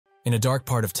In a dark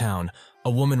part of town,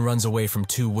 a woman runs away from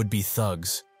two would-be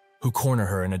thugs, who corner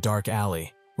her in a dark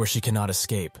alley where she cannot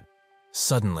escape.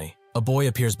 Suddenly, a boy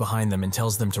appears behind them and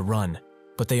tells them to run,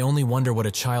 but they only wonder what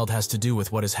a child has to do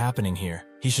with what is happening here.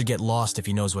 He should get lost if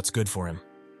he knows what's good for him.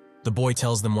 The boy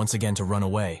tells them once again to run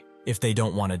away, if they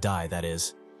don't want to die, that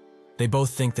is. They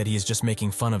both think that he is just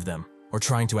making fun of them, or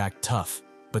trying to act tough,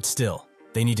 but still,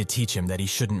 they need to teach him that he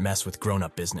shouldn't mess with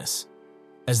grown-up business.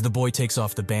 As the boy takes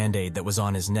off the band-aid that was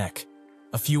on his neck,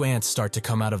 a few ants start to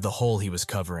come out of the hole he was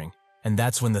covering, and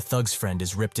that's when the thug's friend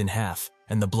is ripped in half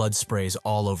and the blood sprays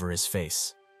all over his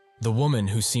face. The woman,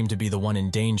 who seemed to be the one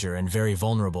in danger and very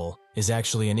vulnerable, is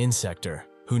actually an insector,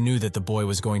 who knew that the boy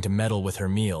was going to meddle with her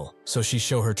meal, so she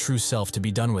shows her true self to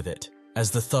be done with it.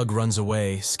 As the thug runs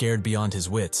away, scared beyond his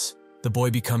wits, the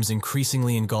boy becomes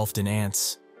increasingly engulfed in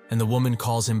ants, and the woman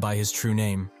calls him by his true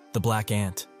name, the Black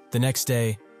Ant. The next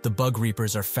day, the bug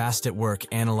reapers are fast at work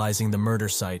analyzing the murder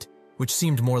site, which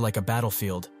seemed more like a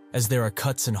battlefield, as there are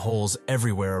cuts and holes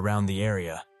everywhere around the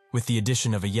area, with the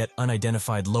addition of a yet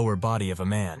unidentified lower body of a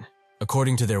man.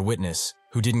 According to their witness,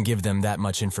 who didn't give them that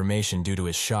much information due to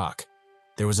his shock,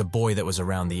 there was a boy that was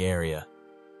around the area.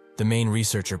 The main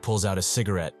researcher pulls out a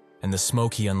cigarette, and the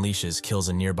smoke he unleashes kills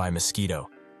a nearby mosquito,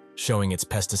 showing its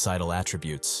pesticidal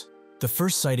attributes. The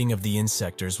first sighting of the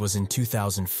insectors was in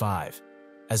 2005,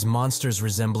 as monsters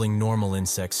resembling normal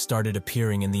insects started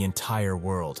appearing in the entire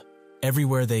world.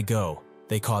 Everywhere they go,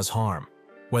 they cause harm,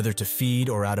 whether to feed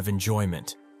or out of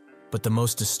enjoyment. But the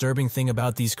most disturbing thing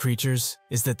about these creatures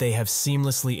is that they have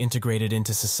seamlessly integrated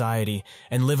into society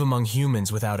and live among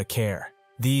humans without a care.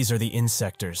 These are the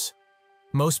insectors.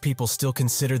 Most people still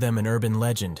consider them an urban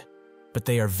legend, but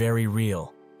they are very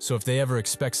real. So if they ever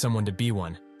expect someone to be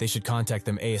one, they should contact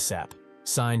them ASAP.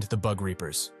 Signed, the Bug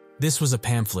Reapers. This was a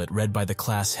pamphlet read by the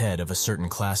class head of a certain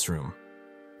classroom.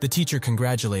 The teacher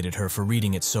congratulated her for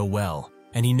reading it so well,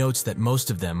 and he notes that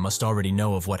most of them must already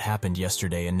know of what happened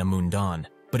yesterday in Namundan,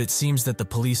 but it seems that the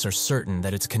police are certain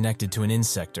that it's connected to an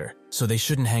insector, so they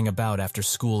shouldn't hang about after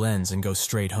school ends and go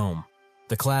straight home.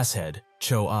 The class head,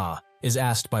 Cho Ah, is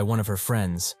asked by one of her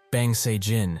friends, Bang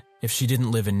Se-jin, if she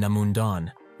didn't live in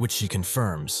Namundan, which she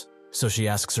confirms, so she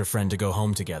asks her friend to go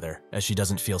home together, as she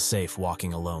doesn't feel safe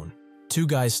walking alone. Two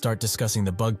guys start discussing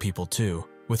the bug people too,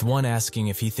 with one asking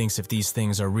if he thinks if these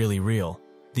things are really real.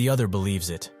 The other believes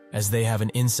it, as they have an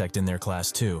insect in their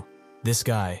class too. This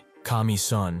guy,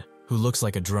 Kami-sun, who looks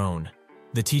like a drone.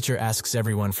 The teacher asks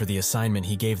everyone for the assignment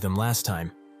he gave them last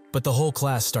time, but the whole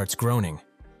class starts groaning,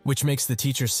 which makes the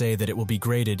teacher say that it will be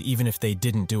graded even if they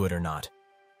didn't do it or not,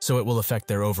 so it will affect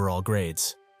their overall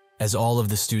grades. As all of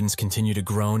the students continue to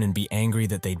groan and be angry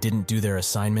that they didn't do their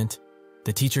assignment,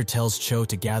 the teacher tells Cho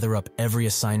to gather up every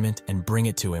assignment and bring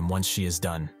it to him once she is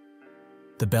done.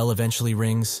 The bell eventually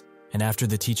rings, and after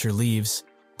the teacher leaves,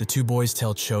 the two boys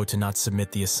tell Cho to not submit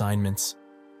the assignments,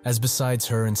 as besides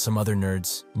her and some other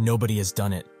nerds, nobody has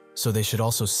done it, so they should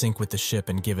also sink with the ship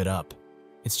and give it up.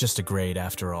 It's just a grade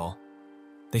after all.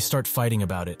 They start fighting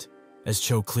about it, as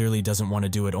Cho clearly doesn't want to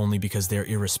do it only because they're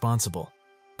irresponsible.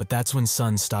 But that's when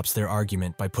Sun stops their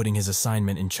argument by putting his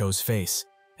assignment in Cho's face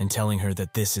and telling her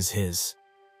that this is his.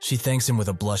 She thanks him with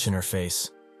a blush in her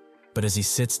face, but as he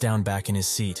sits down back in his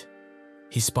seat,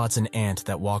 he spots an ant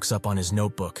that walks up on his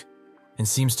notebook and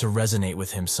seems to resonate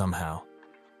with him somehow.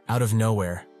 Out of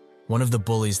nowhere, one of the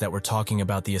bullies that were talking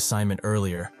about the assignment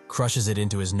earlier crushes it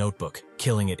into his notebook,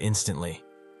 killing it instantly.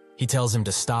 He tells him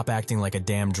to stop acting like a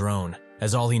damn drone,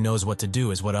 as all he knows what to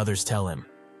do is what others tell him.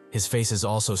 His face is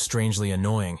also strangely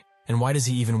annoying, and why does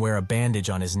he even wear a bandage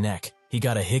on his neck? He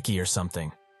got a hickey or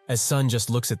something. As Sun just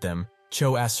looks at them,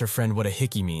 Cho asks her friend what a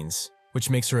hickey means, which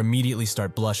makes her immediately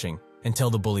start blushing and tell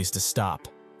the bullies to stop,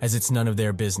 as it's none of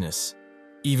their business.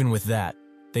 Even with that,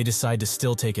 they decide to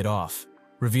still take it off,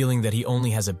 revealing that he only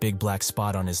has a big black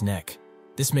spot on his neck.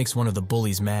 This makes one of the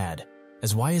bullies mad,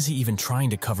 as why is he even trying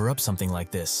to cover up something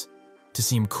like this? To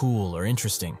seem cool or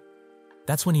interesting.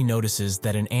 That's when he notices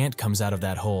that an ant comes out of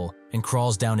that hole and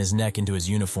crawls down his neck into his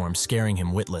uniform, scaring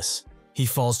him witless. He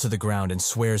falls to the ground and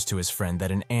swears to his friend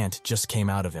that an ant just came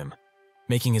out of him,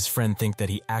 making his friend think that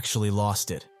he actually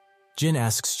lost it. Jin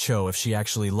asks Cho if she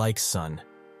actually likes Sun,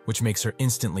 which makes her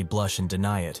instantly blush and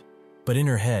deny it. But in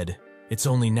her head, it's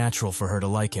only natural for her to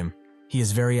like him. He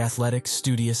is very athletic,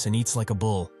 studious, and eats like a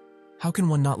bull. How can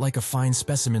one not like a fine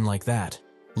specimen like that?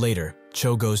 Later,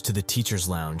 Cho goes to the teacher's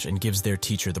lounge and gives their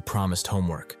teacher the promised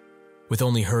homework, with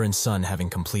only her and Sun having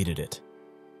completed it.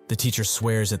 The teacher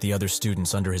swears at the other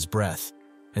students under his breath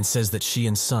and says that she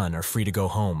and Sun are free to go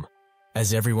home,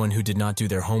 as everyone who did not do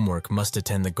their homework must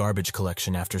attend the garbage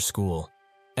collection after school.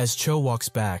 As Cho walks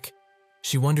back,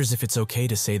 she wonders if it's okay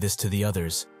to say this to the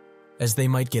others, as they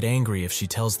might get angry if she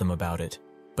tells them about it.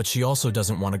 But she also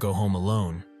doesn't want to go home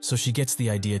alone, so she gets the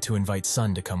idea to invite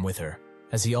Sun to come with her,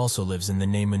 as he also lives in the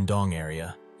Naemundong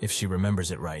area, if she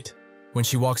remembers it right. When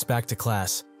she walks back to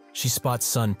class, she spots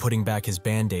Sun putting back his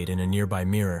band-aid in a nearby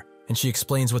mirror, and she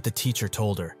explains what the teacher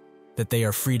told her, that they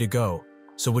are free to go.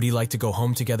 So would he like to go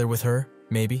home together with her,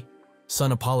 maybe?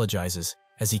 Sun apologizes,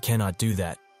 as he cannot do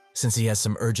that, since he has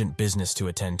some urgent business to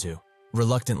attend to.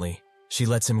 Reluctantly, she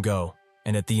lets him go,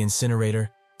 and at the incinerator,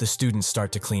 the students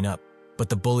start to clean up. But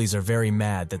the bullies are very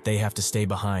mad that they have to stay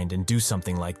behind and do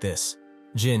something like this.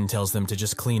 Jin tells them to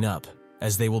just clean up,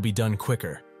 as they will be done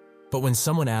quicker. But when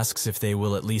someone asks if they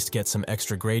will at least get some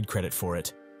extra grade credit for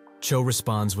it, Cho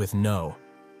responds with no,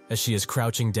 as she is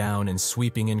crouching down and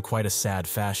sweeping in quite a sad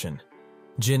fashion.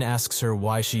 Jin asks her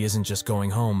why she isn't just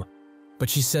going home, but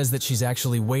she says that she's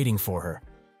actually waiting for her,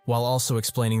 while also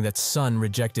explaining that Sun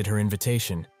rejected her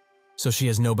invitation, so she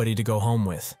has nobody to go home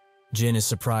with. Jin is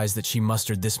surprised that she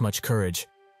mustered this much courage,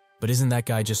 but isn't that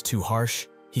guy just too harsh?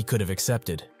 He could have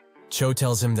accepted. Cho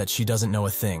tells him that she doesn't know a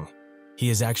thing. He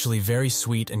is actually very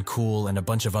sweet and cool and a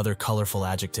bunch of other colorful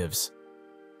adjectives.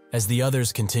 As the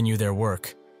others continue their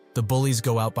work, the bullies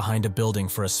go out behind a building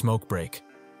for a smoke break,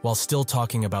 while still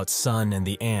talking about Sun and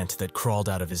the ant that crawled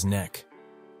out of his neck.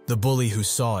 The bully who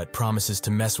saw it promises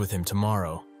to mess with him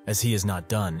tomorrow, as he is not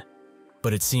done,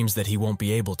 but it seems that he won't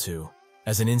be able to,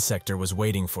 as an insector was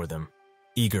waiting for them,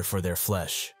 eager for their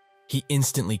flesh. He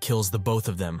instantly kills the both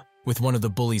of them, with one of the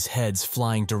bullies' heads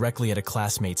flying directly at a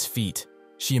classmate's feet.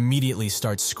 She immediately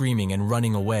starts screaming and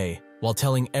running away, while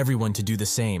telling everyone to do the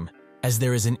same, as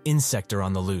there is an insector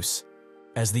on the loose.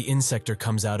 As the insector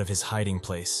comes out of his hiding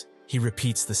place, he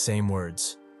repeats the same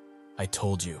words. I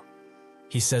told you.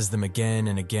 He says them again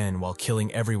and again while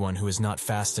killing everyone who is not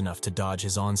fast enough to dodge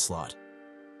his onslaught.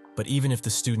 But even if the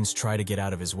students try to get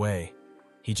out of his way,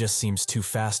 he just seems too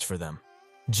fast for them.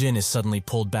 Jin is suddenly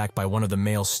pulled back by one of the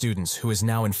male students who is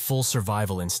now in full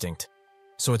survival instinct,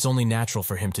 so it's only natural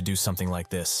for him to do something like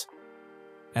this.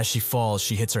 As she falls,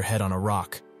 she hits her head on a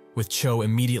rock, with Cho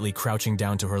immediately crouching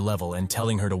down to her level and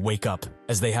telling her to wake up,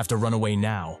 as they have to run away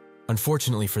now.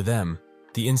 Unfortunately for them,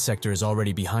 the insector is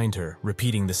already behind her,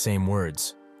 repeating the same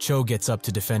words. Cho gets up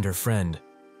to defend her friend,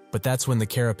 but that's when the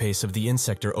carapace of the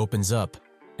insector opens up,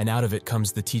 and out of it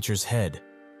comes the teacher's head,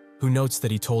 who notes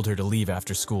that he told her to leave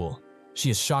after school. She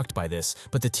is shocked by this,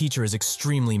 but the teacher is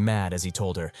extremely mad as he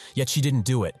told her, yet she didn't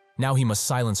do it. Now he must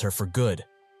silence her for good.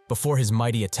 Before his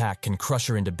mighty attack can crush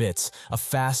her into bits, a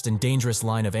fast and dangerous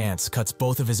line of ants cuts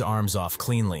both of his arms off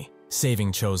cleanly,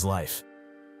 saving Cho's life.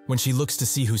 When she looks to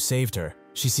see who saved her,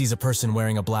 she sees a person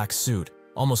wearing a black suit,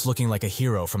 almost looking like a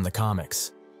hero from the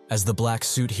comics. As the black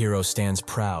suit hero stands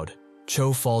proud,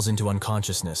 Cho falls into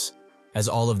unconsciousness, as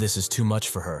all of this is too much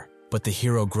for her, but the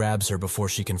hero grabs her before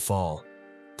she can fall.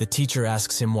 The teacher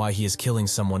asks him why he is killing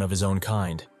someone of his own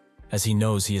kind, as he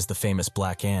knows he is the famous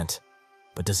black ant.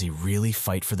 But does he really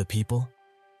fight for the people?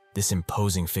 This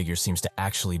imposing figure seems to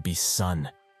actually be Sun.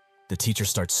 The teacher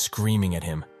starts screaming at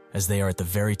him, as they are at the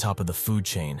very top of the food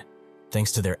chain.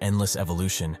 Thanks to their endless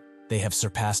evolution, they have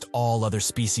surpassed all other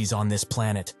species on this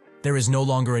planet. There is no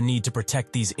longer a need to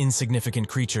protect these insignificant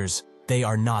creatures. They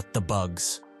are not the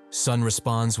bugs. Sun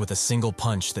responds with a single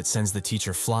punch that sends the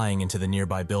teacher flying into the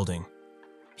nearby building.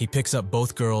 He picks up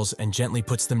both girls and gently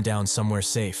puts them down somewhere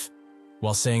safe,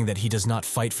 while saying that he does not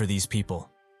fight for these people.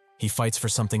 He fights for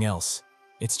something else.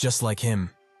 It's just like him.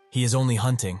 He is only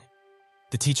hunting.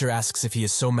 The teacher asks if he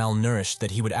is so malnourished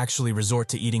that he would actually resort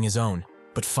to eating his own,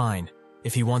 but fine.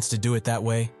 If he wants to do it that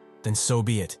way, then so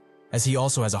be it, as he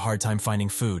also has a hard time finding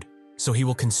food, so he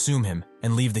will consume him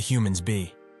and leave the humans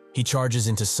be. He charges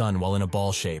into Sun while in a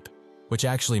ball shape, which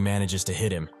actually manages to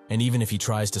hit him, and even if he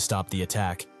tries to stop the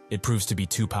attack, it proves to be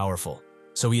too powerful,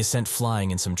 so he is sent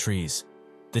flying in some trees.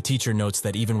 The teacher notes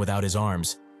that even without his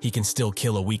arms, he can still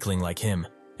kill a weakling like him,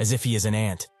 as if he is an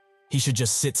ant. He should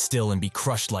just sit still and be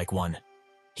crushed like one.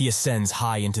 He ascends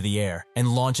high into the air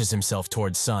and launches himself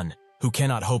towards Sun, who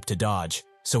cannot hope to dodge,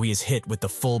 so he is hit with the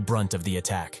full brunt of the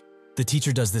attack. The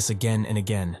teacher does this again and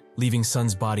again, leaving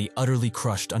Sun's body utterly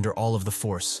crushed under all of the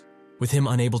force, with him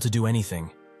unable to do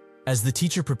anything. As the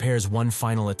teacher prepares one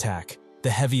final attack, the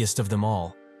heaviest of them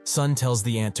all, Sun tells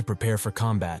the ant to prepare for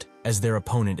combat, as their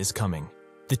opponent is coming.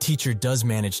 The teacher does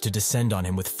manage to descend on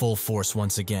him with full force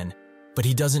once again, but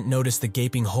he doesn't notice the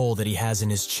gaping hole that he has in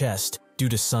his chest due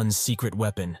to Sun's secret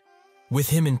weapon. With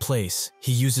him in place,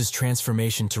 he uses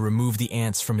transformation to remove the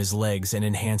ants from his legs and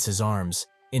enhance his arms,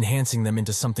 enhancing them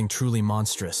into something truly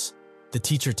monstrous. The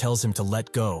teacher tells him to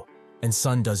let go, and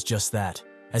Sun does just that,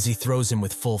 as he throws him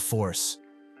with full force.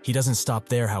 He doesn't stop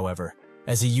there, however,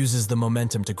 as he uses the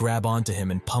momentum to grab onto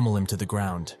him and pummel him to the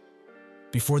ground.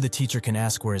 Before the teacher can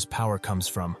ask where his power comes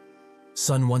from,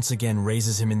 Sun once again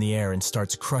raises him in the air and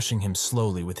starts crushing him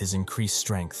slowly with his increased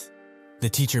strength. The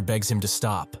teacher begs him to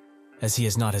stop, as he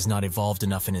has not evolved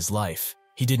enough in his life.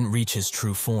 He didn't reach his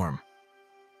true form.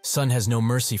 Sun has no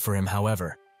mercy for him,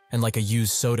 however, and like a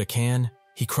used soda can,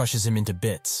 he crushes him into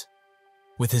bits.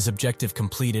 With his objective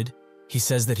completed, he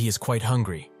says that he is quite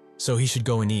hungry, so he should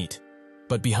go and eat.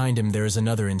 But behind him there is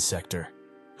another insector,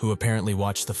 who apparently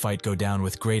watched the fight go down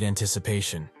with great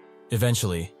anticipation.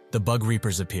 Eventually, the bug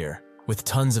reapers appear, with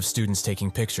tons of students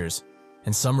taking pictures,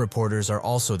 and some reporters are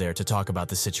also there to talk about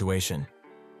the situation.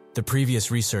 The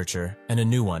previous researcher and a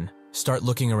new one start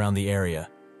looking around the area,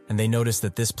 and they notice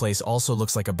that this place also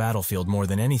looks like a battlefield more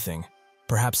than anything.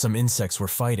 Perhaps some insects were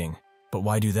fighting, but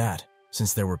why do that,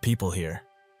 since there were people here?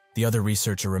 The other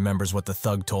researcher remembers what the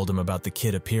thug told him about the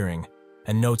kid appearing,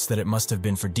 and notes that it must have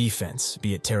been for defense,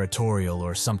 be it territorial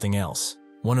or something else.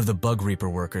 One of the bug reaper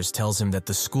workers tells him that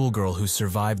the schoolgirl who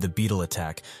survived the beetle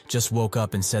attack just woke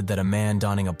up and said that a man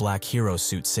donning a black hero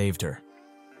suit saved her.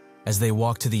 As they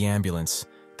walk to the ambulance,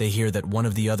 they hear that one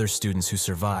of the other students who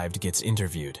survived gets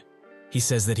interviewed. He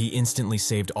says that he instantly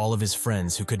saved all of his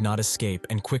friends who could not escape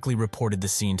and quickly reported the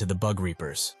scene to the bug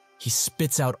reapers. He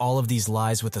spits out all of these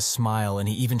lies with a smile, and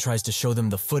he even tries to show them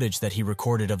the footage that he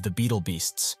recorded of the beetle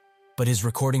beasts. But his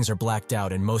recordings are blacked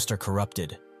out and most are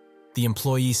corrupted. The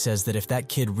employee says that if that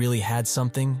kid really had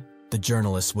something, the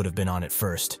journalists would have been on it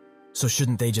first. So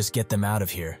shouldn't they just get them out of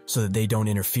here so that they don't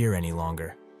interfere any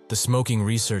longer? The smoking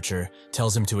researcher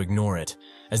tells him to ignore it,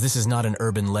 as this is not an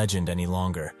urban legend any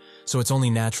longer, so it's only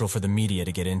natural for the media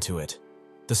to get into it.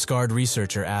 The scarred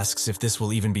researcher asks if this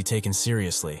will even be taken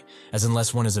seriously, as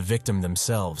unless one is a victim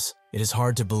themselves, it is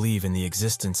hard to believe in the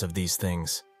existence of these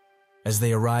things. As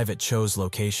they arrive at Cho's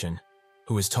location,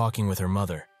 who is talking with her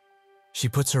mother, she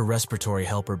puts her respiratory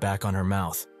helper back on her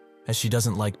mouth, as she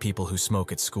doesn't like people who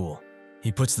smoke at school.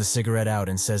 He puts the cigarette out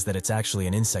and says that it's actually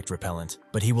an insect repellent,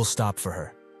 but he will stop for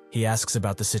her. He asks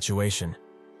about the situation.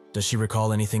 Does she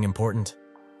recall anything important?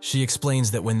 She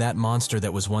explains that when that monster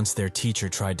that was once their teacher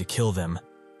tried to kill them,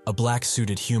 a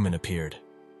black-suited human appeared.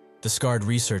 The scarred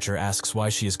researcher asks why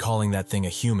she is calling that thing a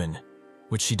human,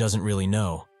 which she doesn't really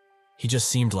know. He just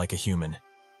seemed like a human,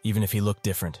 even if he looked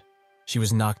different. She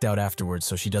was knocked out afterwards,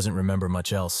 so she doesn't remember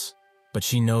much else. But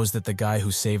she knows that the guy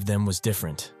who saved them was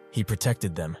different. He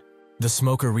protected them. The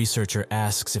smoker researcher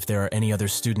asks if there are any other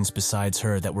students besides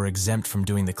her that were exempt from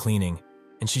doing the cleaning,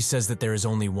 and she says that there is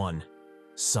only one,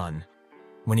 Sun.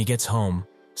 When he gets home,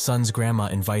 Sun's grandma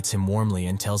invites him warmly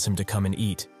and tells him to come and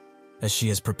eat, as she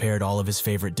has prepared all of his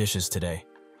favorite dishes today.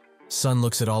 Sun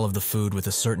looks at all of the food with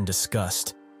a certain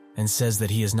disgust and says that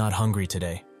he is not hungry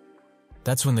today.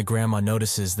 That's when the grandma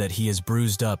notices that he is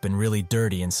bruised up and really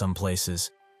dirty in some places,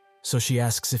 so she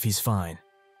asks if he's fine.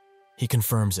 He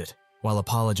confirms it, while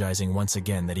apologizing once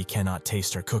again that he cannot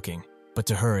taste her cooking, but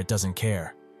to her it doesn't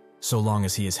care, so long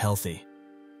as he is healthy.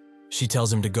 She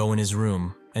tells him to go in his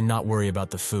room and not worry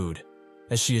about the food,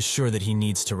 as she is sure that he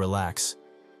needs to relax,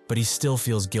 but he still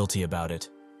feels guilty about it,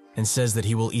 and says that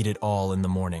he will eat it all in the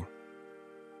morning.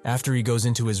 After he goes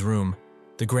into his room,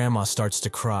 the grandma starts to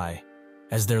cry,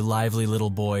 as their lively little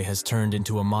boy has turned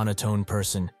into a monotone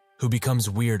person who becomes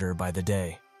weirder by the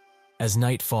day. As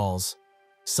night falls,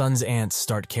 Sun's aunts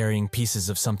start carrying pieces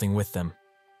of something with them,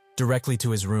 directly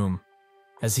to his room,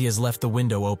 as he has left the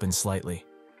window open slightly.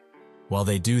 While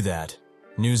they do that,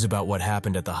 news about what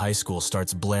happened at the high school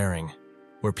starts blaring,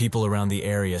 where people around the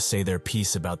area say their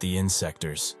piece about the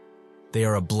insectors. They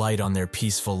are a blight on their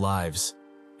peaceful lives,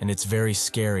 and it's very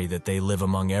scary that they live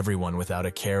among everyone without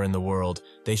a care in the world.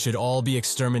 They should all be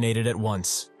exterminated at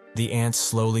once. The ants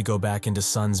slowly go back into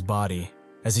Sun's body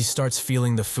as he starts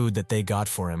feeling the food that they got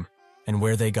for him and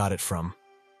where they got it from.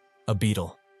 A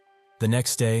beetle. The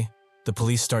next day, the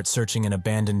police start searching an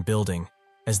abandoned building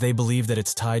as they believe that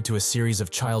it's tied to a series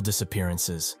of child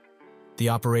disappearances. The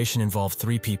operation involved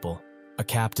 3 people, a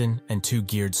captain and 2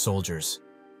 geared soldiers.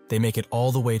 They make it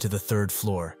all the way to the 3rd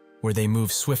floor, where they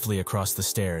move swiftly across the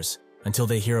stairs until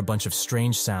they hear a bunch of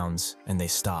strange sounds and they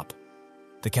stop.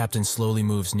 The captain slowly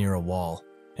moves near a wall,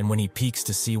 and when he peeks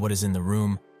to see what is in the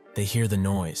room, they hear the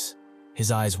noise.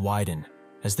 His eyes widen,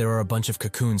 as there are a bunch of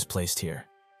cocoons placed here.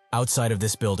 Outside of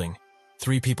this building,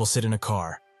 3 people sit in a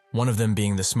car, one of them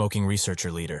being the smoking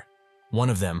researcher leader. One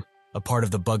of them, a part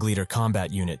of the bug leader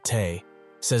combat unit, Tay,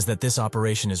 says that this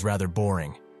operation is rather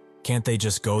boring. Can't they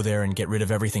just go there and get rid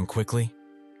of everything quickly?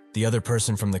 The other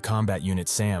person from the combat unit,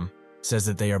 Sam, says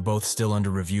that they are both still under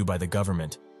review by the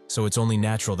government, so it's only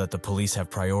natural that the police have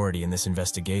priority in this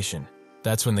investigation.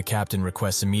 That's when the captain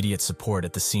requests immediate support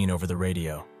at the scene over the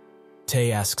radio.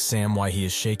 Tay asks Sam why he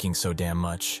is shaking so damn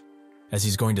much, as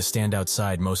he's going to stand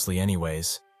outside mostly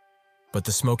anyways. But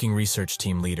the smoking research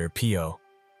team leader, Pio,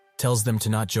 tells them to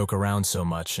not joke around so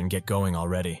much and get going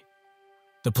already.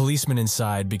 The policemen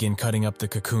inside begin cutting up the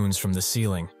cocoons from the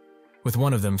ceiling, with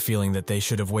one of them feeling that they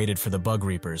should have waited for the bug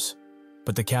reapers,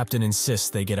 but the captain insists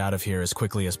they get out of here as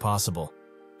quickly as possible,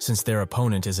 since their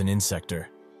opponent is an insector.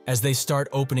 As they start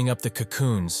opening up the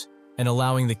cocoons and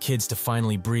allowing the kids to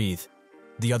finally breathe,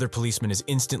 the other policeman is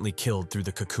instantly killed through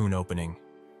the cocoon opening.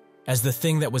 As the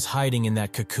thing that was hiding in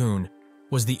that cocoon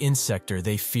was the insector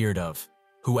they feared of,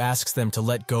 who asks them to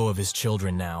let go of his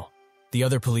children now. The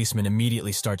other policeman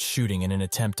immediately starts shooting in an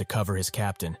attempt to cover his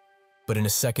captain, but in a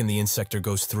second the insector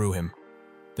goes through him.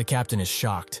 The captain is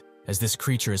shocked, as this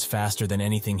creature is faster than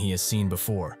anything he has seen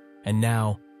before, and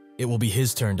now it will be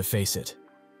his turn to face it.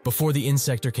 Before the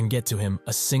insector can get to him,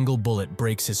 a single bullet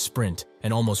breaks his sprint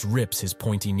and almost rips his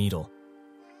pointy needle.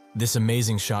 This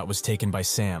amazing shot was taken by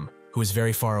Sam, who is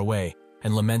very far away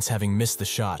and laments having missed the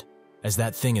shot, as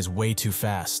that thing is way too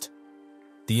fast.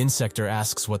 The insector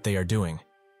asks what they are doing,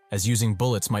 as using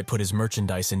bullets might put his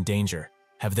merchandise in danger.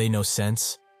 Have they no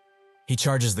sense? He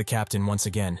charges the captain once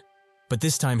again, but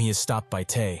this time he is stopped by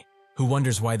Tay, who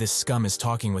wonders why this scum is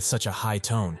talking with such a high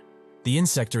tone. The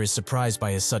insector is surprised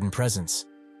by his sudden presence,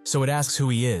 so it asks who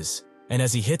he is, and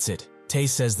as he hits it, Tay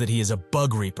says that he is a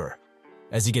bug reaper.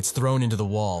 As he gets thrown into the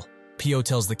wall, Pio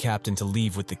tells the captain to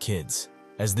leave with the kids,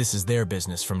 as this is their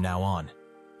business from now on.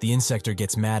 The insector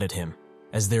gets mad at him,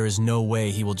 as there is no way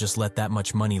he will just let that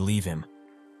much money leave him.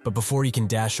 But before he can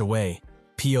dash away,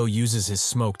 Pio uses his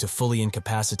smoke to fully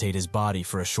incapacitate his body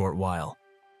for a short while.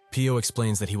 Pio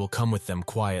explains that he will come with them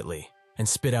quietly and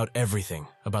spit out everything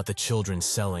about the children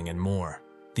selling and more.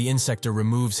 The insector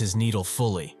removes his needle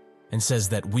fully and says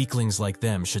that weaklings like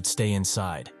them should stay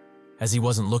inside, as he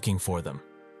wasn't looking for them.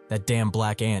 That damn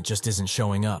black ant just isn't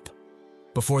showing up.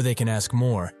 Before they can ask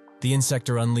more, the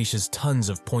insector unleashes tons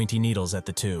of pointy needles at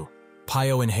the two.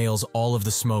 Pio inhales all of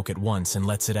the smoke at once and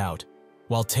lets it out,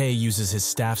 while Tay uses his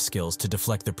staff skills to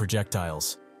deflect the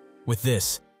projectiles. With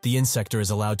this, the insector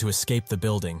is allowed to escape the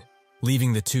building,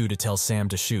 leaving the two to tell Sam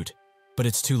to shoot. But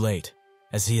it's too late,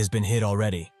 as he has been hit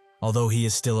already, although he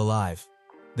is still alive.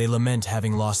 They lament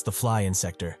having lost the fly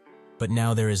insector, but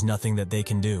now there is nothing that they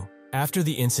can do. After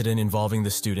the incident involving the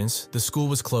students, the school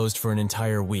was closed for an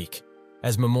entire week,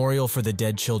 as memorial for the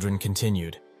dead children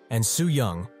continued, and Soo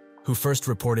Young, who first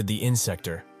reported the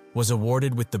insector, was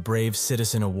awarded with the Brave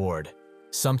Citizen Award,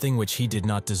 something which he did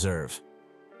not deserve.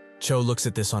 Cho looks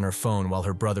at this on her phone while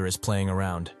her brother is playing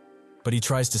around, but he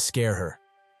tries to scare her,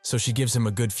 so she gives him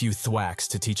a good few thwacks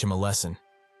to teach him a lesson.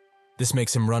 This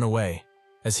makes him run away,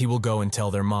 as he will go and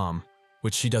tell their mom,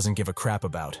 which she doesn't give a crap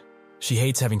about. She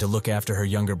hates having to look after her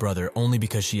younger brother only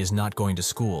because she is not going to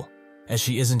school, as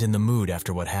she isn't in the mood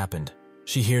after what happened.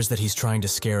 She hears that he's trying to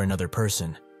scare another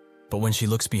person, but when she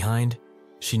looks behind,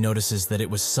 she notices that it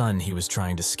was Sun he was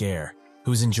trying to scare,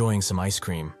 who's enjoying some ice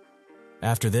cream.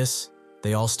 After this,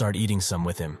 they all start eating some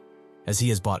with him, as he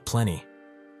has bought plenty.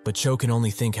 But Cho can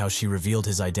only think how she revealed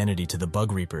his identity to the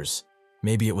bug reapers.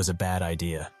 Maybe it was a bad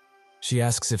idea. She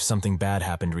asks if something bad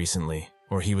happened recently,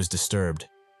 or he was disturbed,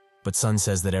 but Sun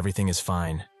says that everything is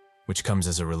fine, which comes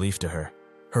as a relief to her.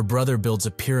 Her brother builds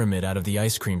a pyramid out of the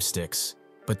ice cream sticks,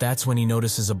 but that's when he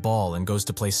notices a ball and goes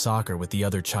to play soccer with the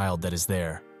other child that is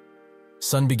there.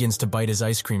 Sun begins to bite his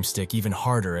ice cream stick even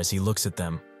harder as he looks at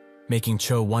them, making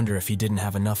Cho wonder if he didn't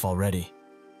have enough already.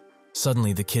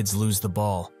 Suddenly, the kids lose the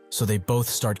ball, so they both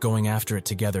start going after it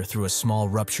together through a small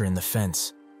rupture in the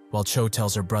fence, while Cho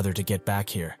tells her brother to get back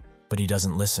here, but he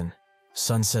doesn't listen.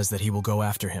 Sun says that he will go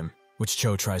after him, which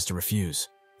Cho tries to refuse,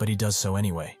 but he does so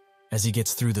anyway. As he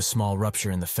gets through the small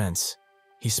rupture in the fence,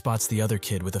 he spots the other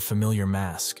kid with a familiar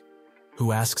mask,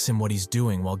 who asks him what he's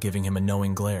doing while giving him a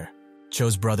knowing glare.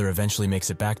 Cho's brother eventually makes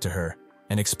it back to her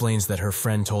and explains that her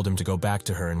friend told him to go back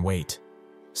to her and wait.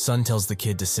 Sun tells the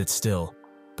kid to sit still,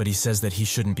 but he says that he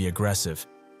shouldn't be aggressive,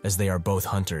 as they are both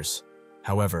hunters.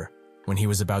 However, when he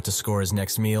was about to score his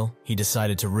next meal, he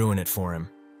decided to ruin it for him.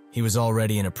 He was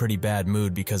already in a pretty bad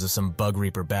mood because of some bug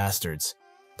reaper bastards,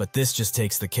 but this just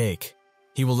takes the cake.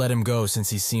 He will let him go since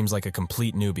he seems like a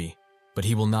complete newbie, but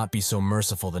he will not be so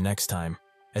merciful the next time,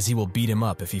 as he will beat him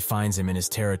up if he finds him in his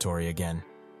territory again.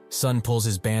 Sun pulls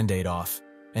his band-aid off,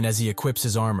 and as he equips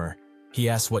his armor, he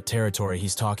asks what territory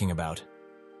he's talking about.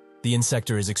 The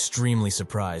insector is extremely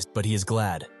surprised, but he is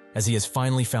glad, as he has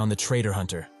finally found the traitor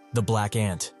hunter, the black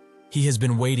ant. He has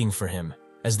been waiting for him,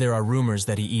 as there are rumors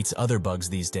that he eats other bugs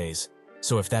these days,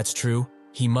 so if that's true,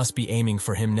 he must be aiming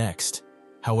for him next.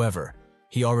 However,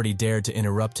 he already dared to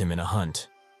interrupt him in a hunt,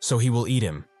 so he will eat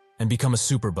him and become a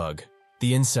superbug.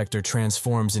 The insector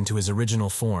transforms into his original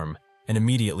form and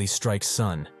immediately strikes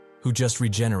Sun, who just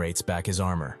regenerates back his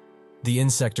armor. The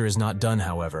insector is not done,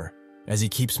 however, as he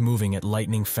keeps moving at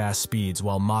lightning-fast speeds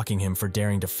while mocking him for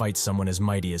daring to fight someone as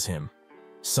mighty as him.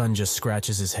 Sun just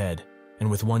scratches his head, and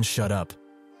with one shut up,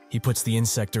 he puts the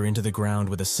insector into the ground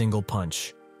with a single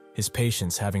punch, his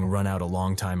patience having run out a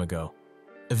long time ago.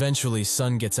 Eventually,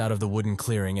 Sun gets out of the wooden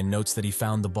clearing and notes that he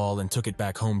found the ball and took it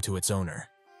back home to its owner.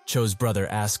 Cho's brother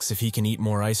asks if he can eat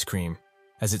more ice cream,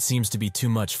 as it seems to be too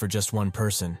much for just one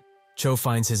person. Cho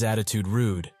finds his attitude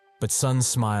rude, but Sun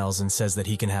smiles and says that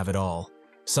he can have it all,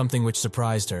 something which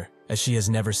surprised her, as she has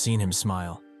never seen him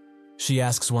smile. She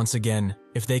asks once again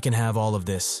if they can have all of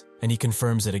this, and he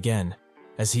confirms it again,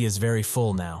 as he is very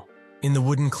full now. In the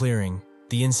wooden clearing,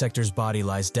 the insector's body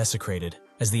lies desecrated,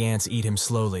 as the ants eat him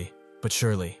slowly, but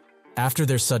surely. After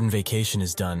their sudden vacation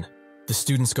is done, the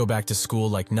students go back to school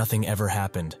like nothing ever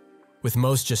happened, with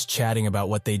most just chatting about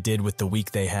what they did with the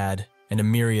week they had, and a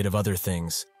myriad of other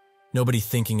things. Nobody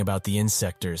thinking about the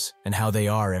insectors and how they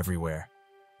are everywhere.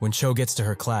 When Cho gets to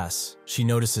her class, she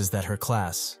notices that her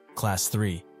class, Class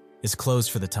 3, is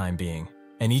closed for the time being,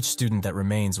 and each student that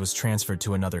remains was transferred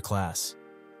to another class.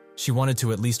 She wanted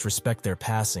to at least respect their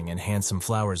passing and hand some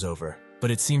flowers over,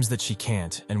 but it seems that she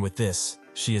can't, and with this,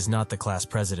 she is not the class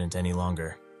president any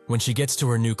longer. When she gets to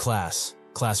her new class,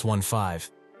 Class 1-5,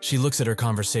 she looks at her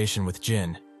conversation with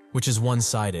Jin, which is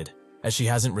one-sided, as she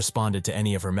hasn't responded to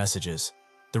any of her messages,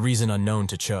 the reason unknown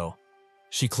to Cho.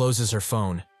 She closes her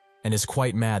phone, and is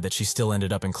quite mad that she still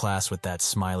ended up in class with that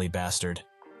smiley bastard,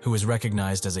 who is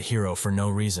recognized as a hero for no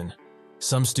reason.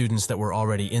 Some students that were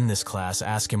already in this class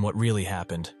ask him what really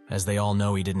happened, as they all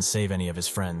know he didn't save any of his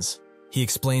friends. He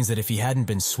explains that if he hadn't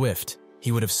been swift,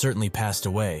 he would have certainly passed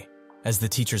away, as the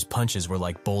teacher's punches were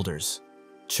like boulders.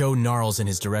 Cho gnarls in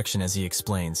his direction as he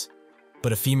explains,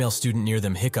 but a female student near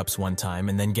them hiccups one time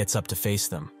and then gets up to face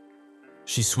them.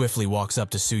 She swiftly walks up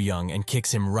to Soo-young and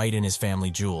kicks him right in his family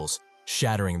jewels,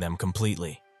 shattering them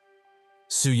completely.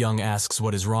 Soo-young asks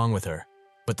what is wrong with her,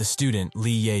 but the student,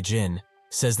 Lee Ye-jin,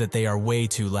 says that they are way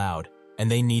too loud,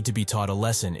 and they need to be taught a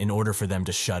lesson in order for them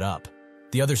to shut up.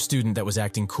 The other student that was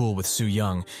acting cool with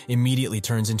Soo-young immediately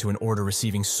turns into an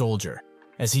order-receiving soldier,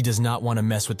 as he does not want to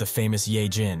mess with the famous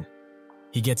Ye-jin.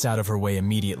 He gets out of her way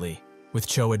immediately, with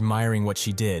Cho admiring what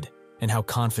she did and how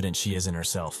confident she is in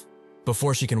herself.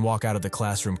 Before she can walk out of the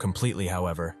classroom completely,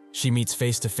 however, she meets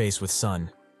face-to-face with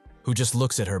Sun, who just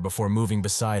looks at her before moving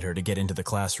beside her to get into the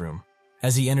classroom.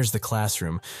 As he enters the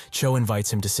classroom, Cho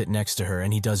invites him to sit next to her,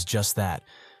 and he does just that.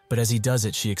 But as he does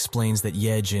it, she explains that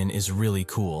Ye-jin is really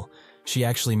cool. She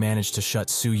actually managed to shut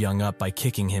Soo-young up by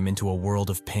kicking him into a world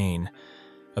of pain.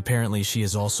 Apparently, she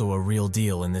is also a real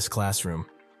deal in this classroom.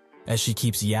 As she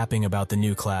keeps yapping about the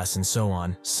new class and so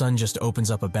on, Sun just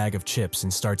opens up a bag of chips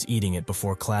and starts eating it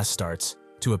before class starts,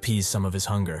 to appease some of his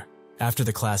hunger. After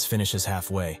the class finishes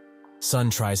halfway, Sun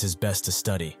tries his best to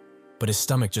study, but his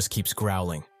stomach just keeps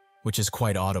growling, which is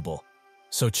quite audible.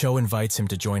 So Cho invites him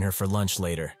to join her for lunch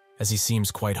later, as he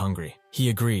seems quite hungry. He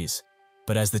agrees,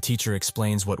 but as the teacher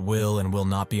explains what will and will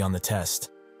not be on the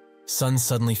test, Sun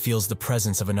suddenly feels the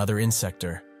presence of another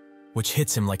insector, which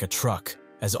hits him like a truck,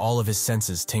 as all of his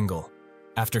senses tingle.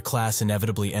 After class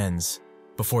inevitably ends,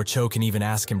 before Cho can even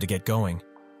ask him to get going,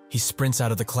 he sprints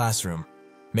out of the classroom,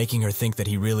 making her think that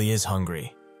he really is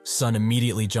hungry. Sun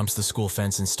immediately jumps the school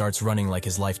fence and starts running like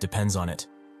his life depends on it,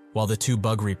 while the two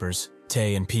bug reapers,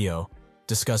 Tae and Pio,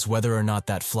 discuss whether or not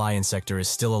that fly insector is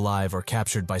still alive or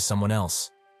captured by someone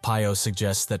else. Pio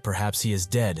suggests that perhaps he is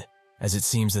dead, as it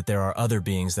seems that there are other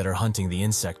beings that are hunting the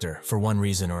insector for one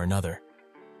reason or another.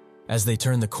 As they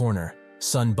turn the corner,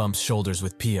 Sun bumps shoulders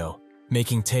with Pio,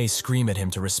 making Tae scream at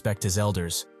him to respect his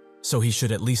elders, so he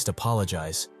should at least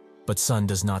apologize, but Sun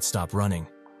does not stop running.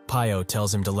 Pio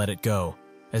tells him to let it go,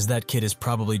 as that kid is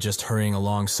probably just hurrying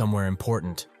along somewhere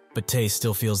important, but Tae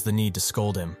still feels the need to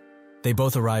scold him. They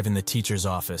both arrive in the teacher's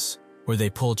office, where they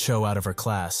pull Cho out of her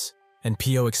class, and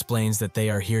Pio explains that they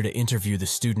are here to interview the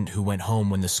student who went home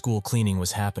when the school cleaning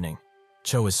was happening.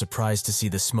 Cho is surprised to see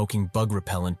the smoking bug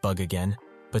repellent bug again,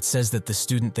 but says that the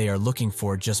student they are looking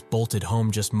for just bolted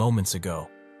home just moments ago.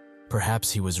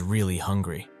 Perhaps he was really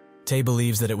hungry. Tae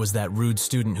believes that it was that rude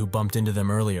student who bumped into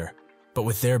them earlier, but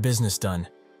with their business done,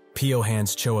 Pio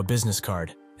hands Cho a business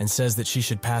card and says that she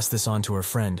should pass this on to her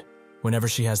friend whenever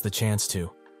she has the chance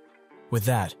to. With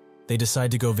that, they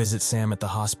decide to go visit Sam at the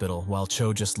hospital while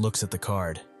Cho just looks at the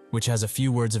card, which has a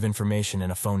few words of information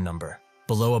and a phone number.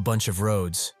 Below a bunch of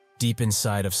roads, deep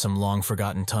inside of some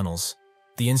long-forgotten tunnels,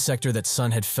 the insector that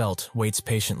Sun had felt waits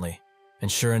patiently, and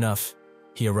sure enough,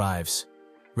 he arrives,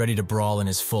 ready to brawl in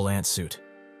his full ant suit.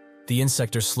 The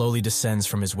insector slowly descends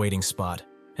from his waiting spot,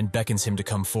 and beckons him to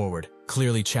come forward,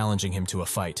 clearly challenging him to a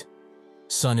fight.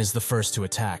 Sun is the first to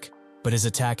attack, but his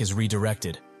attack is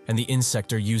redirected, and the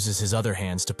insector uses his other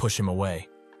hands to push him away.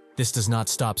 This does not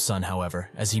stop Sun, however,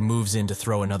 as he moves in to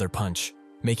throw another punch,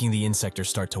 making the insector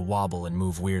start to wobble and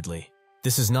move weirdly.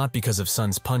 This is not because of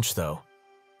Sun's punch, though,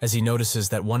 as he notices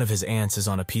that one of his ants is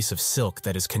on a piece of silk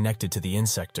that is connected to the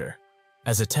insector.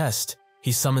 As a test,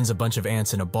 he summons a bunch of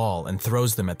ants in a ball and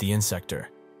throws them at the insector,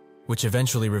 which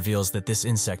eventually reveals that this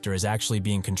insector is actually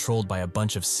being controlled by a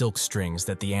bunch of silk strings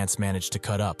that the ants managed to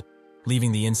cut up,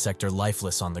 leaving the insector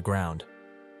lifeless on the ground.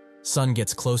 Sun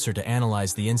gets closer to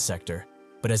analyze the insector,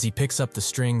 but as he picks up the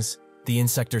strings, the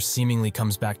insector seemingly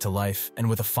comes back to life and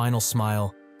with a final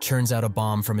smile, churns out a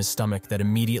bomb from his stomach that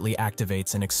immediately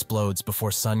activates and explodes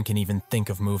before Sun can even think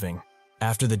of moving.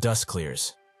 After the dust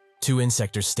clears, two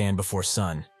insectors stand before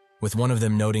Sun, with one of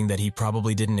them noting that he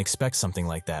probably didn't expect something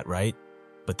like that, right?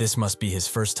 But this must be his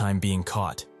first time being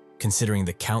caught, considering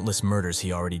the countless murders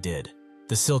he already did.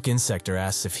 The silk insector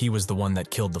asks if he was the one that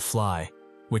killed the fly,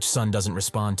 which Sun doesn't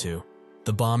respond to.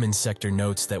 The bomb insector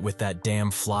notes that with that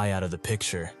damn fly out of the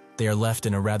picture, they are left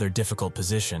in a rather difficult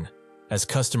position, as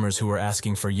customers who were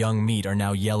asking for young meat are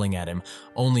now yelling at him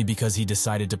only because he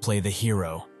decided to play the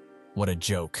hero. What a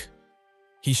joke.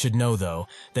 He should know, though,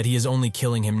 that he is only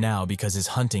killing him now because his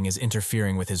hunting is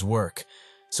interfering with his work,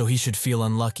 so he should feel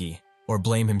unlucky or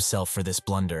blame himself for this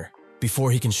blunder.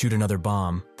 Before he can shoot another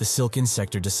bomb, the silk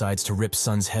insector decides to rip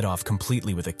Sun's head off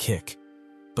completely with a kick.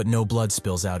 But no blood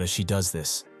spills out as she does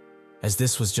this, as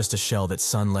this was just a shell that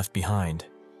Sun left behind.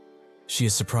 She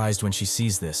is surprised when she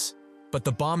sees this, but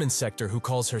the bomb insector, who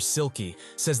calls her Silky,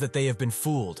 says that they have been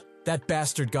fooled. That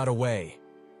bastard got away.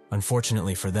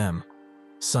 Unfortunately for them,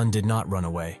 Sun did not run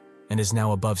away and is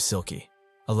now above Silky,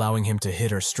 allowing him to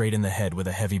hit her straight in the head with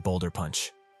a heavy boulder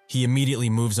punch. He immediately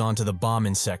moves on to the bomb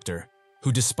insector,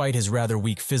 who despite his rather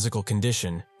weak physical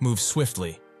condition, moves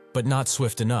swiftly, but not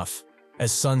swift enough,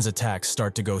 as Sun's attacks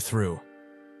start to go through.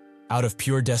 Out of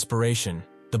pure desperation,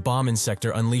 the bomb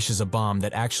insector unleashes a bomb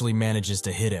that actually manages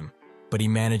to hit him, but he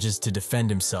manages to defend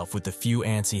himself with the few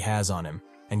ants he has on him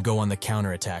and go on the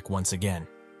counterattack once again.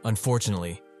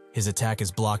 Unfortunately, his attack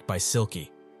is blocked by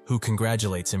Silky, who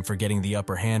congratulates him for getting the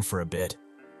upper hand for a bit,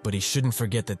 but he shouldn't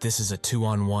forget that this is a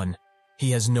 2-on-1.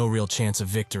 He has no real chance of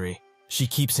victory. She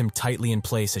keeps him tightly in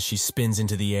place as she spins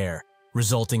into the air,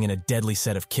 resulting in a deadly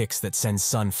set of kicks that sends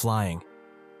Sun flying,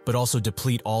 but also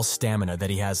deplete all stamina that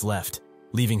he has left,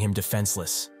 leaving him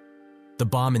defenseless. The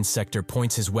bomb insector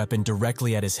points his weapon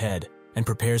directly at his head and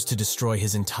prepares to destroy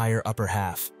his entire upper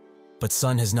half. But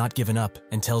Sun has not given up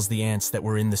and tells the ants that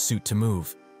were in the suit to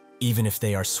move, even if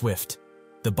they are swift.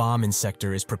 The bomb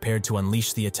insector is prepared to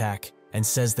unleash the attack and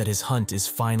says that his hunt is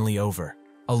finally over.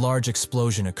 A large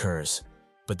explosion occurs,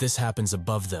 but this happens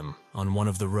above them on one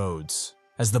of the roads,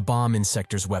 as the bomb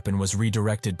insector's weapon was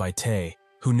redirected by Tae,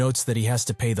 who notes that he has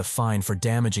to pay the fine for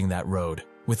damaging that road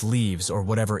with leaves or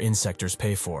whatever insectors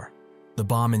pay for. The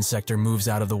bomb insector moves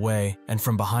out of the way, and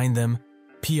from behind them,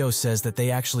 Pio says that they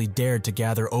actually dared to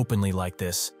gather openly like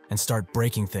this and start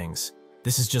breaking things.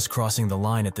 This is just crossing the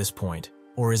line at this point,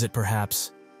 or is it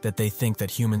perhaps that they think that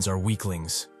humans are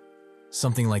weaklings?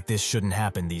 Something like this shouldn't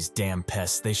happen, these damn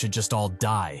pests, they should just all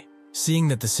die. Seeing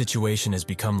that the situation has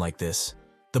become like this,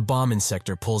 the bomb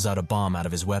insector pulls out a bomb out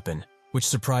of his weapon, which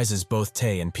surprises both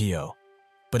Tae and Pio.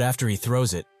 But after he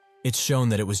throws it, it's shown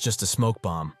that it was just a smoke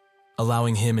bomb,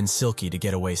 allowing him and Silky to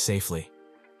get away safely.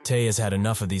 Tae has had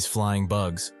enough of these flying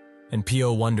bugs, and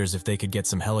Pio wonders if they could get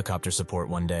some helicopter support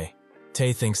one day.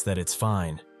 Tae thinks that it's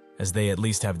fine, as they at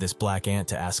least have this black ant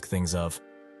to ask things of.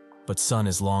 But Sun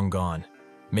is long gone,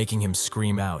 making him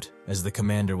scream out, as the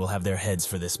commander will have their heads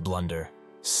for this blunder.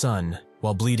 Sun,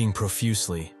 while bleeding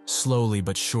profusely, slowly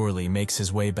but surely makes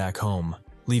his way back home,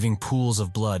 leaving pools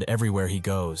of blood everywhere he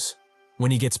goes.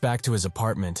 When he gets back to his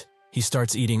apartment, he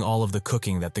starts eating all of the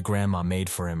cooking that the grandma made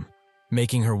for him,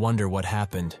 making her wonder what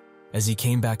happened, as he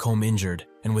came back home injured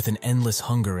and with an endless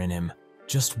hunger in him.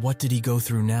 Just what did he go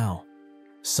through now?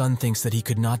 Sun thinks that he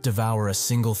could not devour a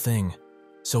single thing,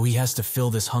 so he has to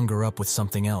fill this hunger up with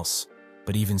something else.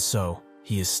 But even so,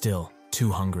 he is still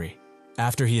too hungry.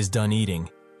 After he is done eating,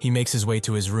 he makes his way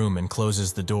to his room and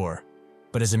closes the door.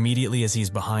 But as immediately as he's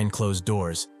behind closed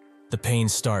doors, the pain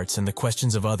starts and the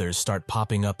questions of others start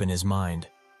popping up in his mind.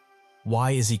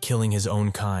 Why is he killing his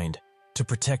own kind? To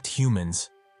protect humans?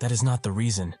 That is not the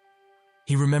reason.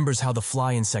 He remembers how the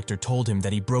fly insector told him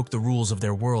that he broke the rules of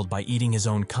their world by eating his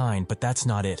own kind, but that's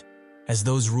not it, as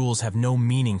those rules have no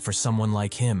meaning for someone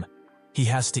like him. He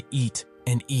has to eat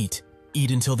and eat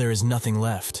until there is nothing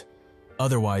left.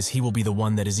 Otherwise, he will be the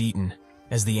one that is eaten,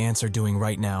 as the ants are doing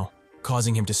right now,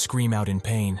 causing him to scream out in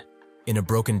pain. In a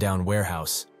broken-down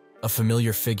warehouse, a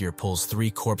familiar figure pulls 3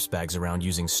 corpse bags around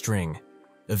using string,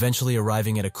 eventually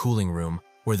arriving at a cooling room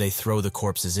where they throw the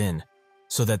corpses in,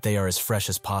 so that they are as fresh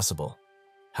as possible.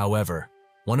 However,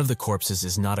 one of the corpses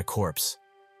is not a corpse,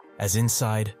 as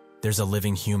inside, there's a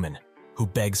living human who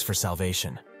begs for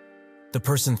salvation. The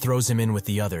person throws him in with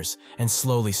the others and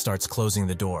slowly starts closing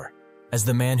the door, as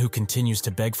the man who continues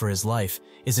to beg for his life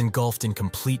is engulfed in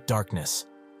complete darkness,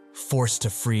 forced to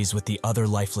freeze with the other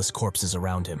lifeless corpses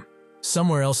around him.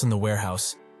 Somewhere else in the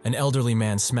warehouse, an elderly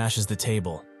man smashes the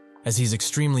table, as he's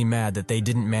extremely mad that they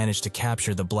didn't manage to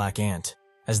capture the black ant,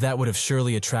 as that would have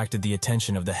surely attracted the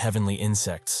attention of the heavenly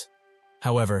insects.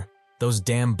 However, those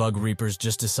damn bug reapers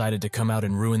just decided to come out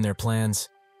and ruin their plans.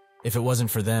 If it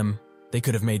wasn't for them, they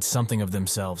could have made something of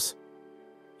themselves.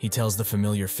 He tells the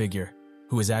familiar figure,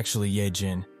 who is actually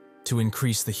Ye-jin, to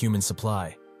increase the human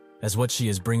supply, as what she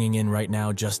is bringing in right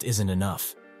now just isn't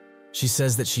enough. She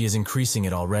says that she is increasing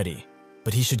it already,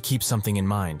 but he should keep something in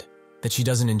mind, that she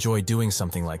doesn't enjoy doing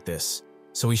something like this,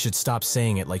 so he should stop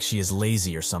saying it like she is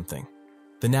lazy or something.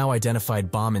 The now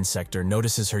identified bomb insector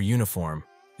notices her uniform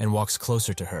and walks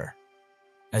closer to her.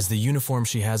 As the uniform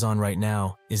she has on right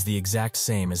now is the exact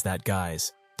same as that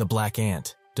guy's, the black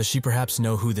ant. Does she perhaps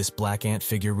know who this black ant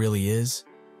figure really is?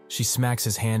 She smacks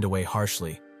his hand away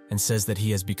harshly and says that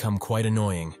he has become quite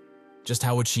annoying. Just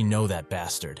how would she know that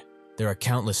bastard? There are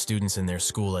countless students in their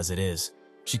school as it is.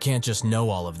 She can't just know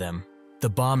all of them. The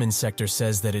bomb insector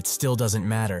says that it still doesn't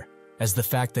matter, as the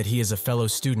fact that he is a fellow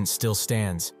student still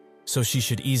stands, so she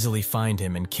should easily find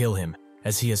him and kill him,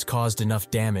 as he has caused enough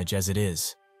damage as it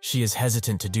is. She is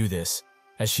hesitant to do this,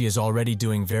 as she is already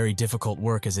doing very difficult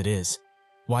work as it is.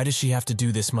 Why does she have to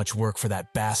do this much work for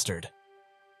that bastard?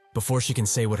 Before she can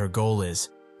say what her goal is,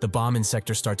 the bomb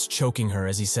insector starts choking her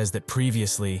as he says that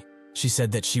previously, she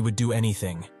said that she would do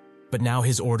anything. But now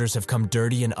his orders have come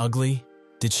dirty and ugly?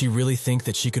 Did she really think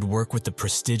that she could work with the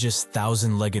prestigious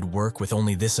 1,000-legged work with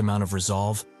only this amount of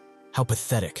resolve? How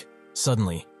pathetic.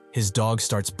 Suddenly, his dog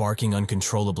starts barking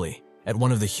uncontrollably at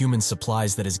one of the human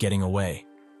supplies that is getting away.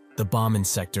 The bomb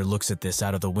insector looks at this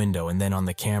out of the window and then on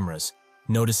the cameras,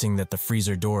 noticing that the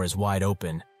freezer door is wide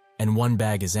open and one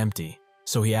bag is empty,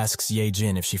 so he asks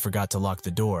Ye-jin if she forgot to lock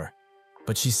the door,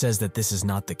 but she says that this is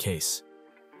not the case.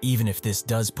 Even if this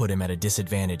does put him at a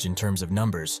disadvantage in terms of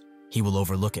numbers, he will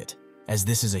overlook it, as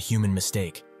this is a human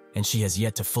mistake, and she has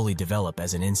yet to fully develop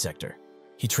as an insector.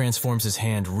 He transforms his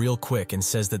hand real quick and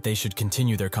says that they should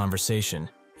continue their conversation,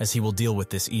 as he will deal with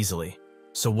this easily.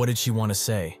 So what did she want to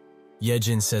say?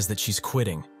 Ye-jin says that she's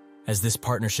quitting, as this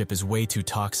partnership is way too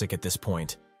toxic at this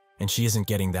point, and she isn't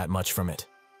getting that much from it.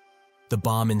 The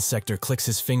bomb insector clicks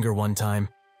his finger one time,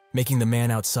 making the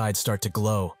man outside start to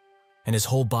glow, and his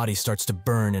whole body starts to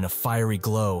burn in a fiery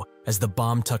glow as the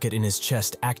bomb tucket in his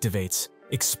chest activates,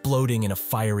 exploding in a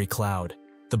fiery cloud.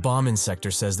 The bomb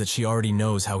insector says that she already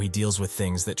knows how he deals with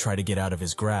things that try to get out of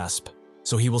his grasp,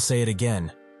 so he will say it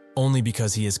again, only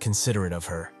because he is considerate of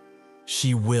her.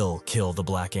 She will kill the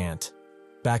black ant.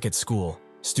 Back at school,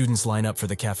 students line up for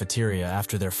the cafeteria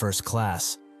after their first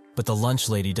class, but the lunch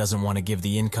lady doesn't want to give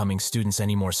the incoming students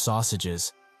any more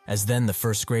sausages, as then the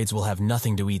first grades will have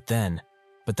nothing to eat then.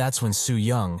 But that's when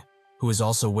Soo-young, who is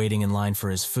also waiting in line for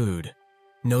his food,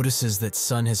 notices that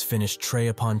Sun has finished tray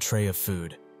upon tray of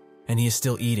food, and he is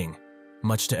still eating,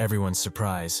 much to everyone's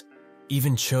surprise.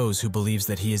 Even Cho's, who believes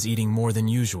that he is eating more than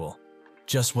usual.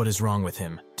 Just what is wrong with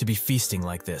him, to be feasting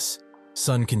like this?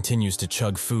 Sun continues to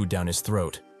chug food down his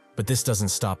throat, but this doesn't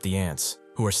stop the ants,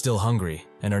 who are still hungry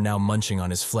and are now munching on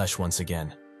his flesh once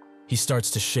again. He starts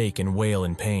to shake and wail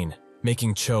in pain,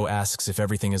 making Cho asks if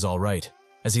everything is all right,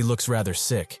 as he looks rather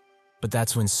sick. But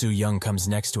that's when Soo-young comes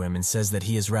next to him and says that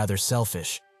he is rather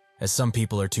selfish, as some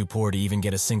people are too poor to even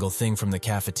get a single thing from the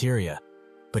cafeteria,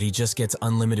 but he just gets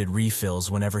unlimited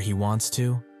refills whenever he wants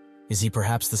to. Is he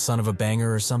perhaps the son of a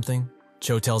banger or something?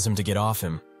 Cho tells him to get off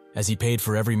him, as he paid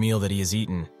for every meal that he has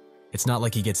eaten. It's not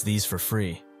like he gets these for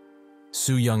free.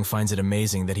 Soo-young finds it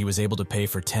amazing that he was able to pay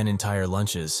for 10 entire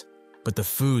lunches, but the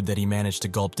food that he managed to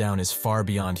gulp down is far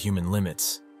beyond human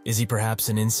limits. Is he perhaps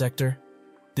an insector?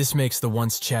 This makes the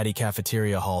once chatty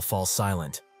cafeteria hall fall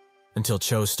silent, until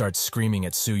Cho starts screaming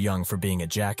at Soo-young for being a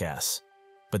jackass.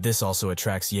 But this also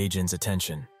attracts Ye-jin's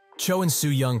attention. Cho and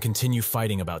Soo-young continue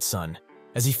fighting about Sun,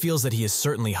 as he feels that he is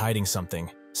certainly hiding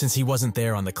something, since he wasn't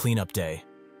there on the cleanup day.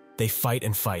 They fight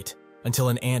and fight, until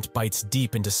an ant bites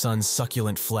deep into Sun's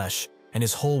succulent flesh, and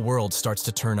his whole world starts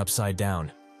to turn upside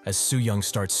down, as Soo-young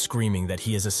starts screaming that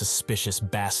he is a suspicious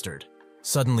bastard.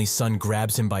 Suddenly Sun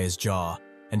grabs him by his jaw,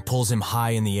 and pulls him high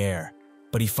in the air,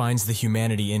 but he finds the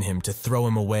humanity in him to throw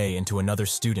him away into another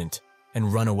student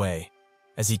and run away.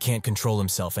 as he can't control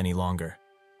himself any longer.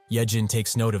 Yejin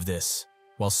takes note of this,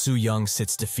 while Su-young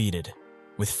sits defeated,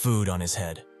 with food on his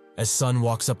head. As Sun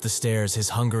walks up the stairs, his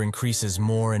hunger increases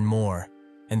more and more,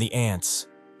 and the ants,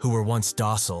 who were once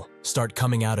docile, start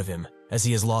coming out of him as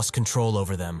he has lost control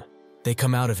over them. They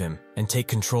come out of him and take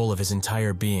control of his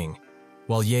entire being,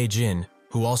 while Yejin,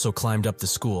 who also climbed up the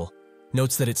school,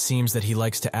 notes that it seems that he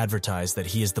likes to advertise that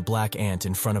he is the black ant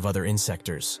in front of other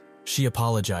insectors. She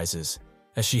apologizes,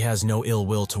 as she has no ill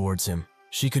will towards him.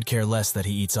 She could care less that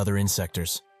he eats other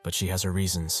insectors, but she has her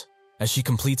reasons. As she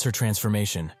completes her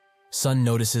transformation, Sun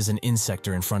notices an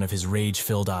insector in front of his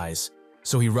rage-filled eyes,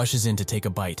 so he rushes in to take a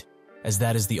bite, as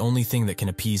that is the only thing that can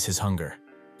appease his hunger.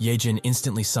 Yejin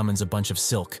instantly summons a bunch of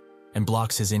silk and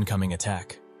blocks his incoming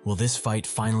attack. Will this fight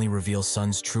finally reveal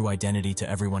Sun's true identity to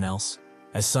everyone else?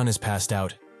 As Sun is passed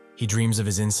out, he dreams of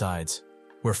his insides,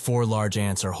 where 4 large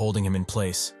ants are holding him in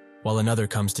place, while another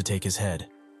comes to take his head.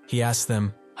 He asks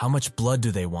them, how much blood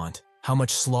do they want? How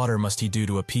much slaughter must he do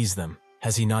to appease them?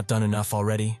 Has he not done enough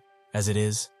already, as it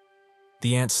is?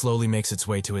 The ant slowly makes its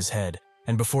way to his head,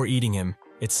 and before eating him,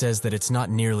 it says that it's not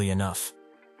nearly enough.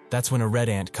 That's when a red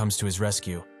ant comes to his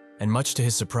rescue, and much to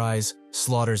his surprise,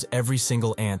 slaughters every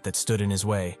single ant that stood in his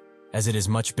way, as it is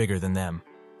much bigger than them.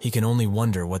 He can only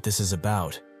wonder what this is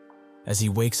about. As he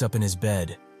wakes up in his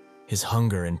bed, his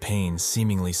hunger and pain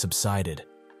seemingly subsided.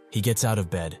 He gets out of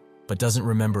bed, but doesn't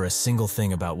remember a single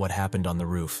thing about what happened on the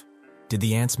roof. Did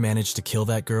the ants manage to kill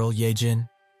that girl, Yejin?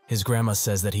 His grandma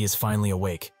says that he is finally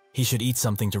awake. He should eat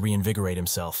something to reinvigorate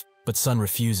himself, but Sun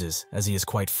refuses, as he is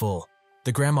quite full.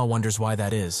 The grandma wonders why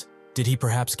that is. Did he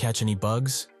perhaps catch any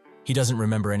bugs? He doesn't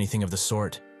remember anything of the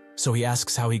sort, so he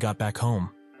asks how he got back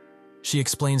home. She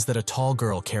explains that a tall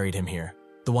girl carried him here,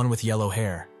 the one with yellow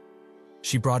hair.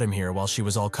 She brought him here while she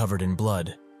was all covered in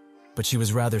blood, but she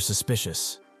was rather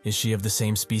suspicious. Is she of the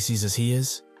same species as he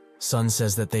is? Sun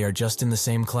says that they are just in the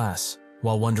same class,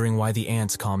 while wondering why the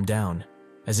ants calmed down,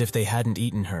 as if they hadn't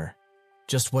eaten her.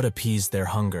 Just what appeased their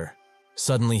hunger.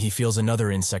 Suddenly he feels another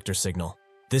insector signal,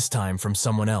 this time from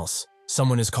someone else.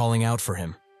 Someone is calling out for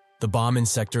him. The bomb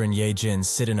insector and Yejin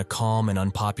sit in a calm and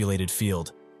unpopulated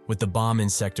field, with the bomb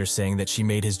insector saying that she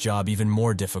made his job even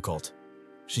more difficult.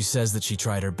 She says that she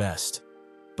tried her best,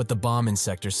 but the bomb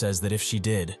insector says that if she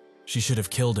did, she should have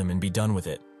killed him and be done with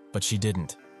it, but she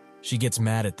didn't. She gets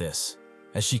mad at this,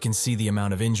 as she can see the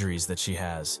amount of injuries that she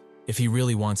has. If he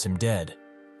really wants him dead,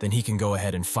 then he can go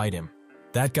ahead and fight him.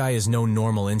 That guy is no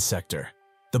normal insector.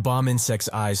 The bomb insect's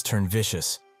eyes turn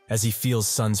vicious as he feels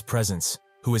Sun's presence,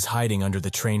 who is hiding under the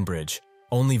train bridge,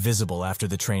 only visible after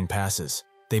the train passes.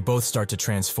 They both start to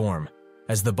transform,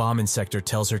 as the bomb insector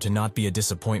tells her to not be a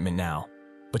disappointment now,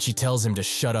 but she tells him to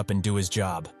shut up and do his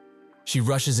job. She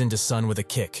rushes into Sun with a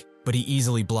kick, but he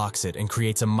easily blocks it and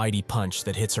creates a mighty punch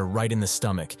that hits her right in the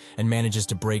stomach and manages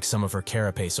to break some of her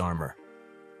carapace armor.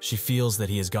 She feels that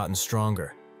he has gotten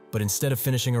stronger, but instead of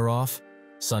finishing her off,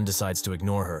 Sun decides to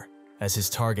ignore her, as his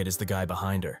target is the guy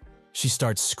behind her. She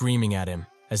starts screaming at him,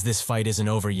 as this fight isn't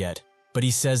over yet, but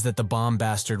he says that the bomb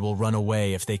bastard will run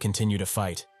away if they continue to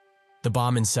fight. The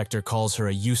bomb insector calls her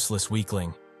a useless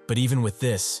weakling, but even with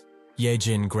this,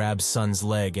 Yejin grabs Sun's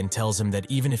leg and tells him that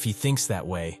even if he thinks that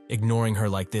way, ignoring her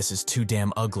like this is too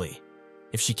damn ugly.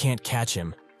 If she can't catch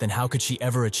him, then how could she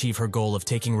ever achieve her goal of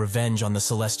taking revenge on the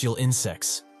celestial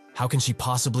insects? How can she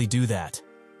possibly do that?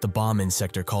 The bomb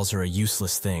insector calls her a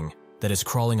useless thing that is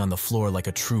crawling on the floor like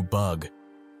a true bug,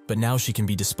 but now she can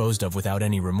be disposed of without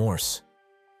any remorse.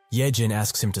 Yejin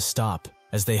asks him to stop,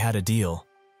 as they had a deal,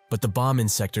 but the bomb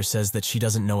insector says that she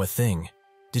doesn't know a thing.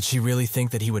 Did she really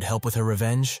think that he would help with her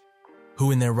revenge?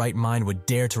 Who in their right mind would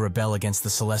dare to rebel against the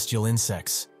celestial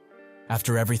insects?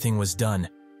 After everything was done,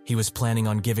 he was planning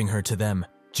on giving her to them,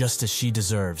 just as she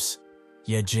deserves.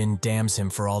 Yejin damns him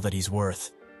for all that he's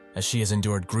worth, as she has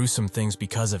endured gruesome things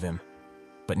because of him.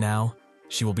 But now,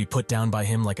 she will be put down by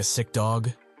him like a sick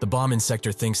dog? The bomb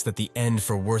insector thinks that the end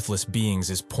for worthless beings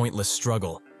is pointless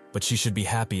struggle, but she should be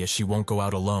happy as she won't go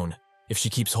out alone, if she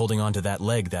keeps holding on to that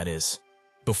leg, that is.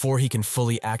 Before he can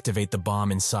fully activate the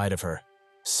bomb inside of her,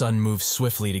 Sun moves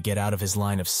swiftly to get out of his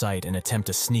line of sight and attempt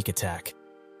a sneak attack.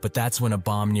 But that's when a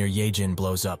bomb near Yejin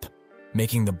blows up,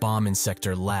 making the bomb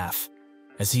insector laugh.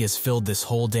 As he has filled this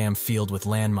whole damn field with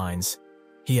landmines,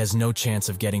 he has no chance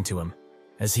of getting to him,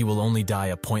 as he will only die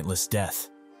a pointless death.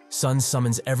 Sun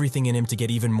summons everything in him to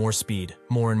get even more speed,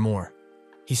 more and more.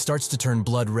 He starts to turn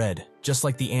blood red, just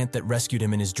like the ant that rescued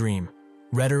him in his dream.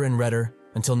 Redder and redder,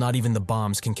 until not even the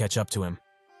bombs can catch up to him.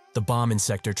 The bomb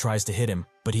insector tries to hit him,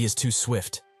 but he is too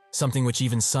swift, something which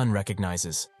even Sun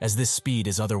recognizes, as this speed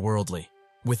is otherworldly.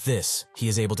 With this, he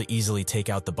is able to easily take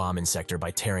out the bomb insector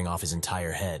by tearing off his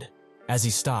entire head. As he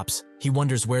stops, he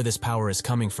wonders where this power is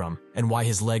coming from and why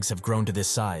his legs have grown to this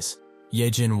size.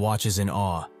 Yejin watches in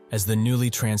awe as the newly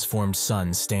transformed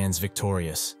sun stands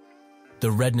victorious. The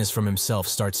redness from himself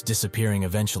starts disappearing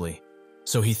eventually,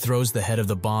 so he throws the head of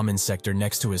the bomb insector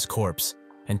next to his corpse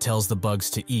and tells the bugs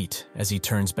to eat as he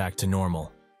turns back to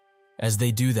normal. As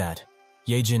they do that,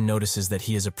 Yejin notices that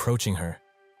he is approaching her,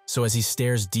 so as he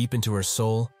stares deep into her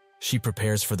soul, she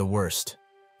prepares for the worst,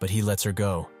 but he lets her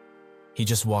go. He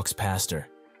just walks past her.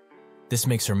 This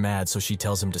makes her mad, so she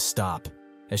tells him to stop,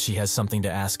 as she has something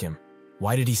to ask him.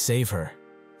 Why did he save her?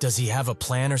 Does he have a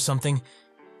plan or something?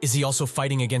 Is he also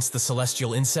fighting against the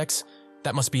celestial insects?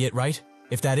 That must be it, right?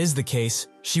 If that is the case,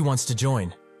 she wants to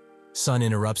join. Sun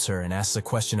interrupts her and asks a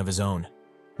question of his own.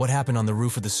 What happened on the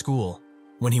roof of the school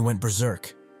when he went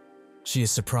berserk? She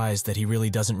is surprised that he really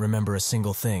doesn't remember a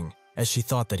single thing, as she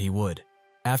thought that he would.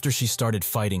 After she started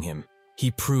fighting him, he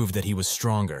proved that he was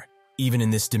stronger. Even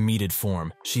in this demeated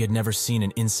form, she had never seen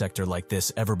an insector like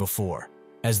this ever before.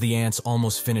 As the ants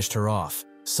almost finished her off,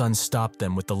 Sun stopped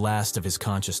them with the last of his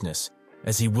consciousness,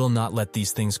 as he will not let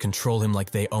these things control him like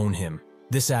they own him.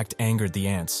 This act angered the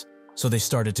ants, so they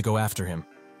started to go after him.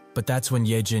 But that's when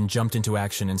Yejin jumped into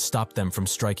action and stopped them from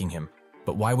striking him.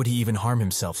 But why would he even harm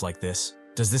himself like this?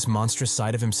 Does this monstrous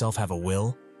side of himself have a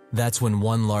will? That's when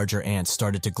one larger ant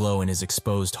started to glow in his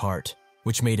exposed heart,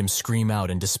 which made him scream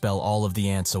out and dispel all of the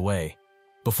ants away,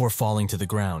 before falling to the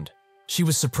ground. She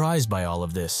was surprised by all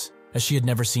of this, as she had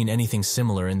never seen anything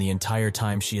similar in the entire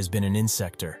time she has been an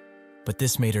insector. But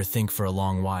this made her think for a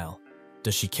long while.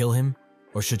 Does she kill him,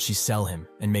 or should she sell him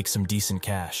and make some decent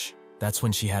cash? That's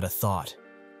when she had a thought,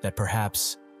 that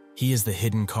perhaps he is the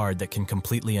hidden card that can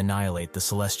completely annihilate the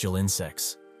celestial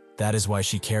insects. That is why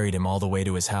she carried him all the way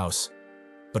to his house.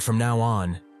 But from now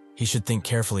on, he should think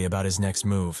carefully about his next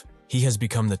move. He has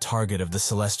become the target of the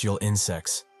celestial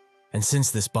insects, and since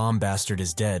this bomb bastard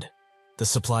is dead, the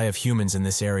supply of humans in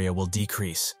this area will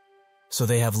decrease. So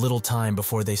they have little time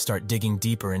before they start digging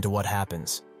deeper into what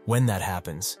happens. When that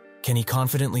happens, can he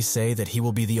confidently say that he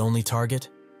will be the only target?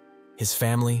 His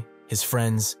family, his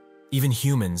friends, even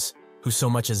humans who so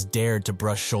much as dared to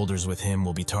brush shoulders with him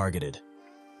will be targeted.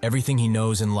 Everything he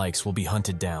knows and likes will be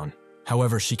hunted down.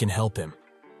 However, she can help him.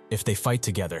 If they fight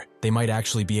together, they might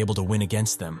actually be able to win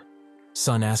against them.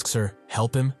 Sun asks her,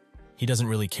 help him? He doesn't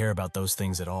really care about those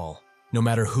things at all. No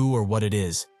matter who or what it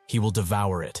is, he will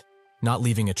devour it, not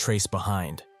leaving a trace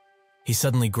behind. He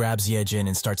suddenly grabs Yejin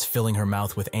and starts filling her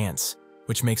mouth with ants,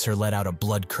 which makes her let out a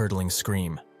blood-curdling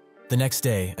scream. The next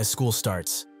day, as school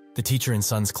starts, the teacher in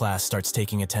Sun's class starts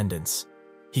taking attendance.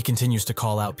 He continues to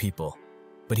call out people,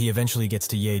 but he eventually gets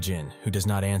to Yejin, who does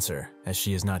not answer, as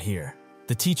she is not here.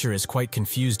 The teacher is quite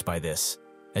confused by this,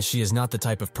 as she is not the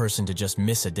type of person to just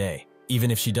miss a day, even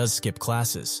if she does skip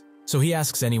classes. So he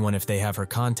asks anyone if they have her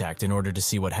contact in order to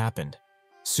see what happened.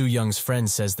 Soo Young's friend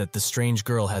says that the strange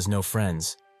girl has no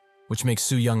friends, which makes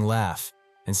Soo Young laugh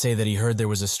and say that he heard there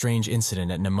was a strange incident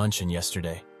at Namuncheon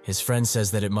yesterday. His friend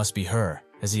says that it must be her,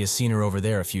 as he has seen her over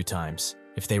there a few times.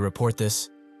 If they report this,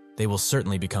 they will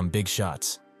certainly become big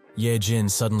shots. Yejin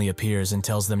suddenly appears and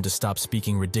tells them to stop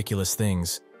speaking ridiculous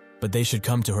things, but they should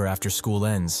come to her after school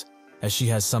ends, as she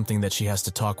has something that she has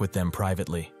to talk with them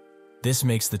privately. This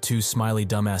makes the two smiley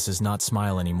dumbasses not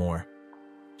smile anymore.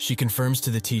 She confirms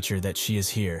to the teacher that she is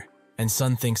here, and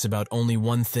Sun thinks about only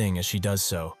one thing as she does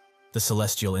so, the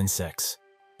celestial insects.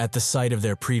 At the site of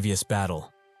their previous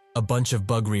battle, a bunch of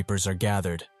bug reapers are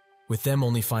gathered, with them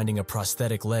only finding a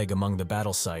prosthetic leg among the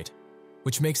battle site,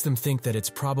 which makes them think that it's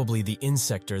probably the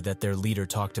insector that their leader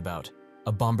talked about,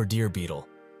 a bombardier beetle,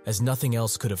 as nothing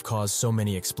else could have caused so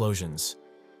many explosions.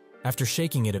 After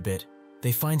shaking it a bit,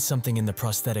 they find something in the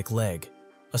prosthetic leg,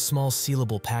 a small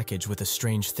sealable package with a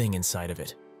strange thing inside of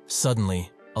it. Suddenly,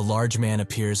 a large man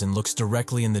appears and looks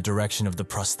directly in the direction of the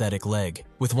prosthetic leg,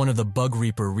 with one of the Bug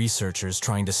Reaper researchers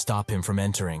trying to stop him from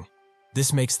entering.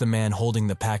 This makes the man holding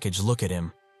the package look at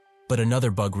him, but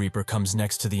another Bug Reaper comes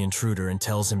next to the intruder and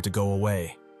tells him to go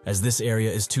away, as this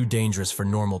area is too dangerous for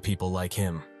normal people like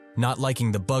him. Not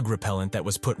liking the bug repellent that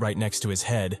was put right next to his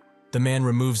head, the man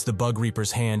removes the Bug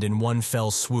Reaper's hand in one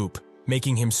fell swoop,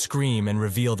 making him scream and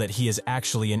reveal that he is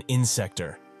actually an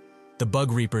insector. The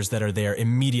Bug Reapers that are there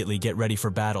immediately get ready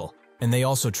for battle, and they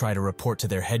also try to report to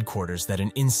their headquarters that an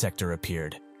insector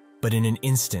appeared. But in an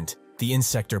instant, the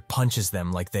insector punches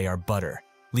them like they are butter,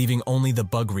 leaving only the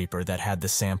Bug Reaper that had the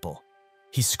sample.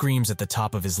 He screams at the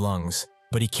top of his lungs,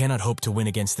 but he cannot hope to win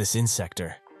against this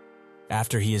insector.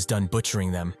 After he is done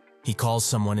butchering them, he calls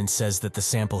someone and says that the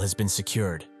sample has been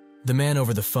secured. The man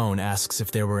over the phone asks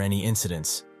if there were any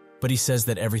incidents, but he says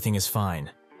that everything is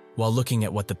fine, while looking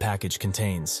at what the package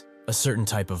contains, a certain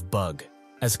type of bug.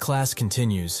 As class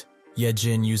continues,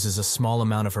 Yejin uses a small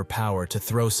amount of her power to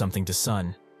throw something to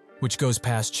Sun, which goes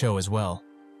past Cho as well,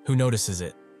 who notices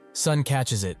it. Sun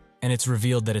catches it, and it's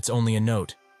revealed that it's only a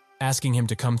note, asking him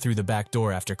to come through the back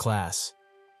door after class.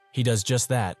 He does just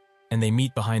that, and they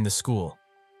meet behind the school,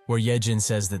 where Yejin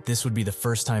says that this would be the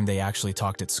first time they actually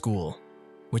talked at school,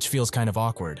 which feels kind of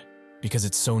awkward, because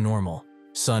it's so normal.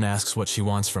 Sun asks what she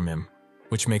wants from him,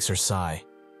 which makes her sigh,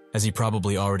 as he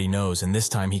probably already knows, and this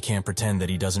time he can't pretend that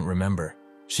he doesn't remember.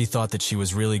 She thought that she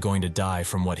was really going to die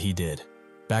from what he did.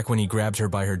 Back when he grabbed her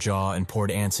by her jaw and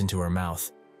poured ants into her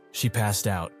mouth, she passed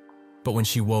out, but when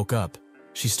she woke up,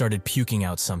 she started puking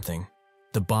out something,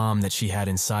 the bomb that she had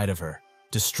inside of her,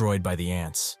 destroyed by the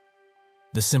ants.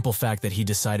 The simple fact that he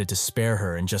decided to spare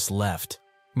her and just left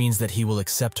means that he will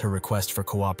accept her request for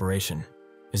cooperation.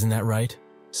 Isn't that right?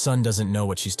 Sun doesn't know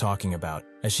what she's talking about,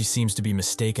 as she seems to be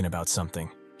mistaken about something.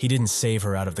 He didn't save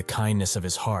her out of the kindness of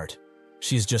his heart.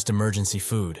 She is just emergency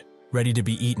food, ready to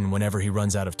be eaten whenever he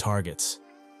runs out of targets.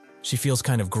 She feels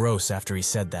kind of gross after he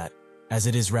said that, as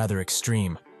it is rather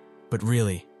extreme, but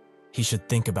really, he should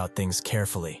think about things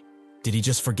carefully. Did he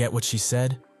just forget what she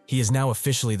said? He is now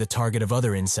officially the target of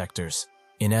other insectors.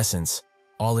 In essence,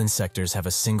 all insectors have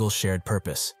a single shared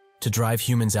purpose: to drive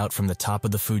humans out from the top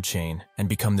of the food chain and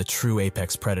become the true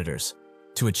apex predators.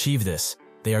 To achieve this,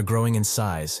 they are growing in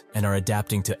size and are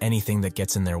adapting to anything that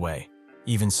gets in their way.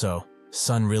 Even so,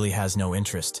 Sun really has no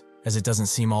interest, as it doesn't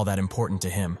seem all that important to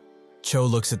him. Cho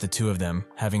looks at the two of them,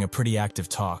 having a pretty active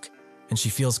talk, and she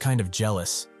feels kind of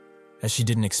jealous, as she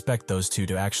didn't expect those two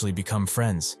to actually become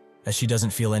friends, as she doesn't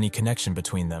feel any connection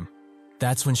between them.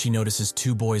 That's when she notices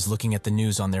two boys looking at the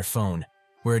news on their phone,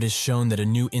 where it is shown that a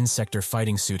new Insector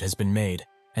fighting suit has been made,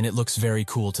 and it looks very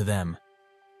cool to them.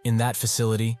 In that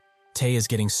facility, Tae is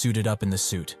getting suited up in the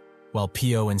suit, while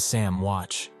Pio and Sam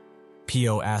watch.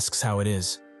 Pio asks how it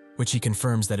is, which he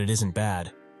confirms that it isn't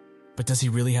bad. But does he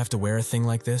really have to wear a thing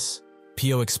like this?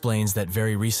 Pio explains that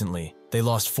very recently, they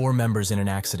lost 4 members in an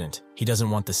accident. He doesn't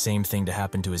want the same thing to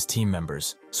happen to his team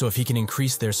members, so if he can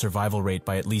increase their survival rate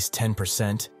by at least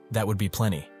 10%, that would be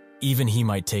plenty. Even he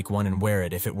might take one and wear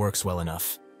it if it works well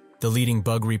enough. The leading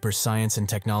Bug Reaper Science and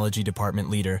Technology Department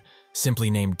leader, simply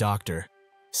named Doctor,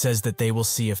 says that they will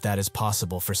see if that is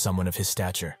possible for someone of his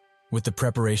stature. With the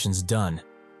preparations done,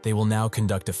 they will now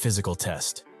conduct a physical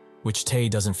test, which Tae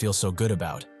doesn't feel so good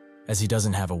about, as he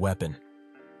doesn't have a weapon.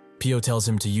 Pio tells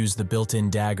him to use the built-in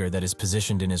dagger that is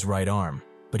positioned in his right arm,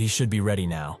 but he should be ready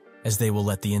now, as they will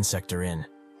let the Insector in.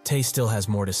 Tae still has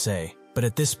more to say, but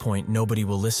at this point nobody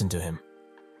will listen to him.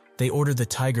 They order the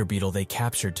tiger beetle they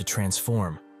captured to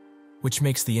transform, which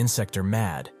makes the Insector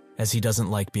mad, as he doesn't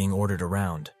like being ordered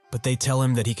around. But they tell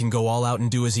him that he can go all out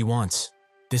and do as he wants.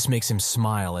 This makes him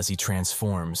smile as he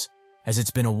transforms, as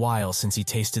it's been a while since he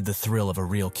tasted the thrill of a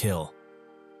real kill.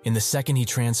 In the second he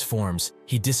transforms,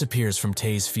 he disappears from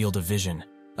Tae's field of vision,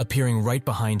 appearing right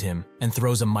behind him and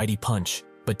throws a mighty punch,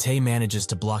 but Tae manages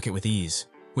to block it with ease,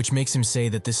 which makes him say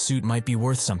that this suit might be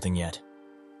worth something yet.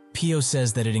 Pio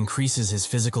says that it increases his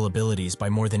physical abilities by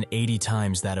more than 80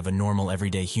 times that of a normal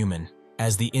everyday human.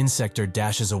 As the Insector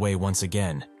dashes away once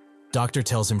again, Doctor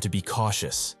tells him to be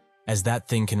cautious, as that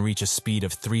thing can reach a speed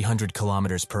of 300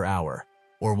 kilometers per hour,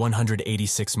 or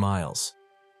 186 miles.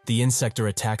 The Insector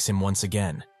attacks him once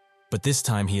again, but this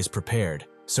time he is prepared,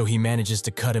 so he manages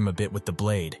to cut him a bit with the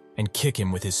blade and kick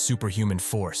him with his superhuman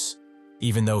force.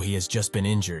 Even though he has just been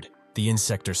injured, the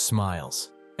Insector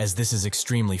smiles, as this is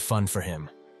extremely fun for him.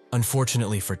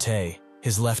 Unfortunately for Tae,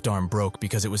 his left arm broke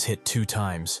because it was hit 2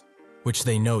 times, which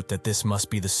they note that this must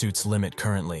be the suit's limit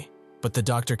currently. But the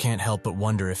Doctor can't help but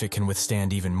wonder if it can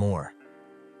withstand even more.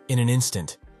 In an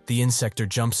instant, the Insector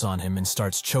jumps on him and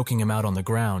starts choking him out on the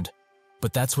ground,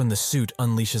 but that's when the suit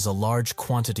unleashes a large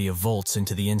quantity of volts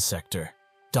into the Insector.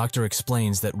 Doctor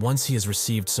explains that once he has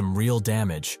received some real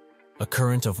damage, a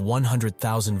current of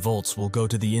 100,000 volts will go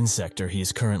to the Insector he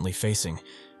is currently facing,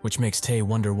 which makes Tae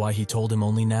wonder why he told him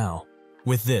only now.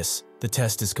 With this, the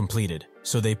test is completed,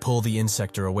 so they pull the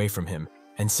Insector away from him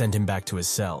and send him back to his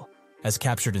cell, as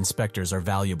captured inspectors are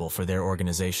valuable for their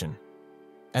organization.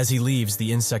 As he leaves,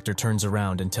 the Insector turns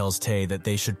around and tells Tae that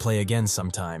they should play again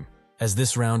sometime, as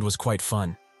this round was quite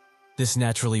fun. This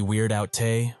naturally weird out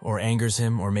Tae, or angers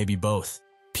him, or maybe both.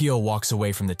 Pio walks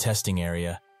away from the testing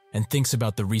area and thinks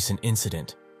about the recent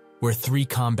incident, where 3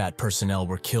 combat personnel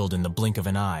were killed in the blink of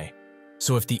an eye.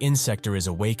 So if the Insector is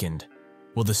awakened,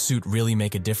 will the suit really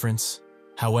make a difference?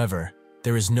 However,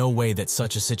 there is no way that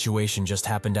such a situation just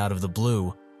happened out of the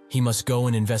blue. He must go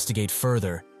and investigate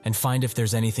further and find if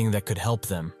there's anything that could help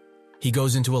them. He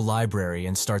goes into a library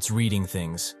and starts reading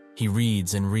things. He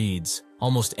reads and reads,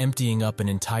 almost emptying up an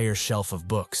entire shelf of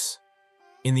books.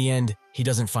 In the end, he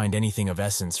doesn't find anything of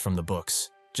essence from the books,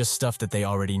 just stuff that they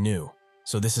already knew,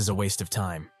 so this is a waste of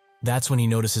time. That's when he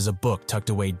notices a book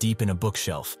tucked away deep in a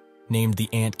bookshelf, named The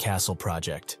Ant Castle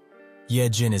Project.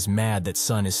 Ye-jin is mad that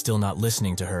Sun is still not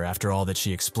listening to her after all that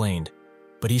she explained,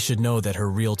 but he should know that her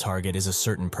real target is a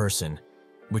certain person,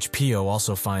 which Pio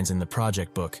also finds in the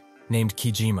project book, named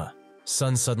Kijima.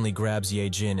 Sun suddenly grabs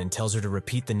Ye-jin and tells her to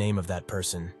repeat the name of that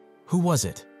person. Who was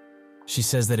it? She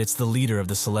says that it's the leader of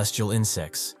the celestial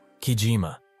insects,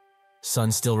 Kijima.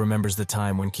 Sun still remembers the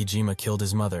time when Kijima killed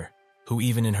his mother, who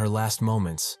even in her last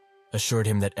moments, assured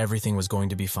him that everything was going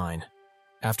to be fine.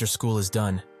 After school is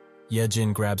done,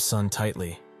 Ye-jin grabs Sun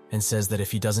tightly and says that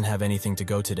if he doesn't have anything to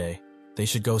go today, they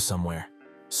should go somewhere.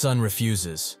 Sun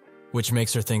refuses, which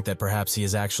makes her think that perhaps he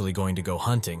is actually going to go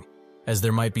hunting, as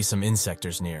there might be some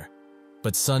insectors near.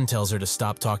 But Sun tells her to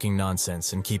stop talking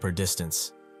nonsense and keep her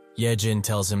distance. Ye-jin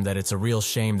tells him that it's a real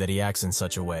shame that he acts in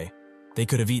such a way. They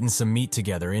could have eaten some meat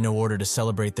together in order to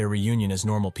celebrate their reunion as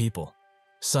normal people.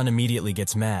 Sun immediately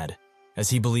gets mad, as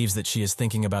he believes that she is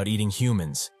thinking about eating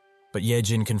humans, but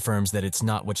Ye-jin confirms that it's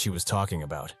not what she was talking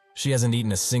about. She hasn't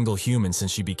eaten a single human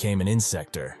since she became an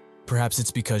insector. Perhaps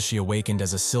it's because she awakened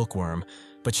as a silkworm,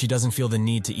 but she doesn't feel the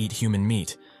need to eat human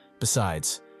meat.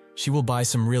 Besides, she will buy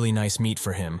some really nice meat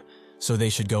for him, so they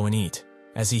should go and eat.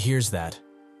 As he hears that,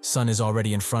 Sun is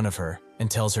already in front of her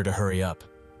and tells her to hurry up.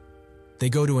 They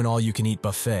go to an all-you-can-eat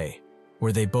buffet,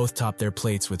 where they both top their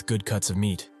plates with good cuts of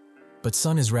meat. But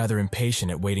Sun is rather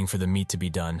impatient at waiting for the meat to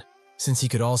be done, since he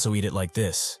could also eat it like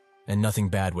this, and nothing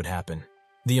bad would happen.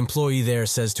 The employee there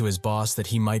says to his boss that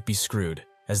he might be screwed,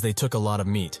 as they took a lot of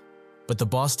meat. But the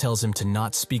boss tells him to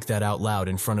not speak that out loud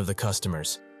in front of the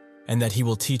customers, and that he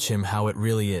will teach him how it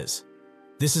really is.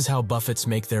 This is how buffets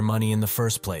make their money in the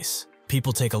first place.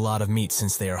 People take a lot of meat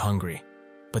since they are hungry,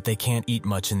 but they can't eat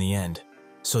much in the end,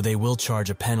 so they will charge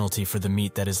a penalty for the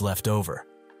meat that is left over,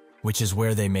 which is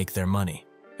where they make their money.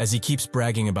 As he keeps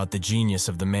bragging about the genius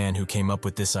of the man who came up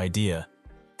with this idea,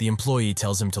 the employee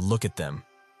tells him to look at them,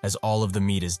 as all of the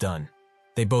meat is done.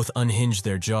 They both unhinge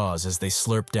their jaws as they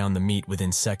slurp down the meat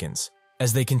within seconds.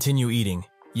 As they continue eating,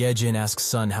 Ye-jin asks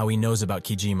Sun how he knows about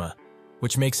Kijima,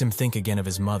 which makes him think again of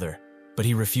his mother, but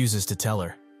he refuses to tell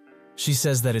her. She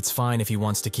says that it's fine if he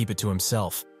wants to keep it to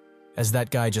himself, as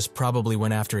that guy just probably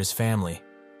went after his family,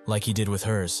 like he did with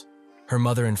hers. Her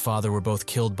mother and father were both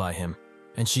killed by him,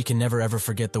 and she can never ever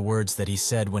forget the words that he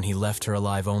said when he left her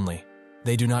alive only.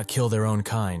 They do not kill their own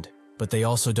kind, but they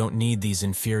also don't need these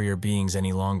inferior beings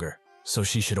any longer, so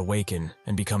she should awaken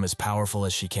and become as powerful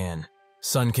as she can.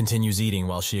 Sun continues eating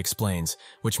while she explains,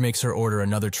 which makes her order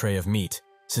another tray of meat,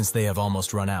 since they have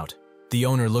almost run out. The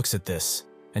owner looks at this,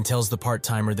 and tells the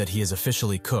part-timer that he is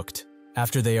officially cooked.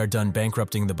 After they are done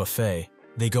bankrupting the buffet,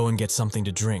 they go and get something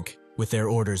to drink, with their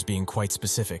orders being quite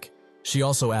specific. She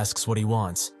also asks what he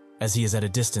wants, as he is at a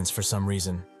distance for some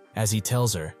reason. As he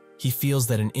tells her, he feels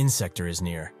that an insector is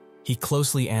near. He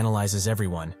closely analyzes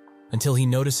everyone, until he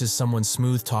notices someone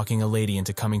smooth-talking a lady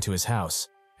into coming to his house,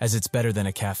 as it's better than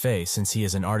a cafe since he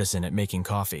is an artisan at making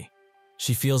coffee.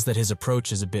 She feels that his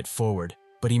approach is a bit forward,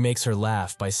 but he makes her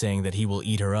laugh by saying that he will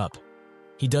eat her up.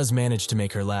 He does manage to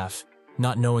make her laugh,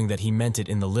 not knowing that he meant it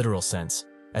in the literal sense,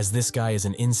 as this guy is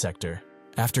an insector.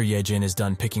 After Ye-jin is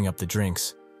done picking up the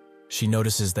drinks, she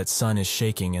notices that Sun is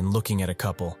shaking and looking at a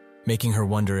couple, making her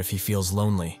wonder if he feels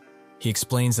lonely. He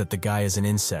explains that the guy is an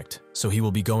insect, so he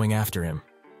will be going after him.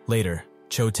 Later,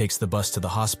 Cho takes the bus to the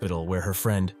hospital where her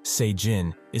friend,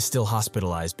 Se-jin, is still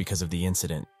hospitalized because of the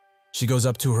incident. She goes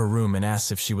up to her room and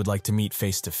asks if she would like to meet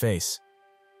face to face.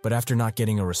 But after not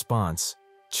getting a response,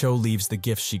 Cho leaves the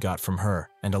gifts she got from her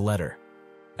and a letter.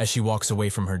 As she walks away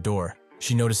from her door,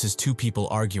 she notices two people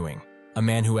arguing, a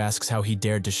man who asks how he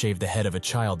dared to shave the head of a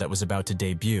child that was about to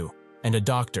debut, and a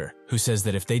doctor who says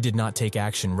that if they did not take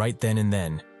action right then and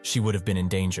then, she would have been in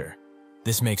danger.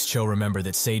 This makes Cho remember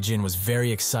that Se-jin was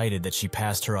very excited that she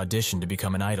passed her audition to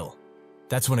become an idol.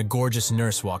 That's when a gorgeous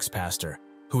nurse walks past her,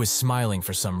 who is smiling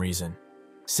for some reason.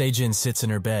 Se-jin sits in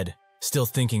her bed, still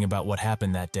thinking about what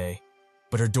happened that day,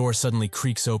 but her door suddenly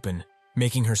creaks open,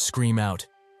 making her scream out,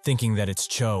 thinking that it's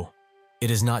Cho. It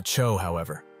is not Cho,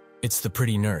 however. It's the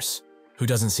pretty nurse, who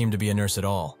doesn't seem to be a nurse at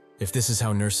all. If this is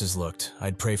how nurses looked,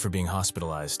 I'd pray for being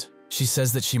hospitalized. She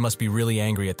says that she must be really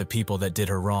angry at the people that did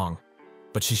her wrong,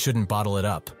 but she shouldn't bottle it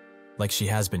up, like she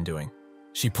has been doing.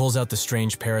 She pulls out the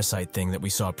strange parasite thing that we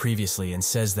saw previously and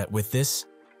says that with this,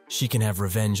 she can have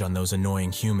revenge on those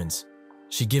annoying humans.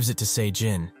 She gives it to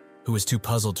Se-jin, who is too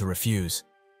puzzled to refuse.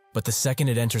 But the second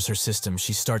it enters her system,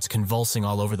 she starts convulsing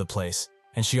all over the place,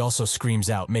 and she also screams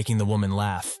out, making the woman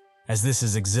laugh, as this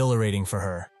is exhilarating for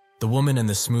her. The woman and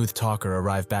the smooth talker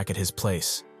arrive back at his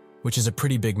place, which is a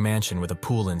pretty big mansion with a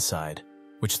pool inside,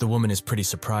 which the woman is pretty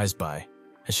surprised by,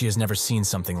 as she has never seen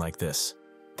something like this.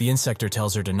 The insector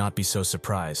tells her to not be so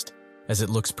surprised, as it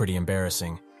looks pretty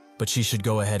embarrassing, but she should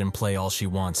go ahead and play all she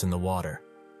wants in the water.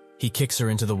 He kicks her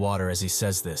into the water as he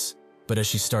says this, but as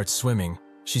she starts swimming,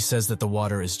 she says that the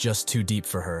water is just too deep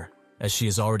for her, as she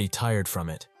is already tired from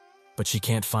it, but she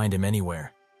can't find him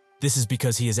anywhere. This is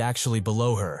because he is actually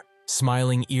below her,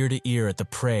 smiling ear to ear at the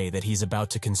prey that he's about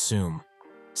to consume.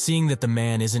 Seeing that the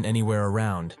man isn't anywhere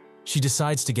around, she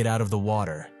decides to get out of the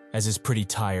water, as is pretty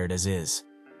tired as is.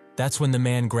 That's when the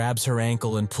man grabs her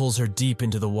ankle and pulls her deep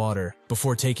into the water,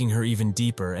 before taking her even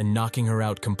deeper and knocking her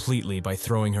out completely by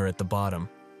throwing her at the bottom.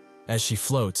 As she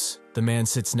floats, the man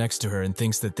sits next to her and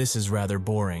thinks that this is rather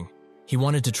boring. He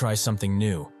wanted to try something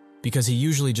new, because he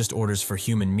usually just orders for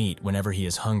human meat whenever he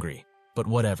is hungry, but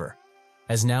whatever,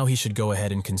 as now he should go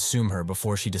ahead and consume her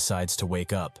before she decides to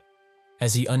wake up.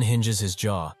 As he unhinges his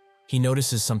jaw, he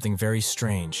notices something very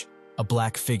strange, a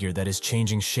black figure that is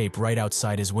changing shape right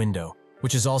outside his window,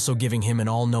 which is also giving him an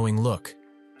all-knowing look.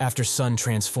 After Sun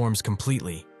transforms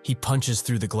completely, he punches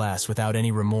through the glass without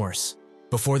any remorse.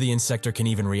 Before the insector can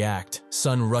even react,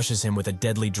 Sun rushes him with a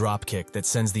deadly dropkick that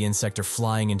sends the insector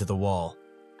flying into the wall.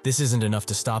 This isn't enough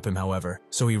to stop him, however,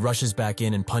 so he rushes back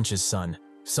in and punches Sun,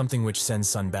 something which sends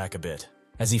Sun back a bit.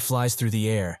 As he flies through the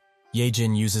air,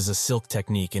 Yejin uses a silk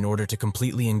technique in order to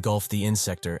completely engulf the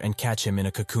insector and catch him in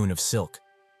a cocoon of silk.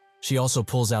 She also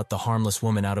pulls out the harmless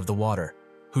woman out of the water,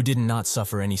 who did not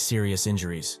suffer any serious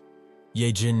injuries.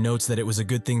 Yejin notes that it was a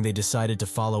good thing they decided to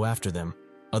follow after them,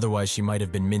 otherwise she might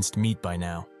have been minced meat by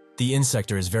now. The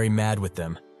insector is very mad with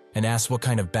them, and asks what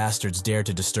kind of bastards dare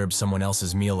to disturb someone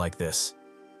else's meal like this.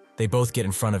 They both get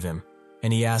in front of him,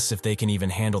 and he asks if they can even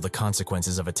handle the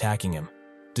consequences of attacking him.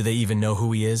 Do they even know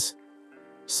who he is?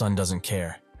 Sun doesn't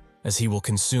care, as he will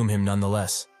consume him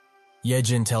nonetheless.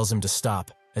 Yejin tells him to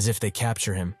stop, as if they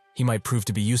capture him, he might prove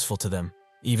to be useful to them,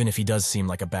 even if he does seem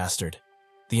like a bastard.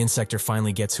 The insector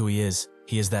finally gets who he is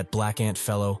that black ant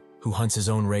fellow who hunts his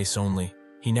own race only.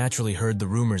 He naturally heard the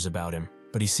rumors about him,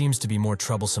 but he seems to be more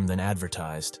troublesome than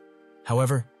advertised.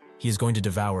 However, he is going to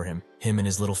devour him and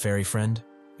his little fairy friend.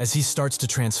 As he starts to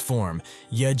transform,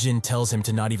 Yejin tells him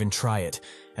to not even try it,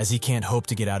 as he can't hope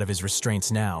to get out of his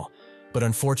restraints now. But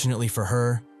unfortunately for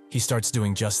her, he starts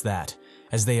doing just that,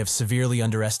 as they have severely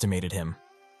underestimated him.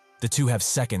 The two have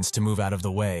seconds to move out of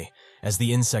the way, as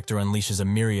the insector unleashes a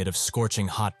myriad of scorching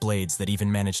hot blades that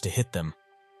even manage to hit them,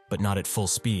 but not at full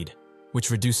speed,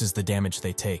 which reduces the damage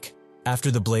they take. After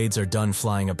the blades are done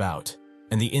flying about,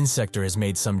 and the insector has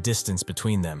made some distance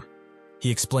between them,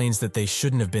 he explains that they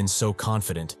shouldn't have been so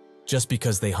confident just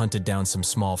because they hunted down some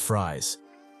small fries,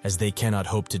 as they cannot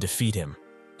hope to defeat him,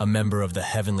 a member of the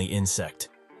heavenly insect.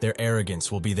 Their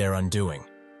arrogance will be their undoing.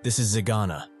 This is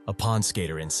Zagana, a pond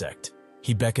skater insect.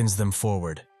 He beckons them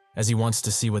forward, as he wants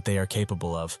to see what they are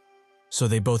capable of, so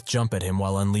they both jump at him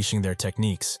while unleashing their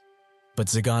techniques. But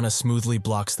Zagana smoothly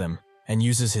blocks them and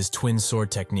uses his twin sword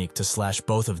technique to slash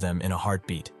both of them in a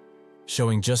heartbeat,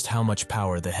 showing just how much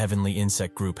power the heavenly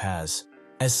insect group has.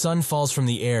 As Sun falls from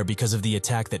the air because of the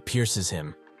attack that pierces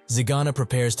him, Zagana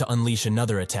prepares to unleash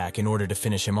another attack in order to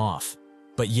finish him off,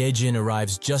 but Yejin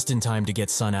arrives just in time to get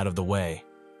Sun out of the way.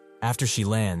 After she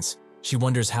lands, she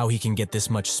wonders how he can get this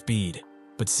much speed,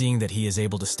 but seeing that he is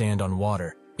able to stand on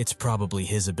water, it's probably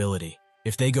his ability.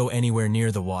 If they go anywhere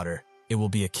near the water, it will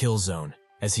be a kill zone,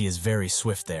 as he is very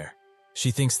swift there. She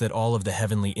thinks that all of the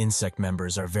heavenly insect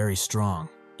members are very strong,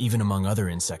 even among other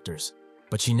insectors,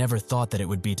 but she never thought that it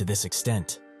would be to this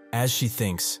extent. As she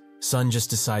thinks, Sun just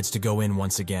decides to go in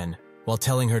once again, while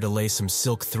telling her to lay some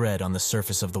silk thread on the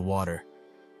surface of the water.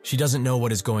 She doesn't know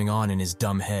what is going on in his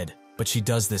dumb head, but she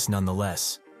does this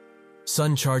nonetheless.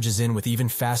 Sun charges in with even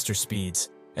faster speeds,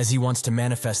 as he wants to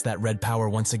manifest that red power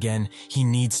once again. He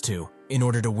needs to, in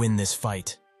order to win this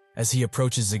fight. As he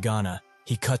approaches Zagana,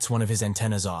 he cuts one of his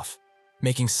antennas off,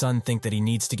 making Sun think that he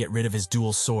needs to get rid of his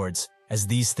dual swords, as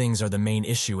these things are the main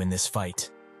issue in this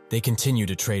fight. They continue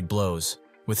to trade blows,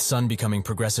 with Sun becoming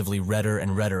progressively redder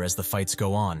and redder as the fights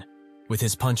go on, with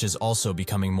his punches also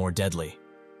becoming more deadly.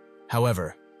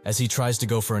 However, as he tries to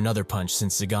go for another punch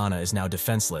since Zagana is now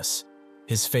defenseless,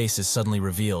 his face is suddenly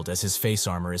revealed as his face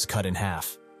armor is cut in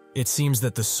half. It seems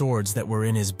that the swords that were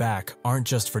in his back aren't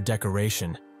just for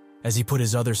decoration, as he put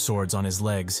his other swords on his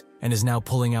legs and is now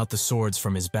pulling out the swords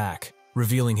from his back,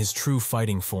 revealing his true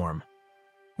fighting form.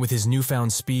 With his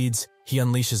newfound speeds, he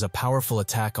unleashes a powerful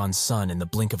attack on Sun in the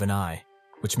blink of an eye,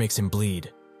 which makes him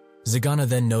bleed. Zagana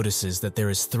then notices that there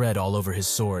is thread all over his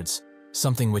swords,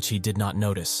 something which he did not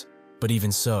notice, but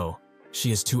even so,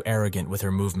 she is too arrogant with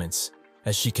her movements,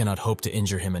 as she cannot hope to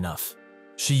injure him enough.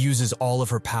 She uses all of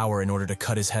her power in order to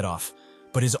cut his head off,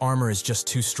 but his armor is just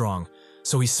too strong,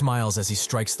 so he smiles as he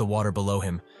strikes the water below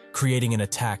him, creating an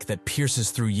attack that pierces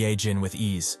through Ye-jin with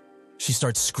ease. She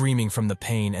starts screaming from the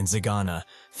pain, and Zagana,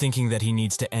 thinking that he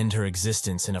needs to end her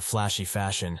existence in a flashy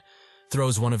fashion,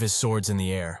 throws one of his swords in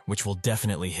the air, which will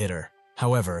definitely hit her.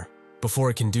 However, before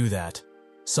it can do that,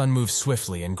 Sun moves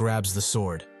swiftly and grabs the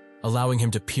sword, allowing him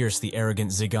to pierce the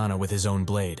arrogant Zagana with his own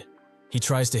blade. He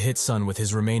tries to hit Sun with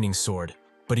his remaining sword,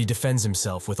 but he defends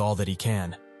himself with all that he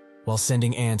can, while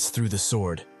sending ants through the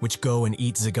sword, which go and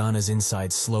eat Zagana's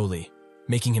insides slowly,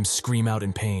 making him scream out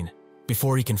in pain.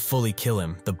 Before he can fully kill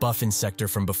him, the buff Insector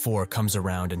from before comes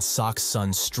around and socks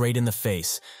Sun straight in the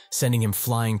face, sending him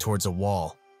flying towards a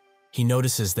wall. He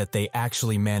notices that they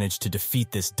actually managed to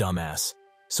defeat this dumbass,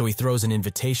 so he throws an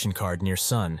invitation card near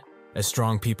Sun, as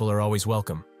strong people are always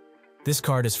welcome. This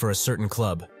card is for a certain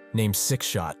club, named Six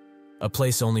Shot, a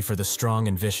place only for the strong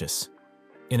and vicious.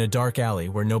 In a dark alley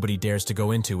where nobody dares to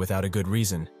go into without a good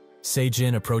reason,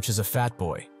 Se-jin approaches a fat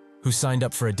boy, who signed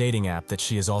up for a dating app that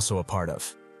she is also a part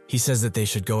of. He says that they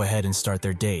should go ahead and start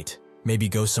their date, maybe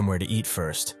go somewhere to eat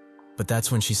first, but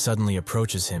that's when she suddenly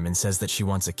approaches him and says that she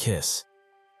wants a kiss,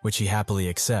 which he happily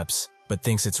accepts, but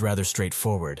thinks it's rather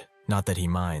straightforward, not that he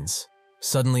minds.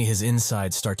 Suddenly his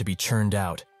insides start to be churned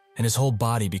out, and his whole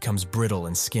body becomes brittle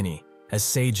and skinny, as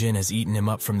Se-jin has eaten him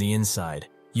up from the inside,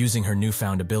 using her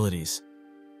newfound abilities.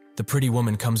 The pretty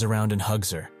woman comes around and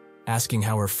hugs her, asking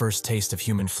how her first taste of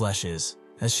human flesh is.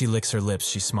 As she licks her lips,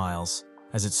 she smiles,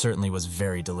 as it certainly was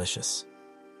very delicious.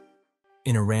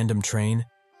 In a random train,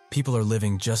 people are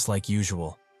living just like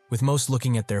usual, with most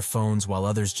looking at their phones while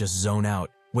others just zone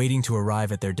out, waiting to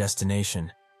arrive at their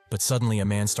destination. But suddenly a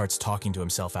man starts talking to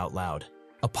himself out loud,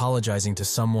 apologizing to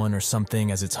someone or something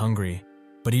as it's hungry,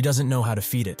 but he doesn't know how to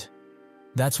feed it.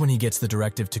 That's when he gets the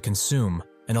directive to consume,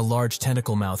 and a large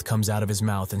tentacle mouth comes out of his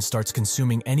mouth and starts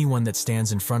consuming anyone that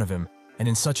stands in front of him, and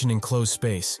in such an enclosed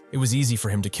space, it was easy for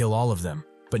him to kill all of them.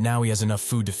 But now he has enough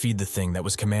food to feed the thing that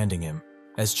was commanding him.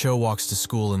 As Cho walks to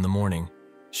school in the morning,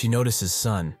 she notices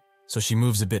Sun, so she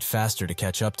moves a bit faster to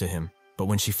catch up to him, but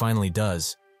when she finally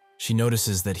does, she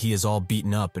notices that he is all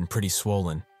beaten up and pretty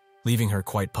swollen, leaving her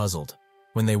quite puzzled.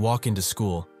 When they walk into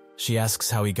school, she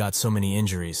asks how he got so many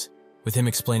injuries, with him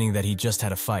explaining that he just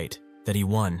had a fight, that he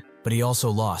won, but he also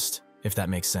lost, if that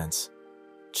makes sense.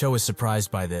 Cho is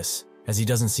surprised by this, as he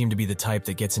doesn't seem to be the type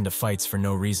that gets into fights for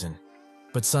no reason.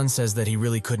 But Sun says that he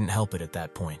really couldn't help it at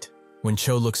that point. When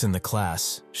Cho looks in the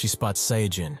class, she spots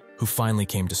Se-jin, who finally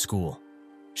came to school.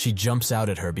 She jumps out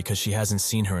at her because she hasn't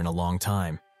seen her in a long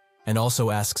time, and also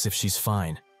asks if she's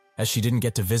fine, as she didn't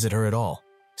get to visit her at all.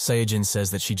 Se-jin says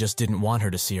that she just didn't want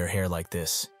her to see her hair like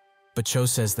this, but Cho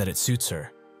says that it suits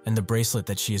her, and the bracelet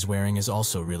that she is wearing is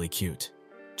also really cute.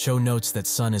 Cho notes that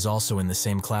Sun is also in the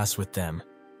same class with them,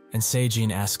 and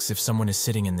Se-jin asks if someone is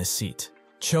sitting in this seat.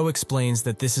 Cho explains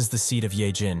that this is the seat of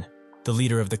Ye-jin, the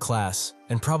leader of the class,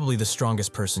 and probably the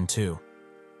strongest person too.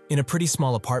 In a pretty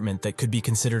small apartment that could be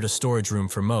considered a storage room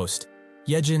for most,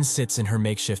 Ye-jin sits in her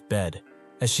makeshift bed,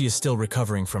 as she is still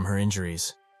recovering from her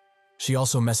injuries. She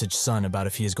also messaged Sun about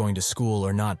if he is going to school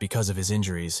or not because of his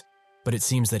injuries, but it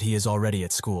seems that he is already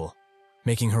at school,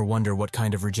 making her wonder what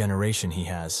kind of regeneration he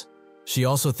has. She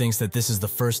also thinks that this is the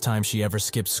first time she ever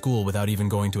skipped school without even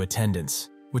going to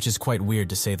attendance, which is quite weird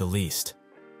to say the least.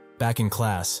 Back in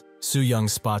class, Soo-young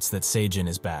spots that Se-jin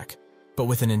is back, but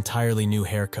with an entirely new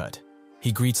haircut.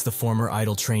 He greets the former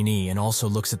idol trainee and also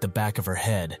looks at the back of her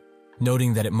head,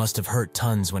 noting that it must have hurt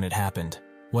tons when it happened.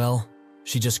 Well,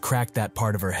 she just cracked that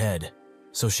part of her head,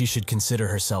 so she should consider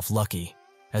herself lucky,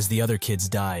 as the other kids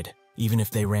died, even if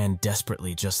they ran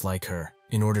desperately just like her,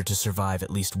 in order to survive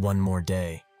at least one more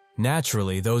day.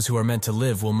 Naturally, those who are meant to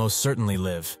live will most certainly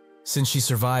live. Since she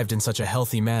survived in such a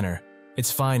healthy manner,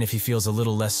 it's fine if he feels a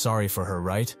little less sorry for her,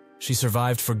 right? She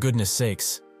survived for goodness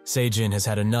sakes. Se-jin has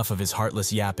had enough of his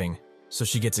heartless yapping, so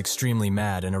she gets extremely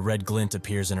mad and a red glint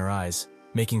appears in her eyes,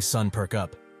 making Sun perk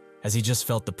up, as he just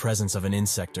felt the presence of an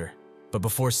insector. But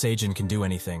before Se-jin can do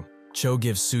anything, Cho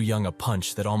gives Soo-young a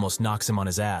punch that almost knocks him on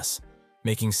his ass,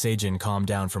 making Se-jin calm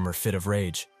down from her fit of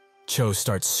rage. Cho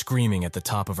starts screaming at the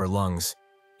top of her lungs.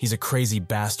 He's a crazy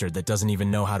bastard that doesn't even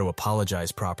know how to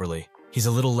apologize properly. He's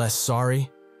a little less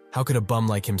sorry? How could a bum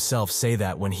like himself say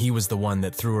that when he was the one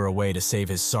that threw her away to save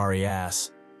his sorry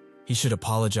ass? He should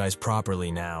apologize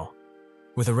properly now.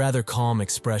 With a rather calm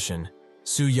expression,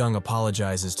 Soo-young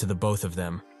apologizes to the both of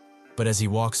them, but as he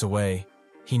walks away,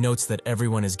 he notes that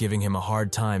everyone is giving him a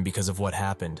hard time because of what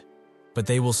happened, but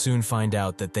they will soon find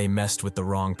out that they messed with the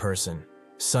wrong person.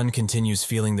 Sun continues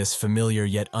feeling this familiar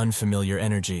yet unfamiliar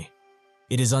energy.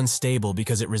 It is unstable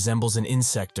because it resembles an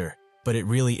insector, but it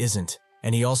really isn't.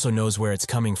 and he also knows where it's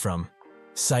coming from.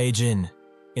 Saejin,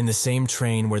 in the same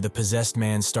train where the possessed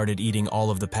man started eating all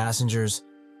of the passengers,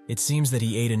 it seems that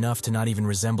he ate enough to not even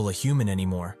resemble a human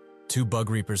anymore. Two bug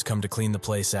reapers come to clean the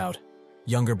place out.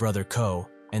 Younger brother Ko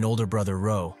and older brother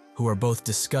Ro, who are both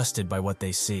disgusted by what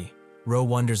they see. Ro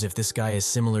wonders if this guy is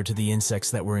similar to the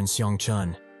insects that were in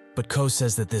Seongchun, but Ko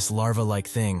says that this larva-like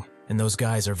thing and those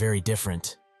guys are very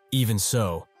different. Even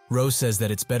so, Ro says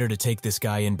that it's better to take this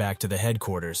guy in back to the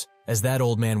headquarters, as that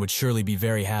old man would surely be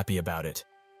very happy about it,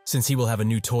 since he will have a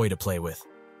new toy to play with.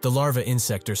 The larva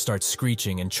insector starts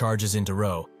screeching and charges into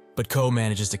Ro, but Ko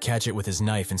manages to catch it with his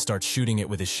knife and starts shooting it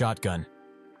with his shotgun.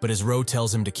 But as Ro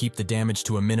tells him to keep the damage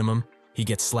to a minimum, he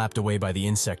gets slapped away by the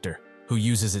insector, who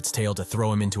uses its tail to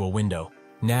throw him into a window.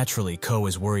 Naturally, Ko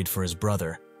is worried for his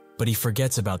brother, but he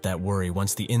forgets about that worry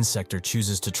once the insector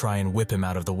chooses to try and whip him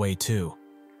out of the way too.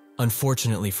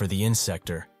 Unfortunately for the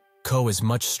insector, Ko is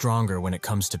much stronger when it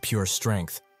comes to pure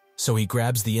strength, so he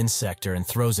grabs the insector and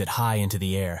throws it high into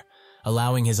the air,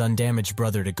 allowing his undamaged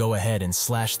brother to go ahead and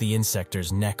slash the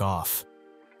insector's neck off.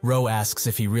 Ro asks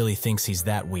if he really thinks he's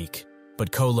that weak,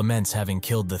 but Ko laments having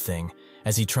killed the thing,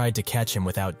 as he tried to catch him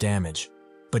without damage.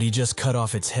 But he just cut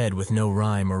off its head with no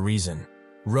rhyme or reason.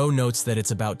 Ro notes that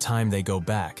it's about time they go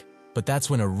back, but that's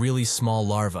when a really small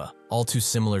larva, all too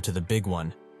similar to the big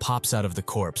one, pops out of the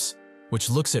corpse, which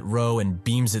looks at Ro and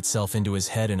beams itself into his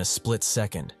head in a split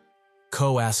second.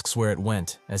 Ko asks where it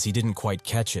went, as he didn't quite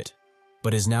catch it,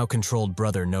 but his now controlled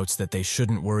brother notes that they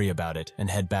shouldn't worry about it and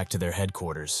head back to their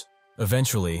headquarters.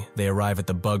 Eventually, they arrive at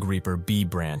the Bug Reaper B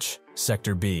branch,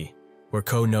 Sector B, where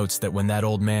Ko notes that when that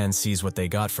old man sees what they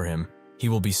got for him, he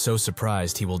will be so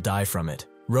surprised he will die from it.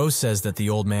 Rose says that the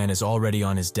old man is already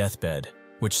on his deathbed,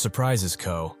 which surprises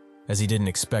Ko, as he didn't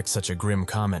expect such a grim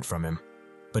comment from him.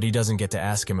 But he doesn't get to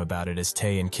ask him about it as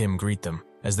Tae and Kim greet them,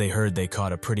 as they heard they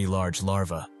caught a pretty large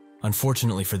larva.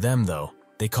 Unfortunately for them though,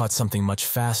 they caught something much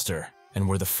faster, and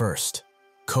were the first.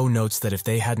 Ko notes that if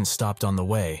they hadn't stopped on the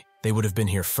way, they would have been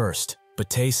here first, but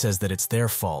Tae says that it's their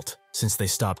fault, since they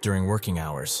stopped during working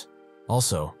hours.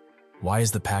 Also, why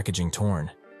is the packaging torn?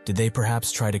 Did they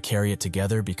perhaps try to carry it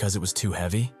together because it was too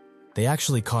heavy? They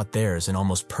actually caught theirs in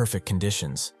almost perfect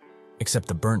conditions, except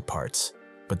the burnt parts,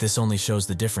 but this only shows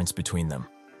the difference between them.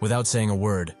 Without saying a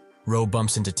word, Ro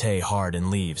bumps into Tae hard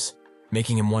and leaves,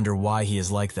 making him wonder why he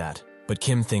is like that, but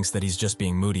Kim thinks that he's just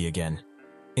being moody again.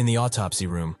 In the autopsy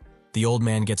room, the old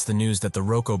man gets the news that the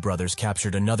Roko brothers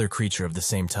captured another creature of the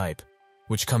same type,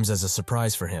 which comes as a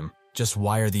surprise for him. Just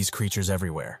why are these creatures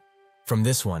everywhere? From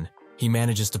this one, he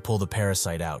manages to pull the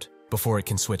parasite out before it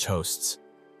can switch hosts.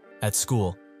 At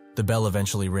school, the bell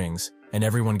eventually rings and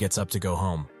everyone gets up to go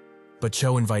home. But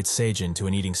Cho invites Seijin to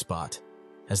an eating spot,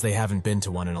 as they haven't been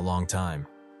to one in a long time.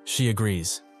 She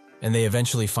agrees, and they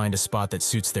eventually find a spot that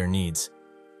suits their needs.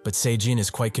 But Seijin is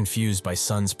quite confused by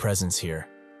Sun's presence here.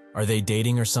 Are they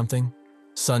dating or something?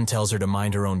 Sun tells her to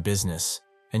mind her own business,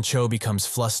 and Cho becomes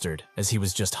flustered as he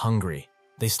was just hungry.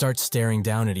 They start staring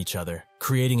down at each other,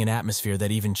 creating an atmosphere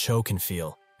that even Cho can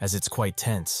feel, as it's quite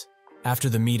tense. After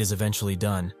the meat is eventually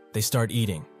done, they start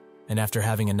eating, and after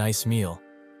having a nice meal,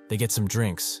 they get some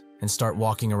drinks and start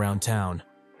walking around town,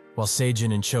 while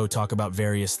Seijin and Cho talk about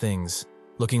various things,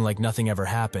 looking like nothing ever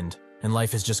happened and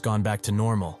life has just gone back to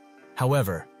normal.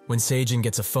 However, when Seijin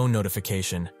gets a phone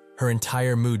notification, her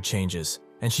entire mood changes,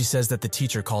 and she says that the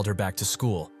teacher called her back to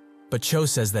school. But Cho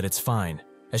says that it's fine,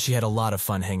 as she had a lot of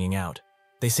fun hanging out.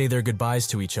 They say their goodbyes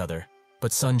to each other,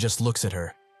 but Sun just looks at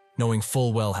her, knowing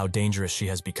full well how dangerous she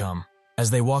has become.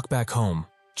 As they walk back home,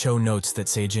 Cho notes that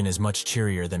Seijin is much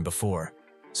cheerier than before,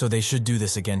 so they should do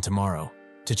this again tomorrow,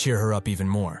 to cheer her up even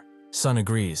more. Sun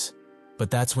agrees, but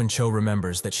that's when Cho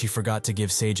remembers that she forgot to give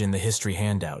Seijin the history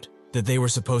handout that they were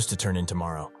supposed to turn in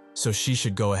tomorrow, so she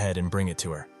should go ahead and bring it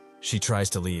to her. She tries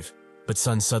to leave, but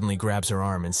Sun suddenly grabs her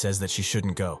arm and says that she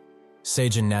shouldn't go.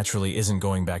 Seijin naturally isn't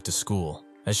going back to school,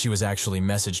 as she was actually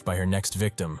messaged by her next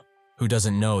victim, who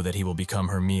doesn't know that he will become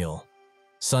her meal.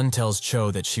 Sun tells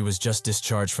Cho that she was just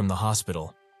discharged from the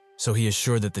hospital, so he is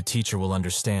sure that the teacher will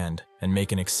understand and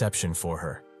make an exception for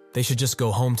her. They should just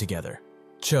go home together.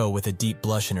 Cho, with a deep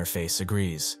blush in her face,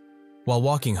 agrees. While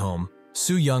walking home,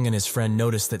 Soo Young and his friend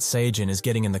notice that Seijin is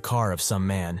getting in the car of some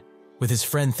man, with his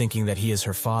friend thinking that he is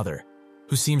her father,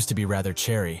 who seems to be rather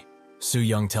cherry. Soo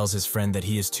Young tells his friend that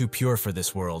he is too pure for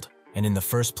this world, and in the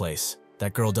first place,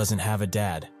 that girl doesn't have a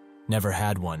dad, never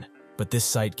had one, but this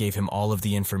sight gave him all of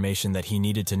the information that he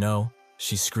needed to know.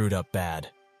 She screwed up bad.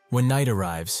 When night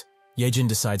arrives, Yejin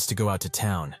decides to go out to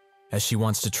town, as she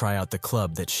wants to try out the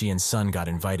club that she and Sun got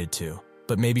invited to.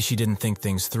 But maybe she didn't think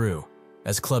things through,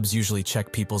 as clubs usually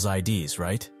check people's IDs,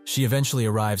 right? She eventually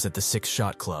arrives at the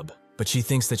 6-Shot Club, but she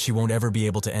thinks that she won't ever be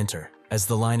able to enter, as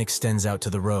the line extends out to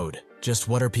the road. Just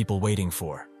what are people waiting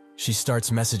for? She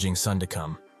starts messaging Sun to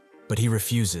come, but he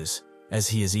refuses, as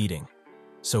he is eating,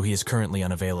 so he is currently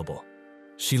unavailable.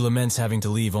 She laments having to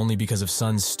leave only because of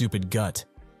Sun's stupid gut,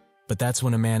 but that's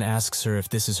when a man asks her if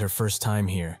this is her first time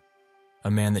here. A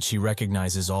man that she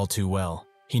recognizes all too well.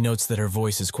 He notes that her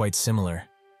voice is quite similar.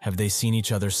 Have they seen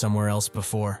each other somewhere else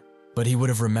before? But he would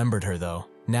have remembered her though.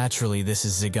 Naturally, this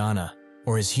is Zigana,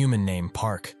 or his human name,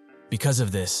 Park. Because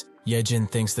of this, Yejin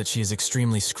thinks that she is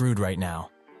extremely screwed right now.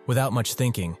 Without much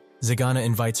thinking, Zigana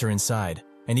invites her inside,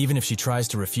 and even if she tries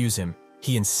to refuse him,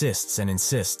 he insists and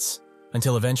insists,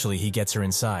 until eventually he gets her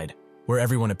inside, where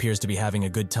everyone appears to be having a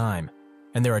good time,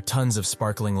 and there are tons of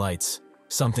sparkling lights,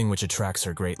 something which attracts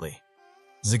her greatly.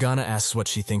 Zigana asks what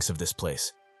she thinks of this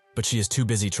place, but she is too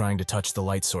busy trying to touch the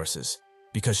light sources,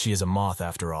 because she is a moth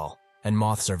after all, and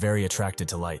moths are very attracted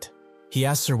to light. He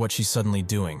asks her what she's suddenly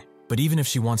doing, but even if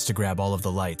she wants to grab all of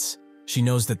the lights, she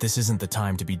knows that this isn't the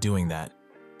time to be doing that.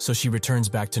 So she returns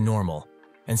back to normal,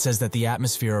 and says that the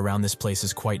atmosphere around this place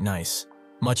is quite nice,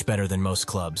 much better than most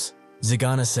clubs.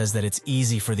 Zigana says that it's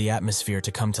easy for the atmosphere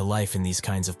to come to life in these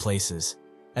kinds of places,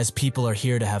 as people are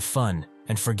here to have fun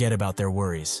and forget about their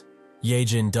worries.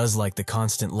 Yejin does like the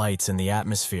constant lights and the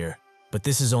atmosphere, but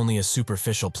this is only a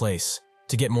superficial place.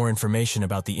 To get more information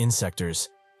about the insectors,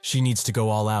 she needs to go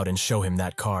all out and show him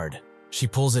that card. She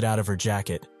pulls it out of her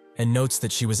jacket and notes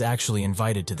that she was actually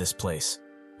invited to this place,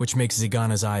 which makes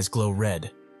Zigana's eyes glow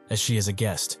red, as she is a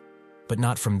guest, but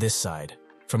not from this side,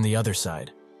 from the other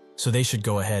side. So they should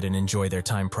go ahead and enjoy their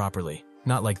time properly,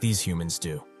 not like these humans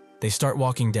do. They start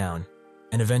walking down,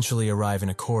 and eventually arrive in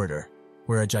a corridor,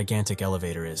 where a gigantic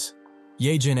elevator is.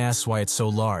 Yejin asks why it's so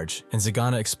large, and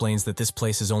Zigana explains that this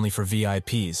place is only for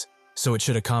VIPs, so it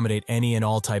should accommodate any and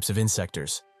all types of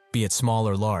insectors, be it small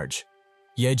or large.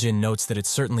 Yejin notes that it's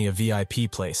certainly a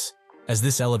VIP place, as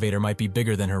this elevator might be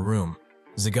bigger than her room.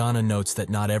 Zigana notes that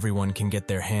not everyone can get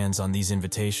their hands on these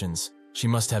invitations. She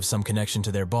must have some connection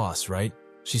to their boss, right?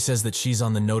 She says that she's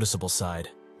on the noticeable side,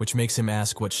 which makes him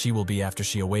ask what she will be after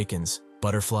she awakens.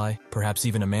 Butterfly? Perhaps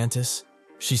even a mantis?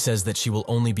 She says that she will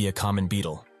only be a common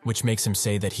beetle, which makes him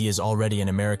say that he is already an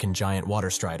American giant water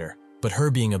strider. But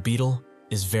her being a beetle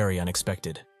is very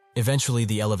unexpected. Eventually,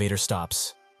 the elevator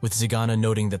stops, with Zigana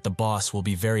noting that the boss will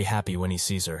be very happy when he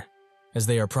sees her, as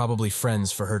they are probably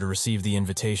friends for her to receive the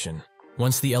invitation.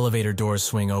 Once the elevator doors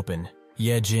swing open,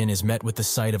 Yejin is met with the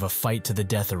sight of a fight to the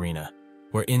death arena,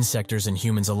 where insectors and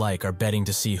humans alike are betting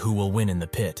to see who will win in the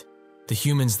pit. The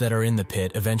humans that are in the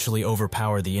pit eventually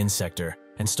overpower the insector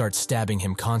and start stabbing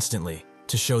him constantly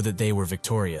to show that they were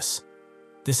victorious.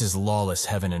 This is lawless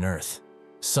heaven and earth.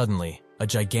 Suddenly, a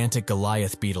gigantic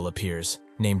Goliath beetle appears,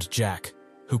 named Jack,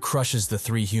 who crushes the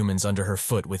three humans under her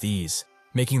foot with ease,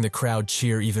 making the crowd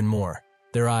cheer even more,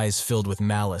 their eyes filled with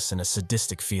malice and a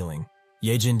sadistic feeling.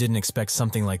 Yejin didn't expect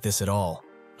something like this at all.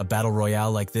 A battle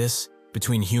royale like this,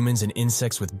 between humans and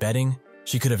insects with betting?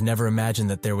 She could have never imagined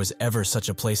that there was ever such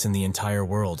a place in the entire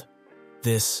world.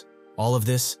 All of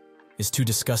this, is too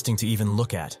disgusting to even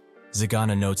look at.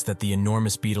 Zigana notes that the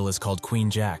enormous beetle is called Queen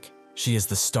Jack. She is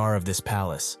the star of this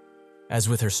palace. As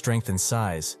with her strength and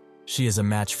size, she is a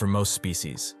match for most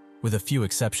species, with a few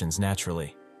exceptions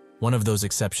naturally. One of those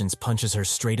exceptions punches her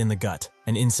straight in the gut,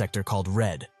 an insector called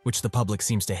Red, which the public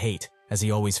seems to hate, as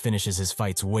he always finishes his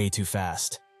fights way too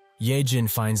fast. Yejin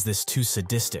finds this too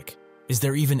sadistic. Is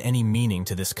there even any meaning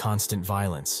to this constant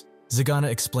violence? Zigana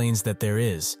explains that there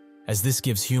is, as this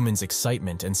gives humans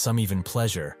excitement and some even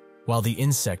pleasure, while the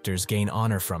insectors gain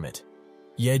honor from it.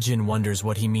 Yejin wonders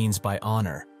what he means by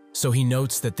honor, so he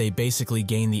notes that they basically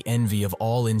gain the envy of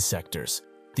all insectors,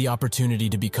 the opportunity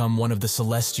to become one of the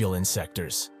celestial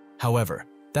insectors. However,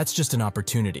 that's just an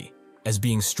opportunity, as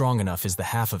being strong enough is the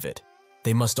half of it.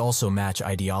 They must also match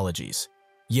ideologies.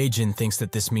 Yejin thinks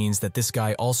that this means that this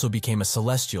guy also became a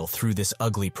celestial through this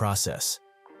ugly process.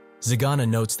 Zigana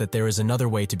notes that there is another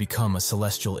way to become a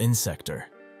celestial insector.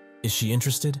 Is she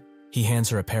interested? He hands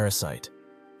her a parasite,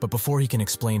 but before he can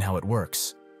explain how it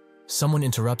works, someone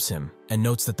interrupts him and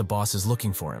notes that the boss is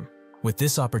looking for him. With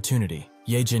this opportunity,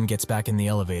 Yejin gets back in the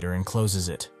elevator and closes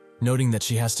it, noting that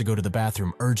she has to go to the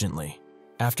bathroom urgently.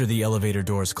 After the elevator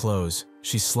doors close,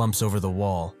 she slumps over the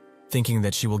wall, thinking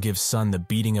that she will give Sun the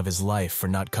beating of his life for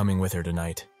not coming with her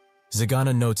tonight.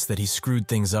 Zigana notes that he screwed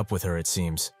things up with her, it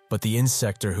seems, but the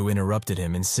insector who interrupted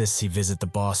him insists he visit the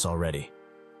boss already.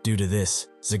 Due to this,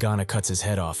 Zigana cuts his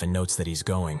head off and notes that he's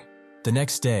going. The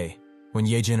next day, when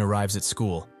Yejin arrives at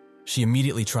school, she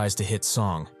immediately tries to hit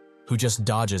Song, who just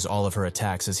dodges all of her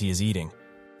attacks as he is eating.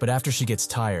 But after she gets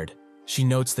tired, she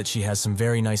notes that she has some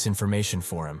very nice information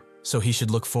for him, so he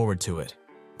should look forward to it.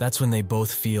 That's when they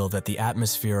both feel that the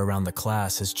atmosphere around the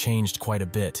class has changed quite a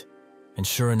bit. And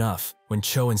sure enough, when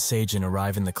Cho and Sejin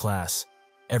arrive in the class,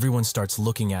 everyone starts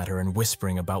looking at her and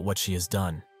whispering about what she has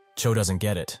done. Cho doesn't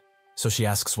get it, so she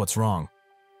asks what's wrong.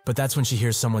 But that's when she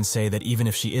hears someone say that even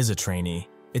if she is a trainee,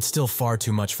 it's still far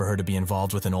too much for her to be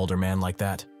involved with an older man like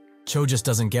that. Cho just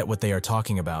doesn't get what they are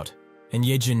talking about, and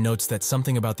Yejin notes that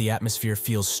something about the atmosphere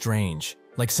feels strange,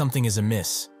 like something is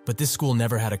amiss, but this school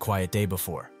never had a quiet day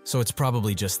before, so it's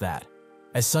probably just that.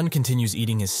 As Sun continues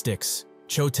eating his sticks,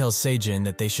 Cho tells Sejin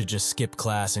that they should just skip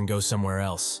class and go somewhere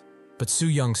else. But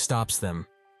Soo-young stops them,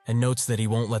 and notes that he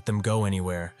won't let them go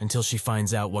anywhere until she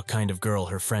finds out what kind of girl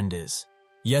her friend is.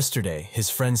 Yesterday, his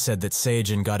friend said that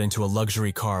Sejin got into a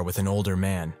luxury car with an older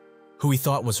man, who he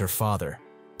thought was her father,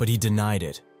 but he denied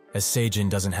it, as Sejin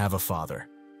doesn't have a father.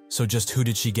 So just who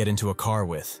did she get into a car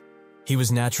with? He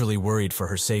was naturally worried for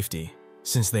her safety,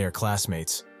 since they are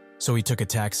classmates, so he took a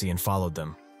taxi and followed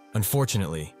them.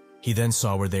 Unfortunately, he then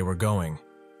saw where they were going,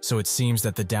 so it seems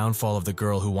that the downfall of the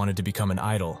girl who wanted to become an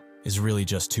idol is really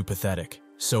just too pathetic.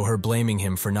 So her blaming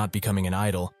him for not becoming an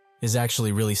idol is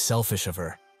actually really selfish of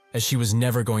her, as she was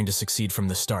never going to succeed from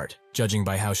the start, judging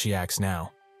by how she acts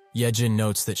now. Yejin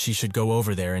notes that she should go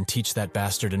over there and teach that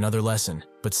bastard another lesson,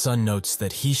 but Sun notes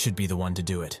that he should be the one to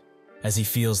do it. As he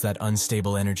feels that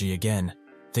unstable energy again,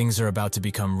 things are about to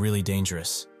become really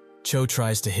dangerous. Cho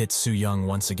tries to hit Soo-young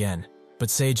once again, but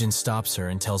Sejin stops her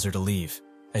and tells her to leave,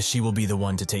 as she will be the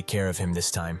one to take care of him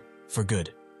this time, for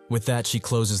good. With that, she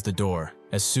closes the door,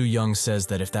 as Soo-young says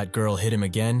that if that girl hit him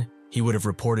again, he would have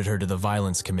reported her to the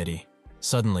violence committee.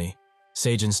 Suddenly,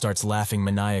 Sejin starts laughing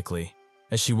maniacally,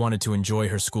 as she wanted to enjoy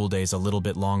her school days a little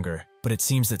bit longer, but it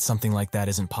seems that something like that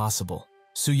isn't possible.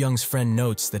 Soo-young's friend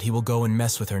notes that he will go and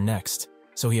mess with her next,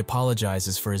 so he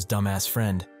apologizes for his dumbass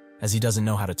friend, as he doesn't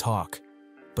know how to talk.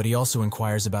 But he also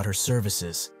inquires about her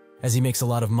services, as he makes a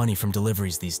lot of money from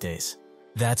deliveries these days.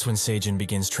 That's when Sejin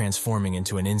begins transforming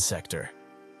into an insector.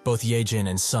 Both Yejin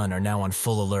and Sun are now on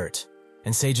full alert,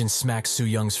 and Sejin smacks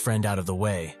Soo-young's friend out of the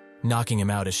way, knocking him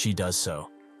out as she does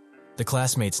so. The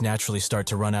classmates naturally start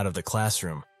to run out of the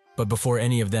classroom, but before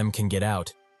any of them can get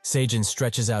out, Sejin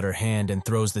stretches out her hand and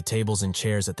throws the tables and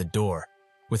chairs at the door,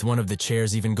 with one of the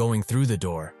chairs even going through the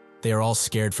door. They are all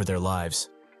scared for their lives,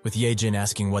 with Yejin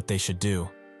asking what they should do,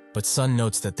 but Sun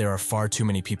notes that there are far too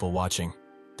many people watching.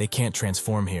 They can't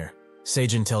transform here.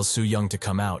 Sejin tells Soo-young to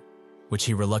come out, which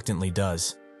he reluctantly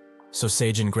does. So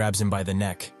Sejin grabs him by the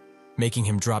neck, making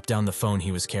him drop down the phone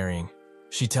he was carrying.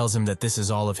 She tells him that this is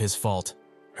all of his fault.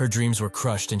 Her dreams were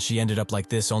crushed and she ended up like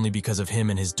this only because of him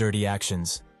and his dirty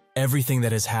actions. Everything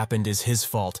that has happened is his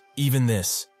fault, even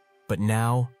this. But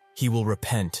now, he will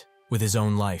repent with his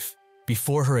own life.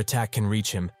 Before her attack can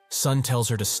reach him, Sun tells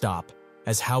her to stop,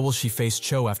 as how will she face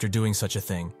Cho after doing such a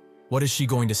thing? What is she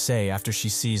going to say after she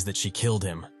sees that she killed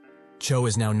him? Cho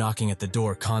is now knocking at the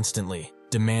door constantly,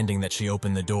 demanding that she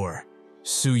open the door.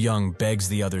 Soo-young begs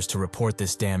the others to report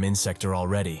this damn insector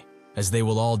already, as they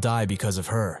will all die because of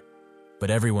her.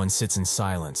 But everyone sits in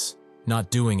silence, not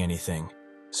doing anything,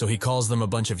 so he calls them a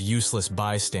bunch of useless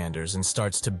bystanders and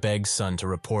starts to beg Sun to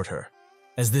report her.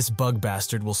 As this bug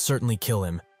bastard will certainly kill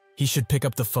him, he should pick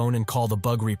up the phone and call the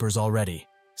bug reapers already.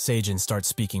 Sejin starts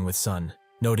speaking with Sun,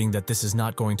 noting that this is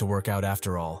not going to work out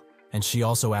after all, and she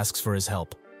also asks for his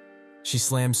help. She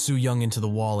slams Soo-young into the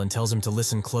wall and tells him to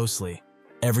listen closely.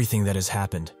 Everything that has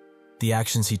happened, the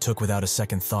actions he took without a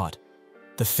second thought,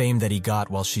 the fame that he got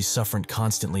while she suffered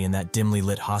constantly in that dimly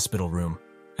lit hospital room,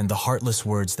 and the heartless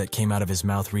words that came out of his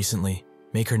mouth recently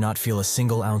make her not feel a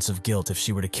single ounce of guilt if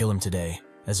she were to kill him today,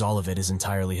 as all of it is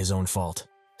entirely his own fault.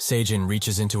 Sejin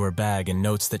reaches into her bag and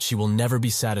notes that she will never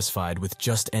be satisfied with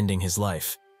just ending his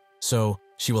life, so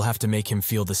she will have to make him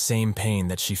feel the same pain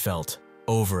that she felt,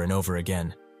 over and over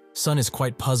again. Sun is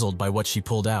quite puzzled by what she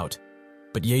pulled out,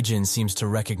 but Yejin seems to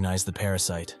recognize the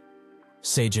parasite.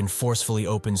 Sejin forcefully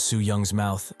opens Soo-young's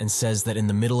mouth and says that in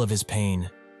the middle of his pain,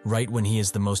 right when he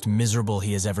is the most miserable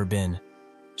he has ever been,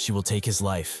 she will take his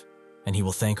life, and he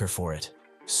will thank her for it.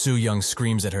 Soo-young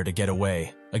screams at her to get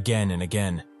away, again and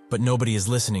again, but nobody is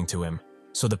listening to him,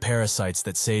 so the parasites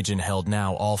that Sejin held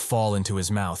now all fall into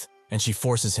his mouth, and she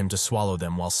forces him to swallow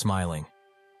them while smiling.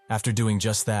 After doing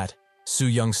just that,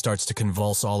 Soo-young starts to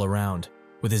convulse all around,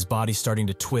 with his body starting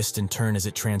to twist and turn as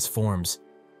it transforms,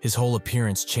 his whole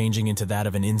appearance changing into that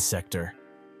of an insector.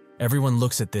 Everyone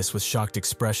looks at this with shocked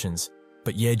expressions,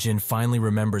 but Yejin finally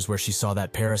remembers where she saw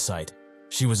that parasite.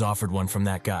 She was offered one from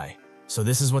that guy. So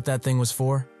this is what that thing was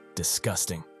for?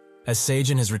 Disgusting. As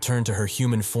Sejin has returned to her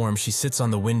human form, she sits on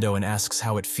the window and asks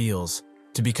how it feels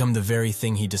to become the very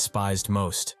thing he despised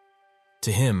most.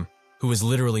 To him, who is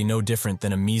literally no different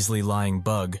than a measly lying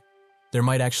bug, There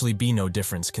might actually be no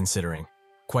difference considering.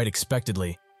 Quite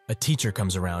expectedly, a teacher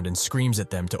comes around and screams at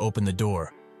them to open the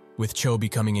door, with Cho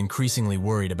becoming increasingly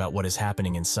worried about what is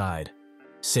happening inside.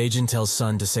 Sejin tells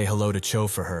Sun to say hello to Cho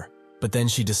for her, but then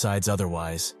she decides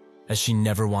otherwise, as she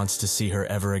never wants to see her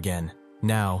ever again.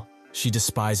 Now, she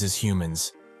despises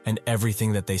humans and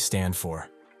everything that they stand for.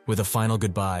 With a final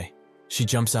goodbye, she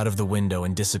jumps out of the window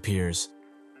and disappears,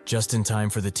 just in time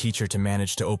for the teacher to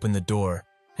manage to open the door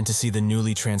and to see the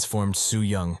newly transformed Soo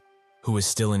Young, who is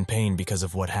still in pain because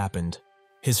of what happened.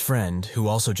 His friend, who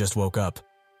also just woke up,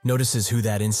 notices who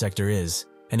that Insector is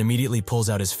and immediately pulls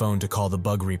out his phone to call the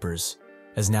Bug Reapers,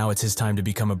 as now it's his time to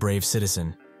become a brave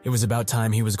citizen. It was about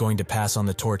time he was going to pass on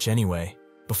the torch anyway.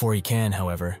 Before he can,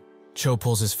 however, Cho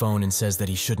pulls his phone and says that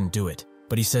he shouldn't do it,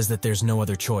 but he says that there's no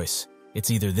other choice.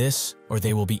 It's either this or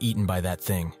they will be eaten by that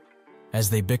thing. As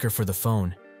they bicker for the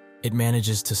phone, it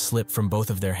manages to slip from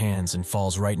both of their hands and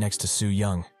falls right next to Soo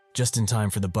Young, just in time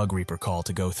for the Bug Reaper call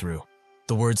to go through.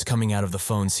 The words coming out of the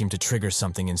phone seem to trigger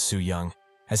something in Soo Young,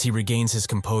 as he regains his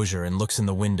composure and looks in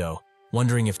the window,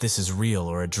 wondering if this is real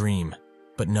or a dream.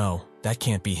 But no, that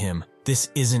can't be him.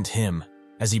 This isn't him.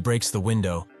 As he breaks the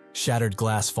window, shattered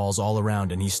glass falls all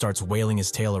around and he starts wailing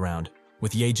his tail around,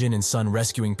 with Yejin and Sun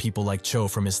rescuing people like Cho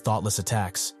from his thoughtless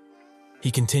attacks. He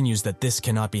continues that this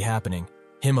cannot be happening.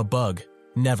 Him a bug.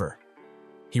 Never.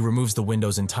 He removes the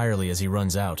windows entirely as he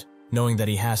runs out, knowing that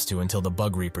he has to until the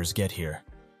Bug Reapers get here.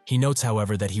 He notes,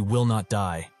 however, that he will not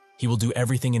die. He will do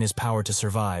everything in his power to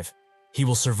survive. He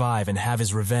will survive and have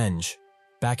his revenge.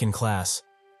 Back in class,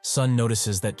 Sun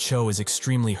notices that Cho is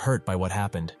extremely hurt by what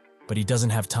happened, but he doesn't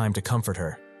have time to comfort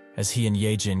her, as he and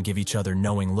Yejin give each other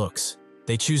knowing looks.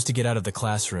 They choose to get out of the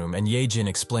classroom, and Yejin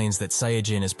explains that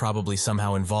Saejin is probably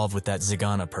somehow involved with that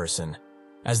Zigana person,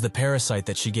 as the parasite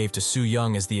that she gave to Soo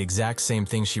Young is the exact same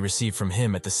thing she received from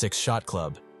him at the Six Shot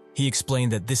Club. He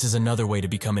explained that this is another way to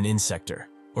become an insector,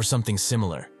 or something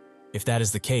similar. If that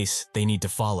is the case, they need to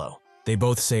follow. They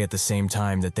both say at the same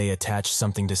time that they attached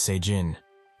something to Saejin.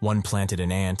 One planted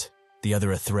an ant, the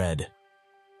other a thread.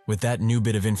 With that new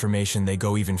bit of information, they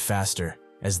go even faster,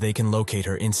 as they can locate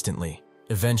her instantly.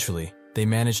 Eventually, they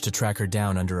manage to track her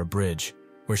down under a bridge,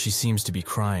 where she seems to be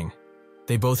crying.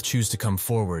 They both choose to come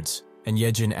forwards, and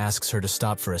Yejin asks her to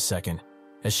stop for a second,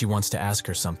 as she wants to ask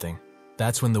her something.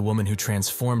 That's when the woman who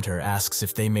transformed her asks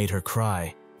if they made her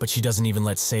cry, but she doesn't even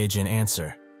let Saejin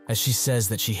answer, as she says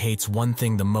that she hates one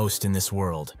thing the most in this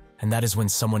world, and that is when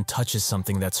someone touches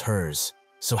something that's hers.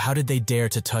 So how did they dare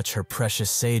to touch her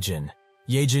precious Saejin?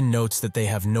 Yejin notes that they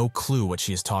have no clue what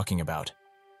she is talking about.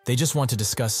 They just want to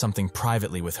discuss something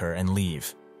privately with her and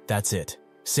leave. That's it.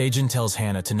 Saejin tells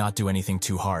Hannah to not do anything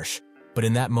too harsh, but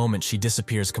in that moment she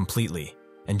disappears completely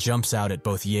and jumps out at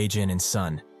both Yejin and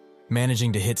Sun,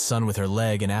 managing to hit Sun with her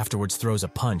leg and afterwards throws a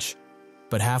punch,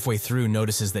 but halfway through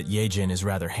notices that Yejin is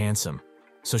rather handsome,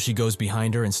 so she goes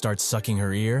behind her and starts sucking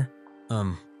her ear.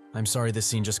 I'm sorry, this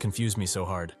scene just confused me so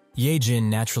hard. Yejin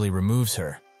naturally removes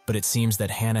her, but it seems that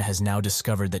Hannah has now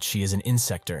discovered that she is an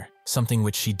insector, something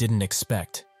which she didn't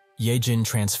expect. Yejin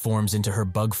transforms into her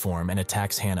bug form and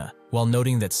attacks Hannah, while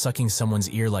noting that sucking someone's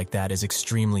ear like that is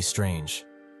extremely strange.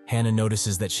 Hannah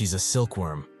notices that she's a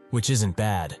silkworm, which isn't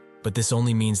bad, but this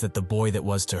only means that the boy that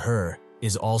was to her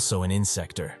is also an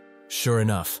insector. Sure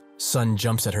enough, Sun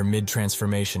jumps at her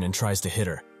mid-transformation and tries to hit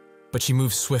her, but she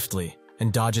moves swiftly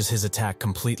and dodges his attack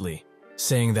completely,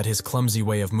 saying that his clumsy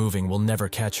way of moving will never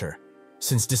catch her,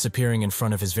 since disappearing in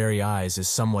front of his very eyes is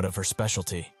somewhat of her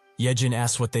specialty. Yejin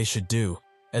asks what they should do,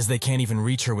 as they can't even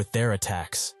reach her with their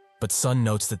attacks, but Sun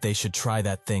notes that they should try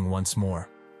that thing once more.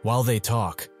 While they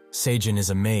talk, Saejin is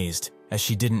amazed, as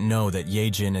she didn't know that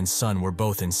Yejin and Sun were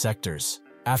both insectors.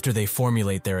 After they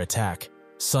formulate their attack,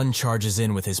 Sun charges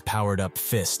in with his powered-up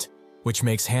fist, which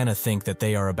makes Hannah think that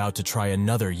they are about to try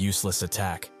another useless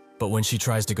attack. But when she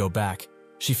tries to go back,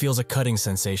 she feels a cutting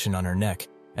sensation on her neck,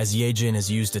 as Yejin has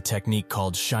used a technique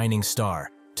called Shining Star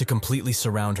to completely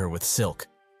surround her with silk,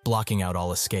 blocking out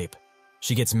all escape.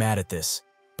 She gets mad at this,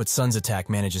 but Sun's attack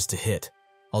manages to hit,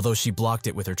 although she blocked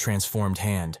it with her transformed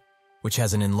hand, which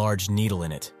has an enlarged needle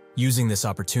in it. Using this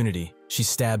opportunity, she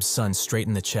stabs Sun straight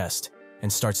in the chest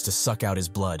and starts to suck out his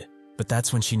blood. But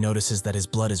that's when she notices that his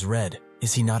blood is red.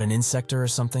 Is he not an insector or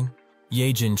something?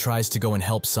 Yejin tries to go and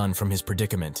help Sun from his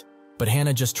predicament, but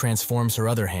Hannah just transforms her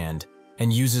other hand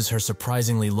and uses her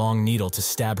surprisingly long needle to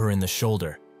stab her in the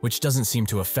shoulder, which doesn't seem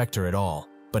to affect her at all.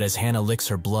 But as Hannah licks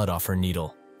her blood off her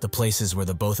needle, the places where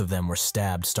the both of them were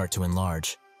stabbed start to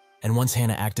enlarge. And once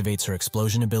Hannah activates her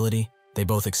explosion ability, they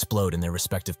both explode in their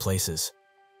respective places,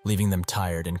 leaving them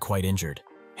tired and quite injured.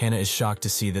 Hannah is shocked to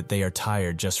see that they are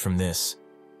tired just from this,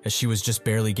 as she was just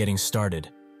barely getting started,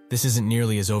 This isn't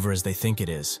nearly as over as they think it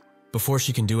is. Before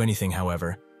she can do anything,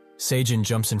 however, Seijin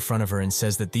jumps in front of her and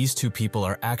says that these two people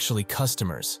are actually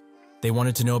customers. They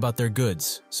wanted to know about their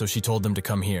goods, so she told them to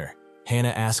come here. Hana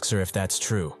asks her if that's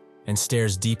true, and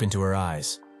stares deep into her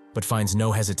eyes, but finds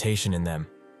no hesitation in them.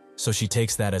 So she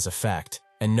takes that as a fact,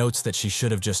 and notes that she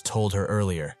should have just told her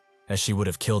earlier, as she would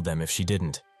have killed them if she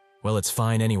didn't. Well, it's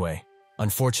fine anyway.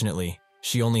 Unfortunately,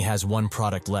 she only has one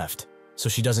product left, so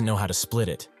she doesn't know how to split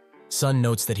it. Sun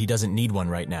notes that he doesn't need one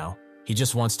right now, he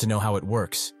just wants to know how it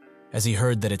works, as he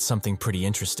heard that it's something pretty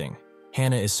interesting.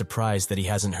 Hana is surprised that he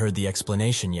hasn't heard the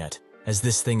explanation yet, as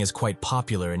this thing is quite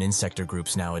popular in insector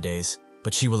groups nowadays,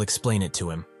 but she will explain it to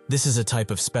him. This is a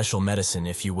type of special medicine,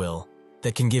 if you will,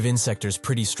 that can give insectors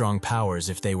pretty strong powers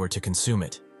if they were to consume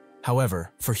it.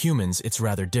 However, for humans it's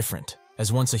rather different,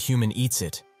 as once a human eats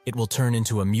it, it will turn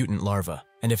into a mutant larva,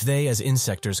 and if they as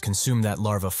insectors consume that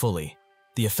larva fully,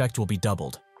 the effect will be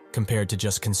doubled, compared to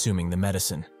just consuming the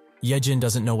medicine. Yejin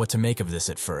doesn't know what to make of this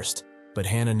at first, but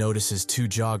Hana notices two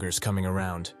joggers coming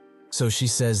around. So she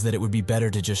says that it would be better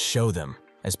to just show them,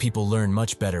 as people learn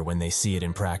much better when they see it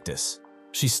in practice.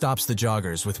 She stops the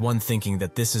joggers with one thinking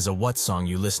that this is a what song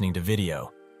you listening to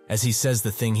video, as he says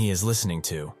the thing he is listening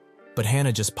to. But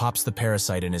Hana just pops the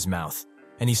parasite in his mouth,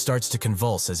 and he starts to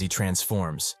convulse as he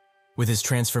transforms, with his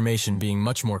transformation being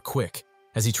much more quick,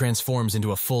 as he transforms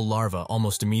into a full larva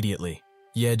almost immediately.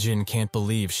 Yejin can't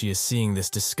believe she is seeing this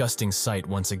disgusting sight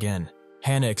once again.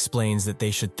 Hana explains that they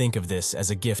should think of this as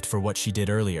a gift for what she did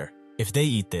earlier. If they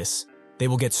eat this, they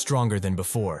will get stronger than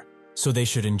before, so they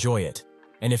should enjoy it.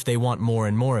 And if they want more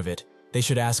and more of it, they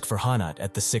should ask for Hanat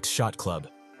at the 6-shot club,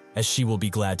 as she will be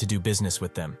glad to do business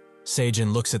with them.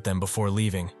 Seijin looks at them before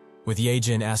leaving, with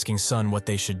Yejin asking Sun what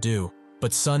they should do,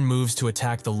 but Sun moves to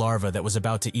attack the larva that was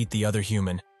about to eat the other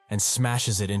human and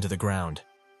smashes it into the ground.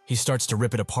 He starts to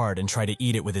rip it apart and try to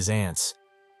eat it with his ants,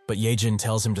 but Yejin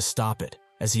tells him to stop it,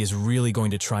 as he is really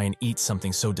going to try and eat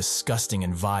something so disgusting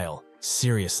and vile.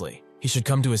 Seriously, he should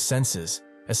come to his senses,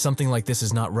 as something like this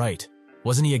is not right.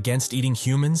 Wasn't he against eating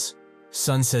humans?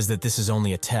 Sun says that this is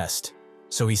only a test,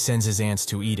 so he sends his ants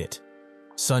to eat it.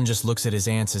 Sun just looks at his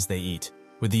ants as they eat,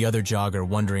 with the other jogger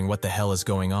wondering what the hell is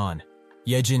going on.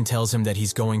 Yejin tells him that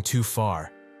he's going too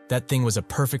far. That thing was a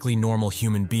perfectly normal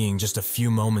human being just a few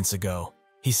moments ago.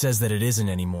 He says that it isn't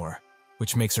anymore,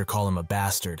 which makes her call him a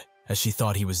bastard, as she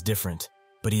thought he was different.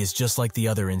 But he is just like the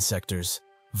other insectors,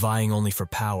 vying only for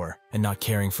power and not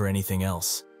caring for anything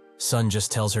else. Sun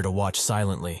just tells her to watch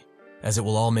silently, as it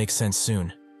will all make sense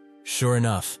soon. Sure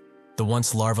enough, the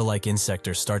once larva-like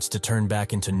insector starts to turn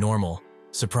back into normal,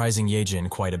 surprising Yejin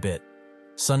quite a bit.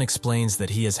 Sun explains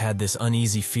that he has had this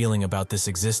uneasy feeling about this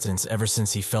existence ever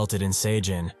since he felt it in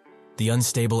Seijin. The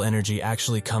unstable energy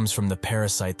actually comes from the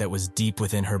parasite that was deep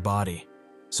within her body.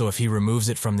 So if he removes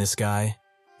it from this guy,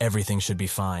 everything should be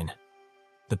fine.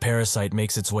 The parasite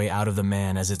makes its way out of the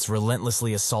man as it's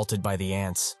relentlessly assaulted by the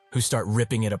ants, who start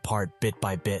ripping it apart bit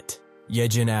by bit.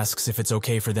 Yejin asks if it's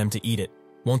okay for them to eat it.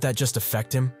 Won't that just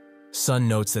affect him? Sun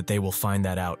notes that they will find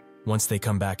that out once they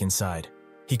come back inside.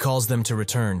 He calls them to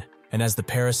return, and as the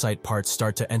parasite parts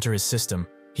start to enter his system,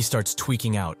 he starts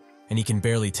tweaking out, and he can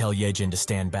barely tell Yejin to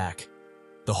stand back.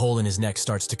 The hole in his neck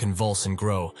starts to convulse and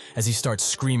grow as he starts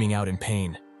screaming out in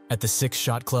pain. At the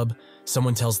 6-shot club,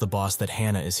 someone tells the boss that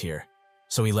Hana is here,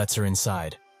 so he lets her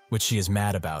inside, which she is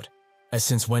mad about, as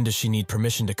since when does she need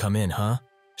permission to come in, huh?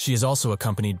 She is also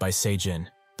accompanied by Seijin.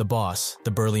 The boss,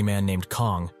 the burly man named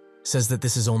Kong, says that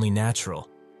this is only natural,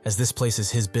 as this place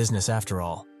is his business after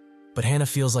all. But Hana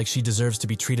feels like she deserves to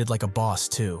be treated like a boss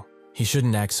too. He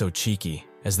shouldn't act so cheeky,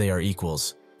 as they are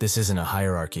equals. This isn't a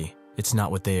hierarchy, it's not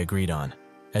what they agreed on.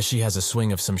 As she has a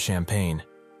swing of some champagne,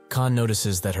 Khan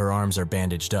notices that her arms are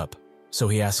bandaged up, so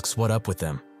he asks what up with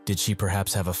them. Did she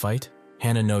perhaps have a fight?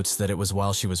 Hana notes that it was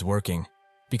while she was working,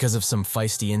 because of some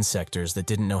feisty insectors that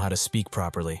didn't know how to speak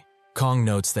properly. Kong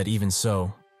notes that even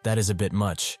so, that is a bit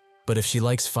much, but if she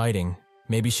likes fighting,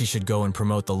 maybe she should go and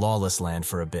promote the lawless land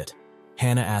for a bit.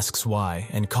 Hana asks why,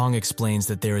 and Kong explains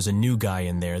that there is a new guy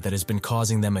in there that has been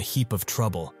causing them a heap of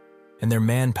trouble, and their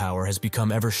manpower has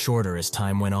become ever shorter as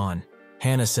time went on.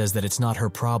 Hana says that it's not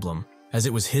her problem, as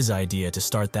it was his idea to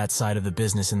start that side of the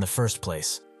business in the first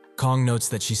place. Kong notes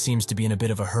that she seems to be in a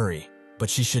bit of a hurry, but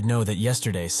she should know that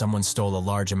yesterday someone stole a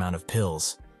large amount of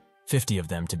pills, 50 of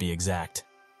them to be exact.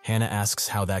 Hana asks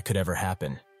how that could ever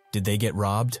happen. Did they get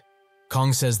robbed?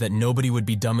 Kong says that nobody would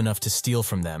be dumb enough to steal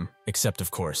from them, except of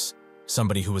course,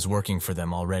 somebody who was working for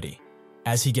them already.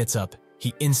 As he gets up,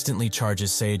 he instantly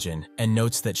charges Seijin and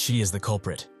notes that she is the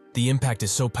culprit. The impact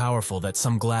is so powerful that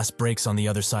some glass breaks on the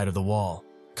other side of the wall.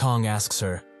 Kong asks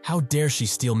her, how dare she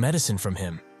steal medicine from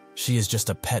him? She is just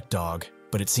a pet dog,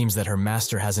 but it seems that her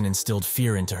master hasn't instilled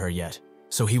fear into her yet,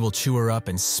 so he will chew her up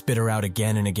and spit her out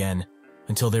again and again,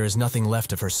 until there is nothing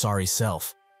left of her sorry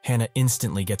self. Hannah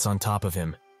instantly gets on top of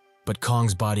him, but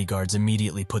Kong's bodyguards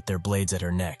immediately put their blades at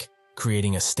her neck,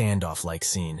 creating a standoff-like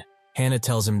scene. Hannah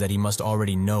tells him that he must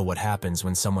already know what happens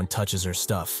when someone touches her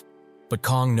stuff, but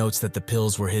Kong notes that the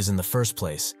pills were his in the first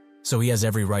place, so he has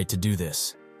every right to do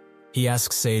this. He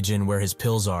asks Sejin where his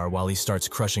pills are while he starts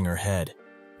crushing her head,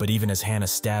 but even as Hannah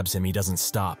stabs him, he doesn't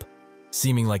stop,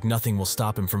 seeming like nothing will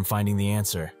stop him from finding the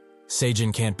answer.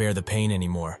 Sejin can't bear the pain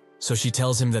anymore, so she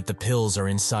tells him that the pills are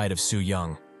inside of Soo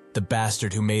Young, the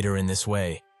bastard who made her in this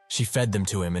way. She fed them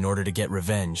to him in order to get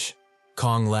revenge.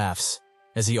 Kong laughs,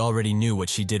 as he already knew what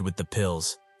she did with the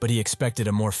pills, but he expected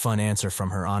a more fun answer from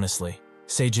her honestly.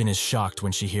 Sejin is shocked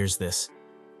when she hears this.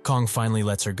 Kong finally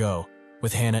lets her go,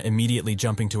 with Hannah immediately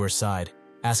jumping to her side,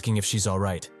 asking if she's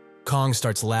alright. Kong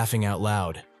starts laughing out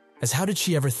loud, as how did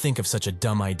she ever think of such a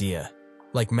dumb idea?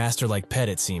 Like master like pet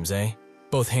it seems, eh?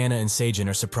 Both Hannah and Sejin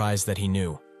are surprised that he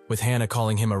knew, with Hannah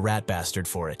calling him a rat bastard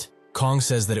for it. Kong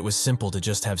says that it was simple to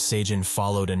just have Sejin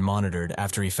followed and monitored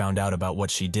after he found out about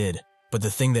what she did, but the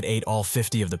thing that ate all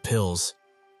 50 of the pills,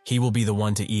 he will be the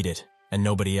one to eat it, and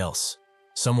nobody else.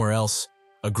 Somewhere else,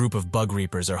 a group of bug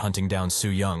reapers are hunting down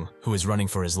Soo Young, who is running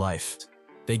for his life.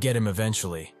 They get him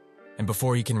eventually, and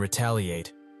before he can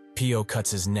retaliate, Pio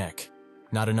cuts his neck,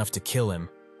 not enough to kill him,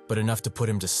 but enough to put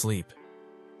him to sleep.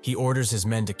 He orders his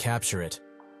men to capture it,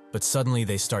 but suddenly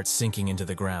they start sinking into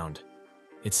the ground.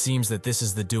 It seems that this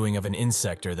is the doing of an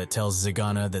insector that tells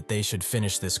Zagana that they should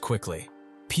finish this quickly.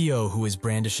 Pio, who is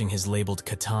brandishing his labeled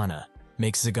katana,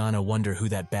 makes Zagana wonder who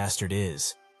that bastard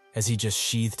is, as he just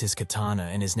sheathed his katana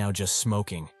and is now just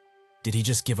smoking. Did he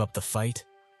just give up the fight?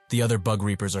 The other bug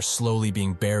reapers are slowly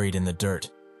being buried in the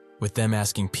dirt, with them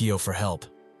asking Pio for help,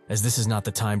 as this is not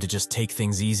the time to just take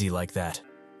things easy like that.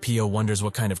 Pio wonders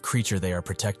what kind of creature they are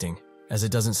protecting, as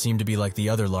it doesn't seem to be like the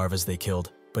other larvas they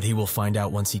killed, but he will find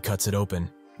out once he cuts it open.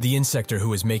 The insector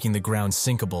who is making the ground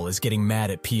sinkable is getting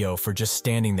mad at Pio for just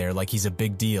standing there like he's a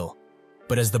big deal.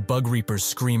 But as the bug reapers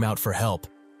scream out for help,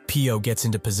 Pio gets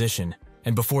into position,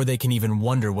 and before they can even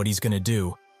wonder what he's gonna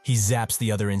do, he zaps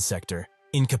the other insector,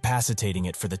 incapacitating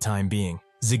it for the time being.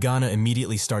 Zagana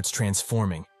immediately starts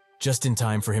transforming, just in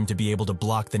time for him to be able to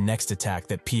block the next attack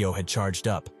that Pio had charged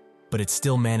up, but it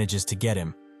still manages to get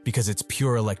him, because it's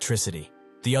pure electricity.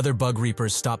 The other bug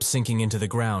reapers stop sinking into the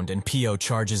ground and Pio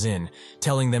charges in,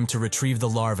 telling them to retrieve the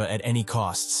larva at any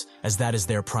costs, as that is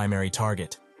their primary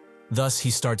target. Thus he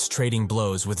starts trading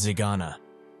blows with Zagana.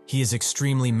 He is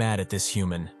extremely mad at this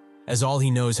human, as all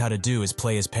he knows how to do is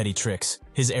play his petty tricks.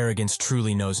 His arrogance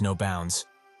truly knows no bounds.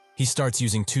 He starts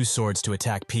using 2 swords to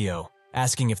attack Pio,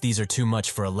 asking if these are too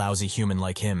much for a lousy human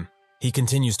like him. He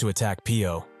continues to attack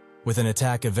Pio, with an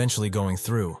attack eventually going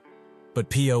through. But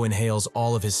Pio inhales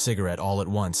all of his cigarette all at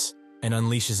once, and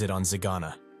unleashes it on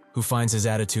Zagana, who finds his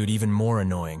attitude even more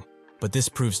annoying, but this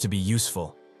proves to be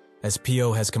useful, as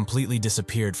Pio has completely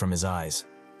disappeared from his eyes.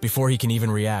 Before he can even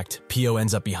react, Pio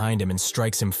ends up behind him and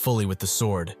strikes him fully with the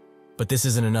sword, but this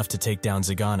isn't enough to take down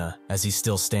Zagana, as he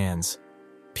still stands.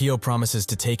 Pio promises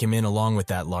to take him in along with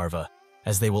that larva,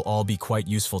 as they will all be quite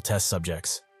useful test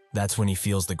subjects. That's when he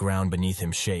feels the ground beneath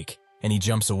him shake, and he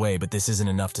jumps away, but this isn't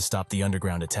enough to stop the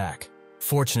underground attack.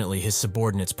 Fortunately, his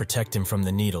subordinates protect him from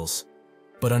the needles.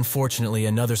 But unfortunately,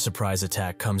 another surprise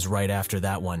attack comes right after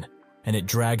that one, and it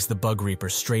drags the bug reaper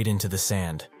straight into the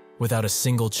sand, without a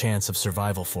single chance of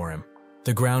survival for him.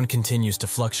 The ground continues to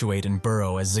fluctuate and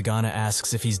burrow as Zagana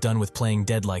asks if he's done with playing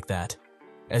dead like that.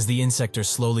 As the insector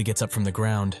slowly gets up from the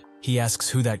ground, he asks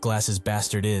who that glasses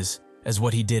bastard is, as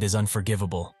what he did is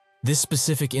unforgivable. This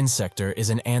specific insector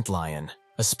is an antlion,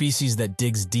 a species that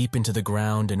digs deep into the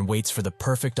ground and waits for the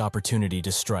perfect opportunity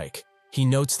to strike. He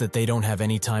notes that they don't have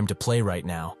any time to play right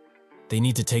now. They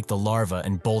need to take the larva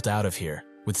and bolt out of here,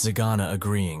 with Zagana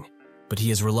agreeing, but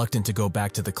he is reluctant to go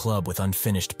back to the club with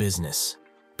unfinished business.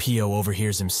 Pio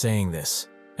overhears him saying this,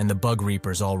 and the bug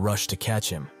reapers all rush to catch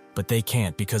him, but they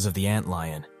can't because of the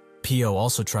antlion. Pio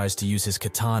also tries to use his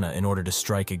katana in order to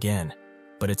strike again,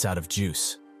 but it's out of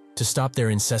juice. To stop their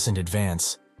incessant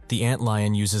advance, the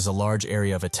antlion uses a large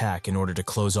area of attack in order to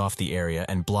close off the area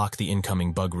and block the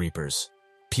incoming bug reapers.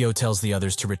 Pio tells the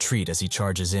others to retreat as he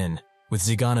charges in, with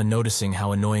Zagana noticing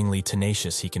how annoyingly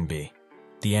tenacious he can be.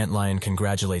 The antlion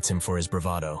congratulates him for his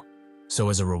bravado. So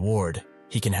as a reward,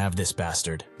 he can have this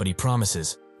bastard, but he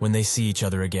promises, when they see each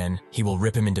other again, he will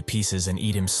rip him into pieces and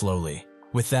eat him slowly.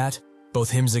 With that, both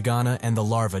him, Zagana, and the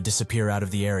larva disappear out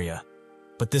of the area.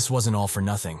 But this wasn't all for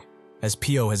nothing, as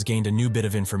Pio has gained a new bit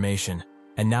of information,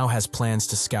 and now has plans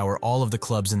to scour all of the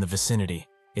clubs in the vicinity.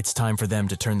 It's time for them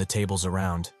to turn the tables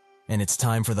around. and it's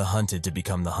time for the hunted to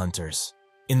become the hunters.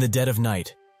 In the dead of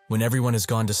night, when everyone has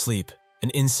gone to sleep, an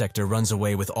insector runs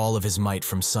away with all of his might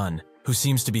from Sun, who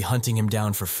seems to be hunting him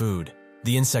down for food.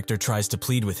 The insector tries to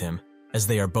plead with him, as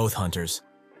they are both hunters,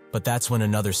 but that's when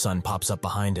another Sun pops up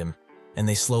behind him, and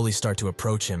they slowly start to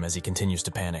approach him as he continues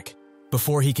to panic.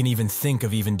 Before he can even think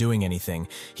of even doing anything,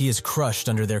 he is crushed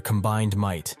under their combined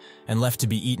might and left to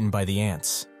be eaten by the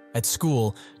ants. At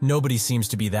school, nobody seems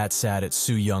to be that sad at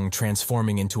Soo Young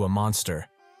transforming into a monster,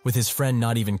 with his friend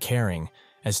not even caring,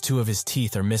 as 2 of his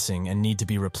teeth are missing and need to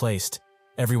be replaced.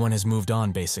 Everyone has moved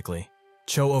on, basically.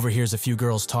 Cho overhears a few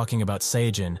girls talking about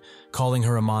Seijin, calling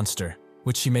her a monster,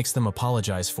 which she makes them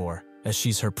apologize for, as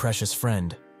she's her precious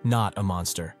friend, not a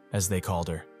monster, as they called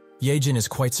her. Yejin is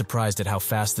quite surprised at how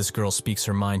fast this girl speaks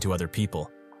her mind to other people,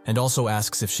 and also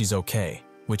asks if she's okay,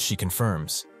 which she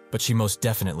confirms, but she most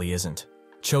definitely isn't.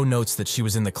 Cho notes that she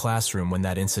was in the classroom when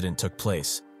that incident took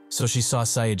place, so she saw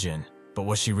Saejin, but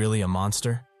was she really a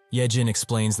monster? Yejin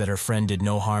explains that her friend did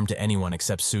no harm to anyone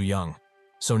except Soo Young,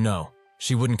 so no,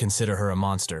 she wouldn't consider her a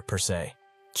monster, per se.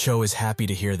 Cho is happy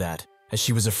to hear that, as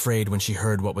she was afraid when she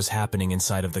heard what was happening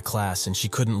inside of the class and she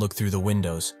couldn't look through the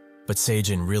windows. But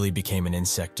Seijin really became an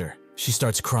insector. She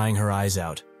starts crying her eyes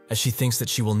out, as she thinks that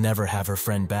she will never have her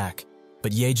friend back.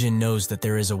 But Yejin knows that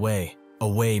there is a way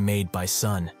made by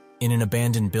Sun. In an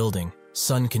abandoned building,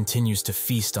 Sun continues to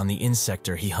feast on the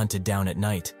insector he hunted down at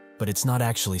night, but it's not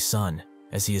actually Sun,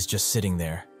 as he is just sitting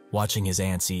there, watching his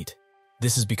ants eat.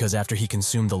 This is because after he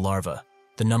consumed the larva,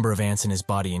 the number of ants in his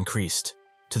body increased,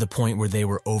 to the point where they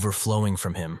were overflowing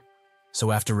from him.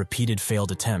 So after repeated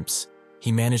failed attempts,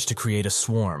 he managed to create a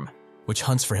swarm, which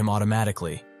hunts for him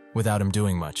automatically, without him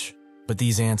doing much. But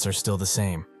these ants are still the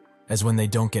same, as when they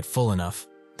don't get full enough,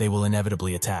 they will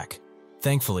inevitably attack.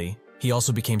 Thankfully, he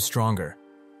also became stronger,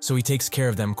 so he takes care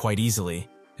of them quite easily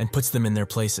and puts them in their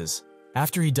places.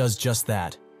 After he does just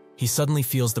that, he suddenly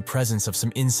feels the presence of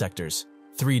some insectors,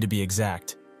 3 to be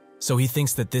exact. So he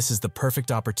thinks that this is the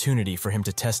perfect opportunity for him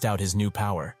to test out his new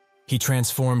power. He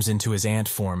transforms into his ant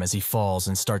form as he falls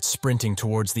and starts sprinting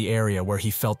towards the area where he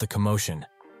felt the commotion.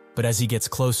 But as he gets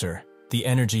closer, the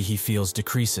energy he feels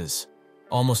decreases,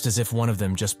 almost as if one of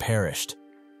them just perished.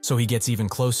 So he gets even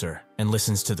closer and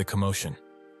listens to the commotion.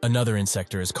 Another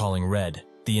insector is calling Red,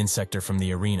 the insector from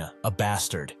the arena, a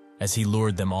bastard, as he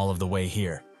lured them all of the way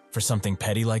here. For something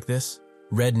petty like this?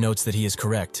 Red notes that he is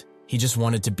correct. He just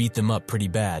wanted to beat them up pretty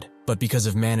bad, but because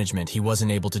of management he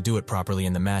wasn't able to do it properly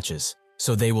in the matches.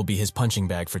 So they will be his punching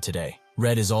bag for today.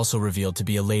 Red is also revealed to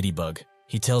be a ladybug.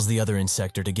 He tells the other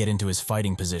insector to get into his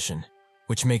fighting position,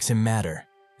 which makes him madder,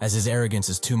 as his arrogance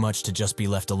is too much to just be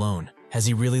left alone. Has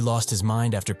he really lost his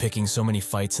mind after picking so many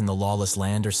fights in the lawless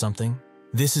land or something?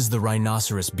 This is the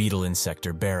rhinoceros beetle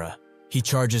insector, Bera. He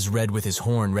charges Red with his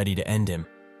horn ready to end him,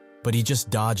 but he just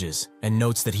dodges and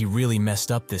notes that he really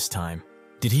messed up this time.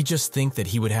 Did he just think that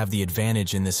he would have the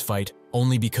advantage in this fight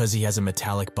only because he has a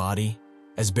metallic body?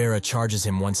 As Bera charges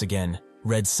him once again,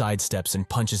 Red sidesteps and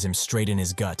punches him straight in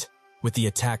his gut, with the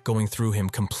attack going through him,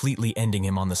 completely ending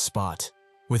him on the spot.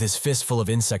 With his fist full of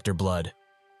insector blood,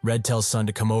 Red tells Sun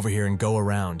to come over here and go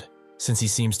around, since he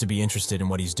seems to be interested in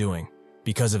what he's doing.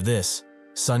 Because of this,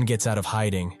 Sun gets out of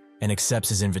hiding and accepts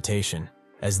his invitation,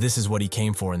 as this is what he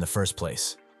came for in the first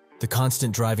place. The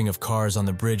constant driving of cars on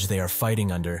the bridge they are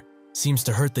fighting under seems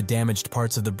to hurt the damaged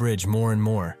parts of the bridge more and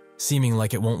more, seeming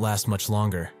like it won't last much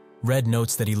longer. Red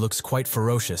notes that he looks quite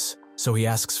ferocious, so he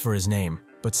asks for his name,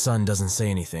 but Sun doesn't say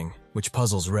anything, which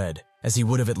puzzles Red, as he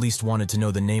would have at least wanted to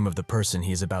know the name of the person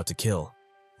he is about to kill.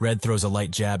 Red throws a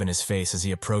light jab in his face as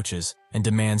he approaches and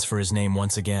demands for his name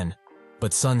once again,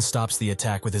 but Sun stops the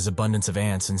attack with his abundance of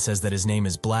ants and says that his name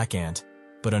is Black Ant,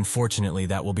 but unfortunately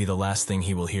that will be the last thing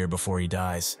he will hear before he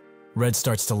dies. Red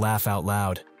starts to laugh out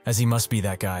loud, as he must be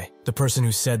that guy, the person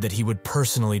who said that he would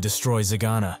personally destroy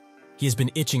Zagana. He has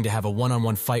been itching to have a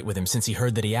one-on-one fight with him since he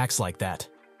heard that he acts like that.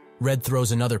 Red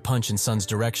throws another punch in Sun's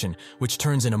direction, which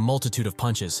turns in a multitude of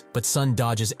punches, but Sun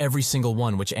dodges every single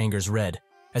one, which angers Red,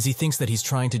 as he thinks that he's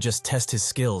trying to just test his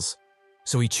skills.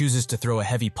 So he chooses to throw a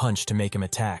heavy punch to make him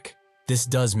attack. This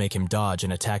does make him dodge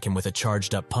and attack him with a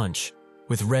charged-up punch,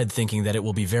 with Red thinking that it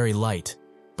will be very light,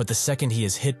 but the second he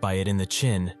is hit by it in the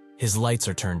chin, his lights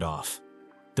are turned off.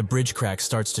 The bridge crack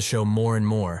starts to show more and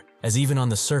more, as even on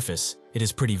the surface, it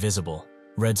is pretty visible.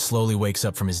 Red slowly wakes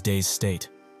up from his dazed state,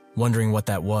 wondering what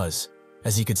that was,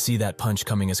 as he could see that punch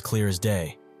coming as clear as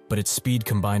day, but its speed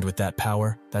combined with that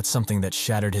power, that's something that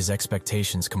shattered his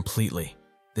expectations completely.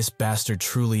 This bastard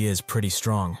truly is pretty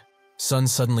strong. Sun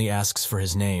suddenly asks for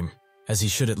his name, as he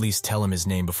should at least tell him his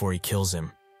name before he kills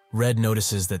him. Red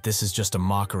notices that this is just a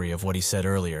mockery of what he said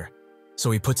earlier,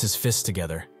 So he puts his fists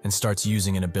together and starts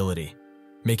using an ability,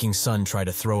 making Sun try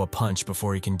to throw a punch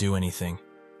before he can do anything.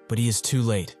 But he is too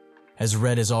late, as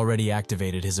Red has already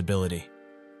activated his ability.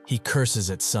 He curses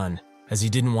at Sun, as he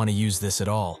didn't want to use this at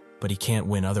all, but he can't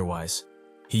win otherwise.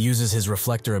 He uses his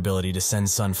reflector ability to send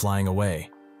Sun flying away,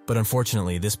 but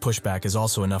unfortunately this pushback is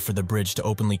also enough for the bridge to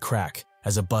openly crack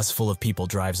as a bus full of people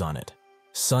drives on it.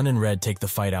 Sun and Red take the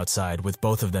fight outside with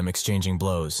both of them exchanging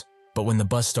blows, but when the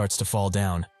bus starts to fall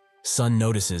down, Sun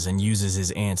notices and uses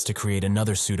his ants to create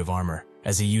another suit of armor,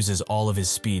 as he uses all of his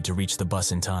speed to reach the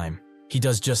bus in time. He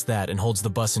does just that and holds the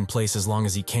bus in place as long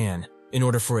as he can, in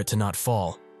order for it to not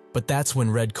fall. But that's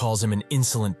when Red calls him an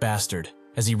insolent bastard,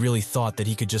 as he really thought that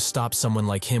he could just stop someone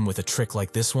like him with a trick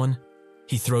like this one.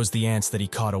 He throws the ants that he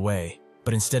caught away,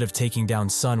 but instead of taking down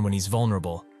Sun when he's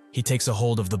vulnerable, he takes a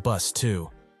hold of the bus too,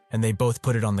 and they both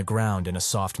put it on the ground in a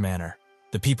soft manner.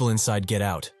 The people inside get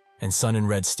out, and Sun and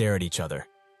Red stare at each other,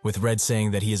 with Red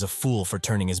saying that he is a fool for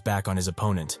turning his back on his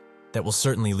opponent. That will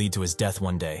certainly lead to his death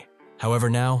one day. However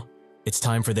now, it's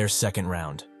time for their second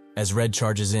round. As Red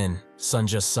charges in, Sun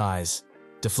just sighs,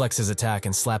 deflects his attack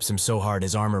and slaps him so hard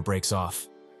his armor breaks off.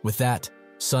 With that,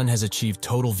 Sun has achieved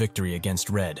total victory against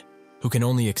Red, who can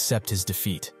only accept his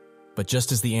defeat. But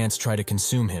just as the ants try to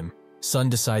consume him, Sun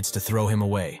decides to throw him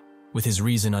away, with his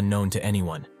reason unknown to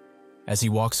anyone. As he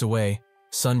walks away,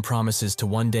 Sun promises to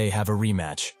one day have a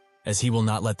rematch, as he will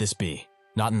not let this be,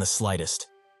 not in the slightest.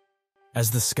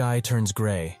 As the sky turns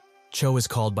gray, Cho is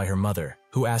called by her mother,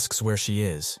 who asks where she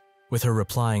is, with her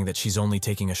replying that she's only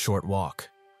taking a short walk.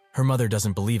 Her mother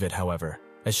doesn't believe it, however,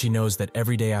 as she knows that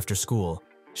every day after school,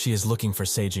 she is looking for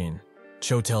Sejin.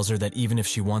 Cho tells her that even if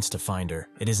she wants to find her,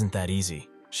 it isn't that easy.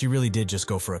 She really did just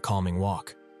go for a calming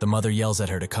walk. The mother yells at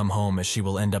her to come home as she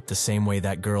will end up the same way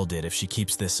that girl did if she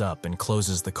keeps this up and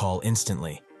closes the call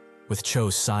instantly, with Cho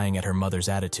sighing at her mother's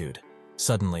attitude.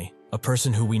 Suddenly, a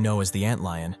person who we know as the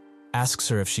Antlion asks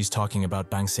her if she's talking about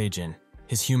Bang Sejin.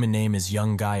 His human name is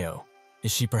Young Gaio.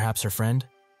 Is she perhaps her friend?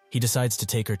 He decides to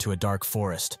take her to a dark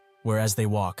forest, where as they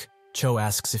walk, Cho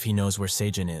asks if he knows where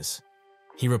Sejin is.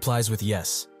 He replies with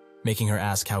yes, making her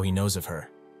ask how he knows of her.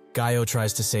 Gaio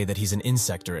tries to say that he's an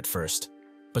insector at first,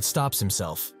 but stops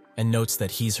himself and notes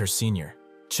that he's her senior.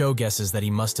 Cho guesses that he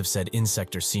must have said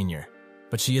Insector Senior,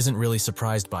 but she isn't really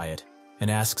surprised by it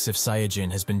and asks if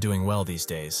Sayajin has been doing well these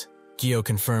days. Gyo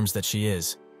confirms that she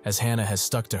is, as Hannah has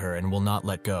stuck to her and will not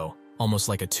let go, almost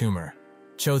like a tumor.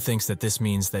 Cho thinks that this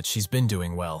means that she's been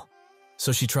doing well,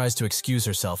 so she tries to excuse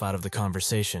herself out of the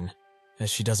conversation, as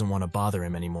she doesn't want to bother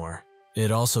him anymore.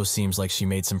 It also seems like she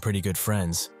made some pretty good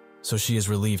friends, so she is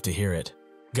relieved to hear it.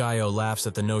 Gaio laughs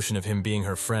at the notion of him being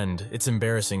her friend. It's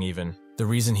embarrassing even. The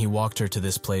reason he walked her to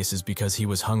this place is because he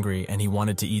was hungry and he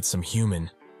wanted to eat some human.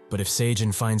 But if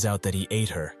Sejin finds out that he ate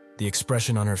her, the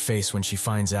expression on her face when she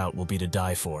finds out will be to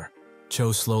die for.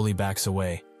 Cho slowly backs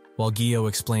away, while Gyo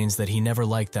explains that he never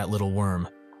liked that little worm,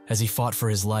 as he fought for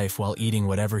his life while eating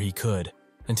whatever he could,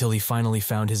 until he finally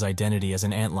found his identity as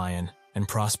an antlion and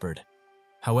prospered.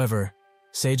 However,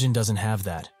 Sejin doesn't have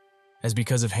that, as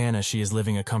because of Hannah she is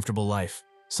living a comfortable life,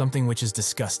 something which is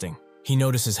disgusting. He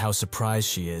notices how surprised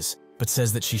she is, but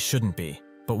says that she shouldn't be,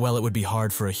 but well, it would be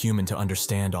hard for a human to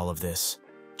understand all of this.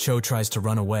 Cho tries to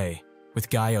run away, with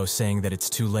Gaio saying that it's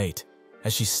too late,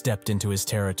 as she stepped into his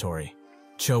territory.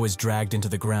 Cho is dragged into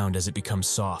the ground as it becomes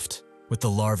soft, with the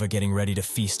larva getting ready to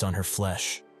feast on her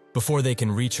flesh. Before they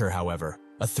can reach her, however,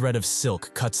 a thread of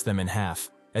silk cuts them in half,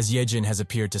 as Yejin has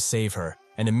appeared to save her,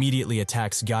 and immediately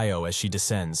attacks Gaio as she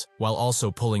descends, while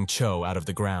also pulling Cho out of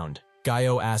the ground.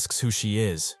 Gaio asks who she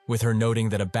is, with her noting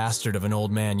that a bastard of an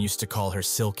old man used to call her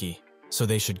Silky, so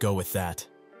they should go with that.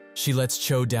 She lets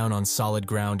Cho down on solid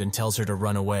ground and tells her to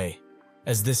run away,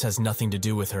 as this has nothing to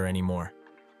do with her anymore.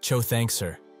 Cho thanks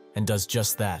her, and does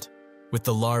just that, with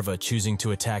the larva choosing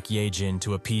to attack Yejin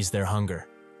to appease their hunger.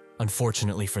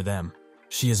 Unfortunately for them,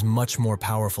 she is much more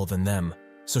powerful than them,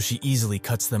 so she easily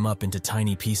cuts them up into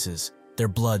tiny pieces, their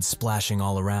blood splashing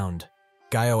all around.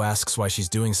 Gaio asks why she's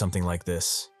doing something like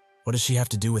this. What does she have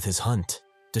to do with his hunt?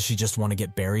 Does she just want to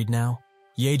get buried now?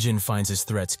 Yejin finds his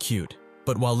threats cute,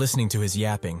 but while listening to his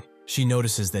yapping, she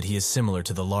notices that he is similar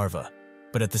to the larva,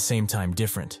 but at the same time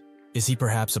different. Is he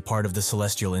perhaps a part of the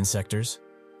celestial insectors?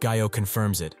 Gaio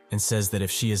confirms it and says that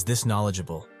if she is this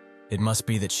knowledgeable, it must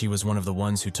be that she was one of the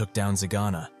ones who took down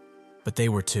Zagana. But they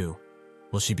were too.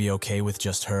 Will she be okay with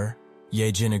just her?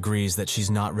 Yejin agrees that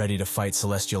she's not ready to fight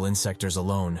celestial insectors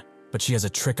alone, but she has a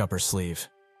trick up her sleeve.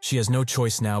 She has no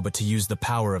choice now but to use the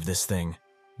power of this thing.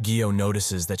 Gyo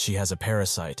notices that she has a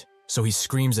parasite, so he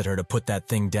screams at her to put that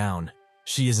thing down.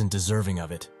 She isn't deserving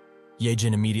of it.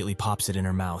 Yejin immediately pops it in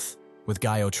her mouth, with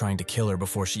Gaio trying to kill her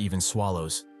before she even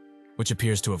swallows. which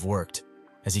appears to have worked,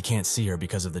 as he can't see her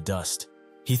because of the dust.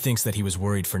 He thinks that he was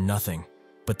worried for nothing,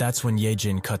 but that's when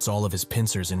Yejin cuts all of his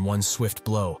pincers in one swift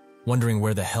blow, wondering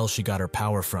where the hell she got her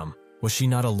power from. Was she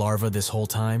not a larva this whole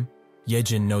time?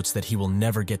 Yejin notes that he will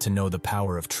never get to know the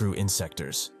power of true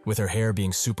insectors, with her hair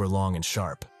being super long and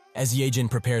sharp. As Yejin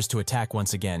prepares to attack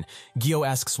once again, Gyo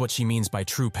asks what she means by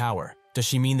true power. Does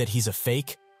she mean that he's a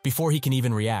fake? Before he can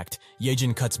even react,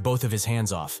 Yejin cuts both of his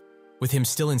hands off. With him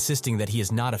still insisting that he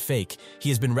is not a fake, he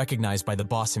has been recognized by the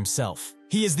boss himself.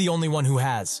 He is the only one who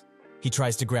has. He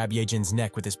tries to grab Yejin's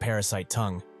neck with his parasite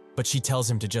tongue, but she tells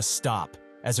him to just stop,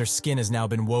 as her skin has now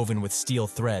been woven with steel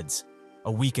threads.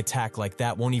 A weak attack like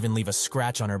that won't even leave a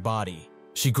scratch on her body.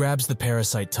 She grabs the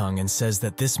parasite tongue and says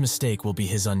that this mistake will be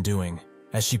his undoing.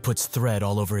 As she puts thread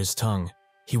all over his tongue,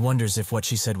 he wonders if what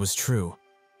she said was true.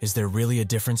 Is there really a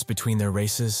difference between their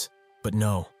races? But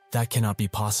no, that cannot be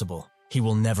possible. He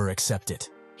will never accept it.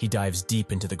 He dives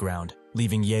deep into the ground,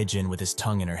 leaving Yejin with his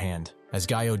tongue in her hand. As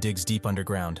Gaio digs deep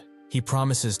underground, he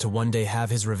promises to one day have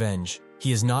his revenge.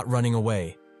 He is not running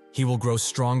away. He will grow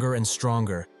stronger and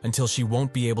stronger until she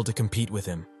won't be able to compete with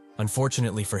him.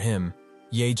 Unfortunately for him,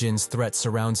 Yejin's threat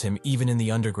surrounds him even in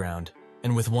the underground,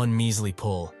 and with one measly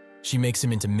pull, she makes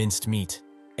him into minced meat,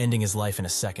 ending his life in a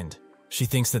second. She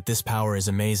thinks that this power is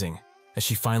amazing, as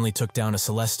she finally took down a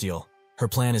celestial. Her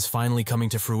plan is finally coming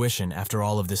to fruition after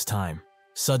all of this time.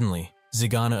 Suddenly,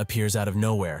 Zigana appears out of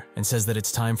nowhere and says that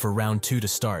it's time for round 2 to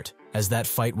start, as that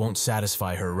fight won't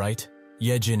satisfy her, right?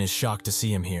 Yejin is shocked to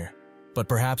see him here, but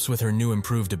perhaps with her new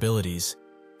improved abilities,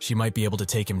 she might be able to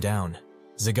take him down.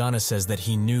 Zigana says that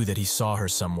he knew that he saw her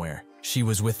somewhere. She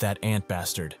was with that ant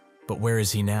bastard, but where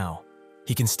is he now?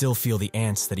 He can still feel the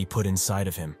ants that he put inside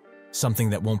of him, something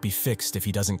that won't be fixed if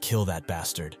he doesn't kill that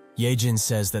bastard. Yejin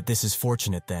says that this is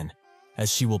fortunate then,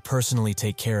 as she will personally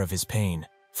take care of his pain,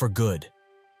 for good.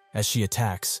 As she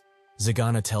attacks,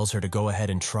 Zigana tells her to go ahead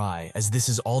and try, as this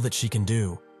is all that she can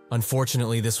do.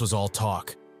 Unfortunately, this was all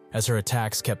talk, as her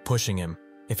attacks kept pushing him.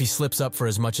 If he slips up for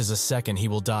as much as a second, he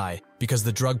will die, because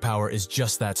the drug power is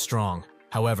just that strong.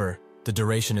 However, the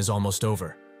duration is almost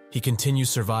over. He continues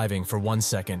surviving for 1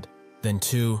 second, then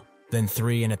 2, then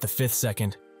 3, and at the 5th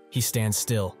second, he stands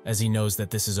still, as he knows that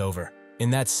this is over. In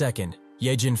that second,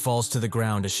 Yejin falls to the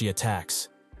ground as she attacks,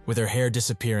 with her hair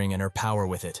disappearing and her power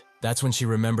with it. That's when she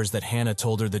remembers that Hannah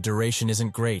told her the duration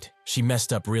isn't great. She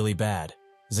messed up really bad.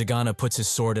 Zigana puts his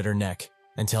sword at her neck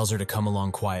and tells her to come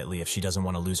along quietly if she doesn't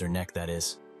want to lose her neck, that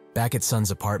is. Back at Sun's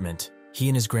apartment, he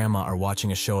and his grandma are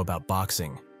watching a show about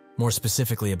boxing, more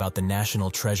specifically about the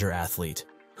national treasure athlete,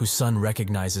 who Sun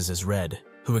recognizes as Red,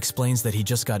 who explains that he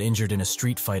just got injured in a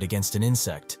street fight against an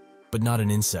insect, but not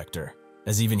an insector,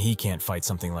 as even he can't fight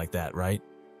something like that, right?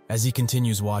 As he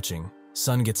continues watching,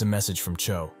 Sun gets a message from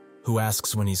Cho, who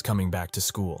asks when he's coming back to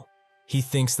school. He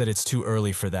thinks that it's too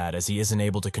early for that as he isn't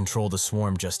able to control the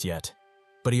swarm just yet.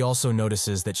 But he also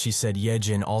notices that she said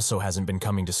Yejin also hasn't been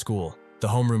coming to school. The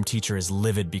homeroom teacher is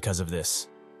livid because of this.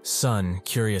 Sun,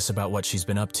 curious about what she's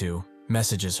been up to,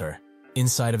 messages her.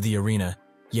 Inside of the arena,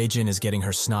 Yejin is getting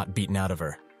her snot beaten out of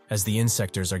her, as the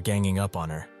insectors are ganging up on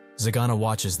her. Zigana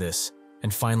watches this,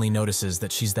 and finally notices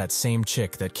that she's that same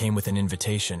chick that came with an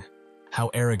invitation. How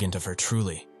arrogant of her,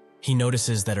 truly. He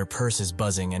notices that her purse is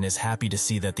buzzing and is happy to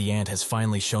see that the ant has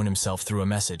finally shown himself through a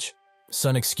message.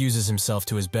 Sun excuses himself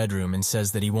to his bedroom and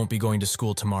says that he won't be going to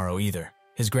school tomorrow either.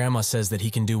 His grandma says that he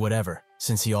can do whatever,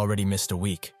 since he already missed a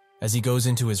week. As he goes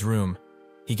into his room,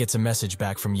 he gets a message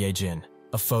back from Yejin,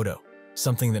 a photo,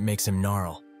 something that makes him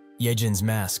gnarl. Yejin's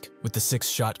mask, with the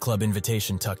 6-shot club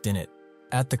invitation tucked in it.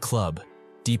 At the club,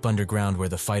 deep underground where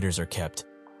the fighters are kept,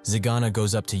 Zigana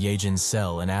goes up to Yejin's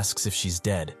cell and asks if she's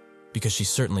dead, because she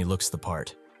certainly looks the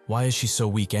part. Why is she so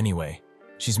weak anyway?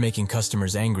 She's making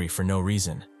customers angry for no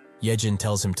reason. Yejin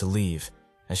tells him to leave,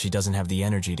 as she doesn't have the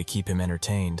energy to keep him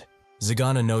entertained.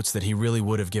 Zigana notes that he really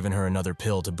would have given her another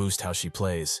pill to boost how she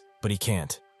plays, but he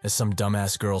can't, as some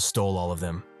dumbass girl stole all of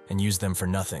them and used them for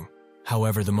nothing.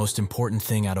 However, the most important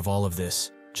thing out of all of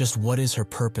this, just what is her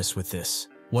purpose with this?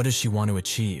 What does she want to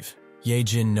achieve?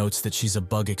 Yejin notes that she's a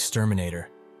bug exterminator,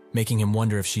 making him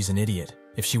wonder if she's an idiot.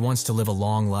 If she wants to live a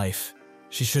long life,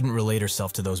 she shouldn't relate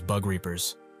herself to those bug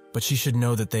reapers, but she should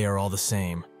know that they are all the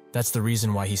same. That's the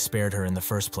reason why he spared her in the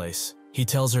first place. He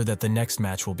tells her that the next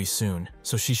match will be soon,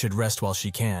 so she should rest while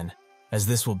she can, as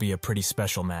this will be a pretty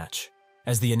special match.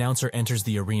 As the announcer enters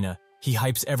the arena, he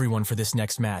hypes everyone for this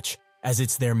next match, as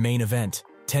it's their main event.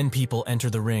 10 people enter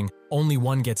the ring, only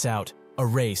one gets out, a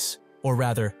race, or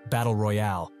rather, battle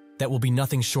royale, that will be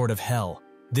nothing short of hell.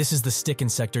 This is the stick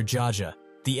insector Jaja,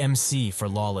 the MC for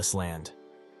Lawless Land.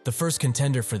 The first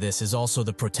contender for this is also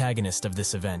the protagonist of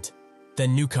this event.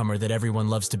 Then newcomer that everyone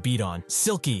loves to beat on,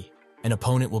 Silky. An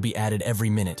opponent will be added every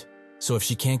minute, so if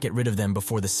she can't get rid of them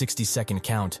before the 60-second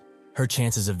count, her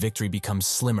chances of victory become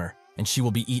slimmer, and she will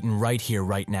be eaten right here,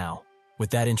 right now. With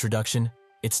that introduction,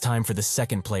 it's time for the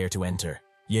second player to enter.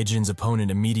 Yejin's opponent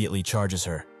immediately charges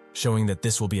her, showing that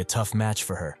this will be a tough match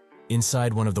for her.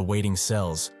 Inside one of the waiting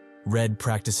cells, Red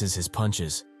practices his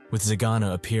punches, with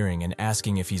Zagana appearing and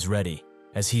asking if he's ready,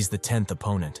 as he's the 10th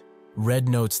opponent. Red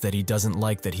notes that he doesn't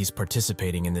like that he's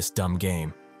participating in this dumb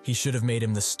game. He should have made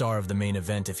him the star of the main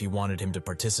event if he wanted him to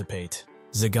participate.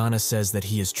 Zagana says that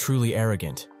he is truly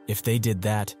arrogant. If they did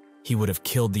that, he would have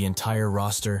killed the entire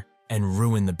roster and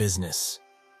ruined the business.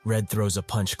 Red throws a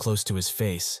punch close to his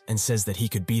face and says that he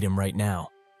could beat him right now,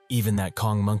 even that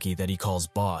Kong monkey that he calls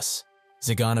boss.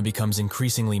 Zagana becomes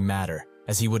increasingly madder,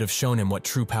 as he would have shown him what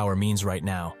true power means right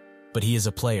now. But he is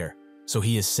a player, so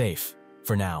he is safe,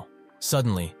 for now.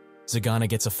 Suddenly, Zagana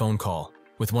gets a phone call,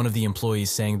 with one of the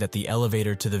employees saying that the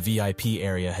elevator to the VIP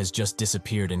area has just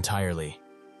disappeared entirely.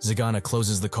 Zagana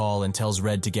closes the call and tells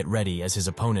Red to get ready as his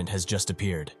opponent has just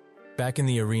appeared. Back in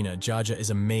the arena, Jaja is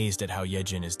amazed at how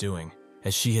Yejin is doing,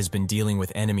 as she has been dealing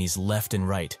with enemies left and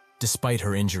right, despite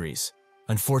her injuries.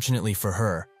 Unfortunately for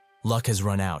her, luck has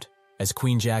run out, as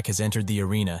Queen Jack has entered the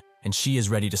arena and she is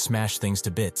ready to smash things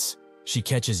to bits. She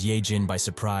catches Yejin by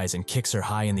surprise and kicks her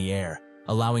high in the air,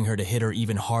 allowing her to hit her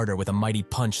even harder with a mighty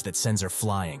punch that sends her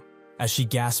flying. As she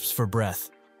gasps for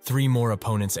breath, 3 more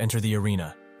opponents enter the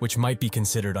arena, which might be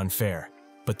considered unfair,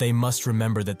 but they must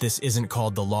remember that this isn't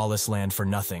called the Lawless Land for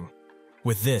nothing.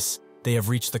 With this, they have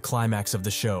reached the climax of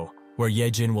the show, where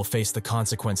Yejin will face the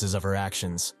consequences of her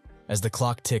actions. As the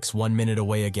clock ticks 1 minute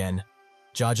away again,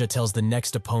 Jaja tells the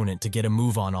next opponent to get a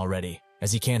move on already,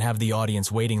 as he can't have the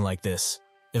audience waiting like this.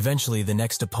 Eventually, the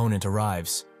next opponent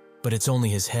arrives, but it's only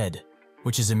his head,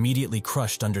 which is immediately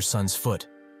crushed under Sun's foot,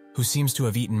 who seems to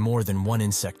have eaten more than 1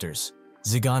 insectors.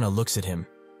 Zagana looks at him,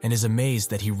 and is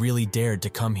amazed that he really dared to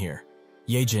come here.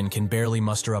 Yejin can barely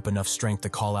muster up enough strength to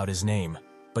call out his name,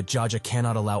 but Jaja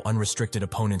cannot allow unrestricted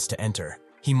opponents to enter.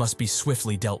 He must be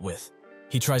swiftly dealt with.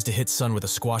 He tries to hit Sun with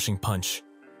a squashing punch,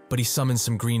 but he summons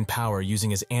some green power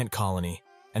using his ant colony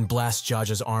and blasts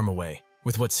Jaja's arm away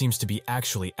with what seems to be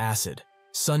actually acid.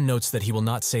 Sun notes that he will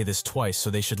not say this twice, so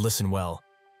they should listen well.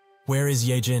 Where is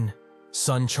Yejin?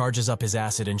 Sun charges up his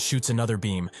acid and shoots another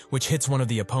beam, which hits one of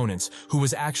the opponents, who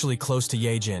was actually close to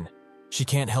Yejin. She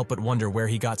can't help but wonder where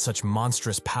he got such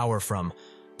monstrous power from,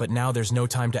 but now there's no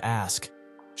time to ask.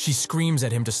 She screams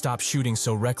at him to stop shooting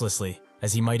so recklessly,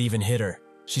 as he might even hit her.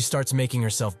 She starts making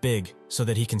herself big so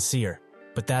that he can see her,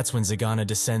 but that's when Zagana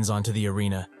descends onto the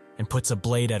arena and puts a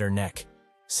blade at her neck,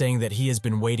 saying that he has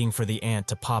been waiting for the ant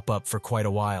to pop up for quite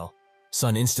a while.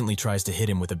 Sun instantly tries to hit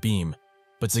him with a beam,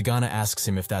 but Zagana asks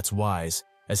him if that's wise,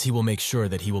 as he will make sure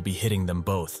that he will be hitting them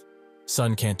both.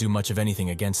 Sun can't do much of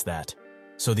anything against that,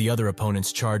 so the other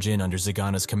opponents charge in under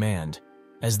Zagana's command,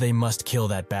 as they must kill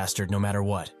that bastard no matter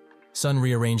what. Sun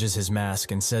rearranges his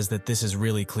mask and says that this is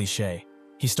really cliché.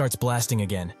 He starts blasting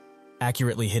again,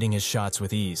 accurately hitting his shots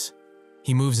with ease.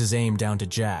 He moves his aim down to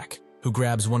Jack, who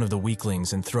grabs one of the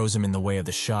weaklings and throws him in the way of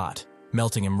the shot,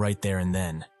 melting him right there and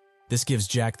then. This gives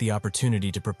Jack the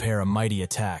opportunity to prepare a mighty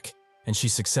attack, and she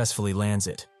successfully lands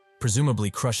it,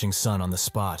 presumably crushing Sun on the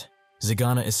spot.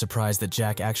 Zagana is surprised that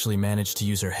Jack actually managed to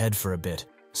use her head for a bit,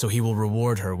 so he will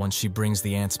reward her once she brings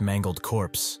the ant's mangled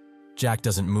corpse. Jack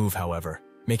doesn't move, however,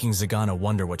 making Zagana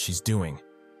wonder what she's doing.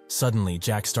 Suddenly,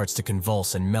 Jack starts to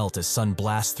convulse and melt as Sun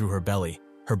blasts through her belly,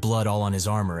 her blood all on his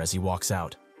armor as he walks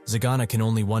out. Zagana can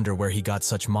only wonder where he got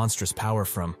such monstrous power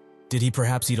from. Did he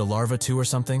perhaps eat a larva too or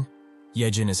something?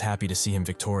 Yejin is happy to see him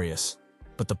victorious,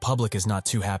 but the public is not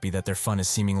too happy that their fun is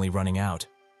seemingly running out.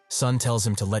 Sun tells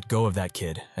him to let go of that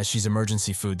kid, as she's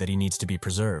emergency food that he needs to be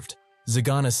preserved.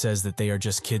 Zagana says that they are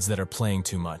just kids that are playing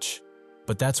too much.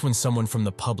 But that's when someone from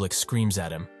the public screams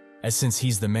at him, as since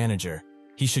he's the manager,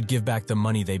 he should give back the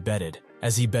money they betted,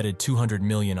 as he betted 200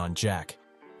 million on Jack.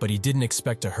 But he didn't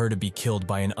expect her to be killed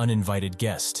by an uninvited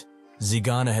guest.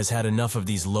 Zagana has had enough of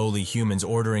these lowly humans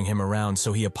ordering him around,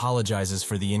 so he apologizes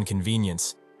for the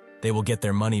inconvenience. They will get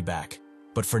their money back.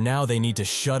 But for now they need to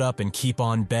shut up and keep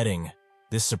on betting.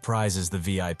 This surprises the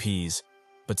VIPs.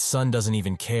 But Sun doesn't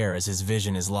even care as his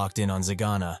vision is locked in on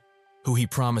Zagana, who he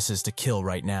promises to kill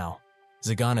right now.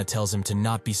 Zagana tells him to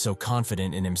not be so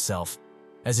confident in himself,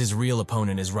 as his real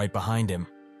opponent is right behind him.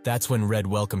 That's when Red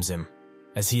welcomes him,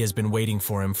 as he has been waiting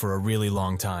for him for a really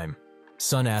long time.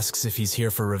 Sun asks if he's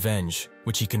here for revenge,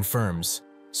 which he confirms,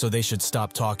 so they should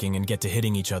stop talking and get to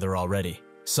hitting each other already.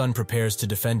 Sun prepares to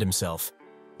defend himself,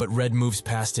 but Red moves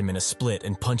past him in a split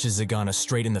and punches Zagana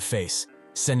straight in the face,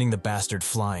 sending the bastard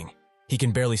flying. He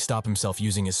can barely stop himself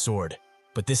using his sword,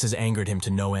 but this has angered him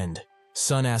to no end.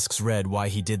 Sun asks Red why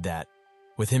he did that,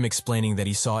 with him explaining that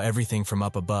he saw everything from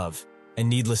up above, and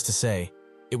needless to say,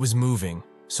 it was moving,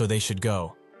 so they should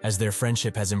go, as their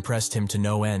friendship has impressed him to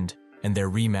no end, and their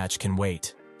rematch can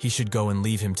wait. He should go and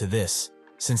leave him to this,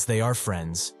 since they are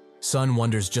friends. Sun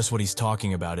wonders just what he's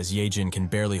talking about as Yejin can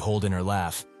barely hold in her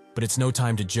laugh, but it's no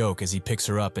time to joke as he picks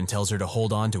her up and tells her to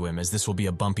hold on to him as this will be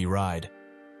a bumpy ride.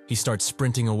 He starts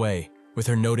sprinting away, with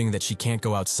her noting that she can't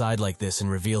go outside like this and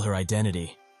reveal her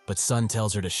identity, but Sun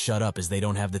tells her to shut up as they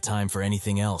don't have the time for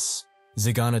anything else.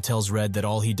 Zagana tells Red that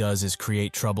all he does is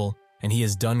create trouble, and he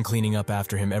is done cleaning up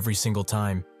after him every single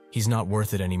time. He's not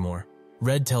worth it anymore.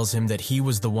 Red tells him that he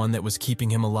was the one that was keeping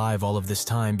him alive all of this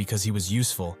time because he was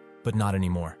useful, but not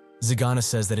anymore. Zagana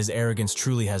says that his arrogance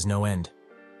truly has no end,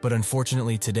 but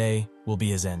unfortunately today will be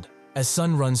his end. As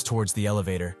Sun runs towards the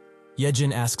elevator,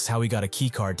 Yejin asks how he got a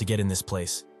keycard to get in this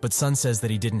place, but Sun says that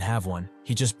he didn't have one,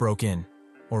 he just broke in.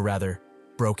 Or rather,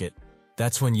 broke it.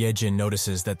 That's when Yejin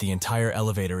notices that the entire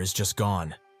elevator is just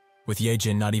gone, with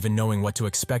Yejin not even knowing what to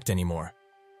expect anymore.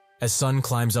 As Sun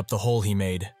climbs up the hole he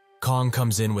made, Kong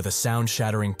comes in with a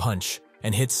sound-shattering punch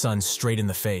and hits Sun straight in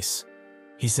the face.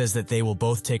 He says that they will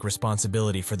both take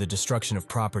responsibility for the destruction of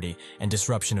property and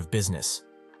disruption of business.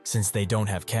 Since they don't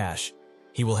have cash,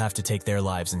 he will have to take their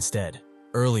lives instead.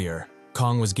 Earlier,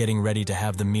 Kong was getting ready to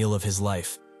have the meal of his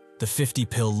life, the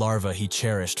 50-pill larva he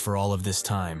cherished for all of this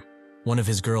time. One of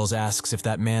his girls asks if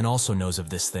that man also knows of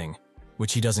this thing,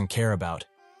 which he doesn't care about,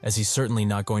 as he's certainly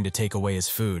not going to take away his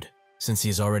food. Since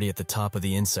he's already at the top of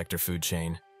the Insector food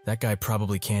chain, that guy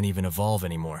probably can't even evolve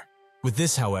anymore. With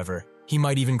this, however, he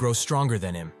might even grow stronger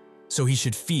than him, so he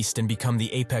should feast and become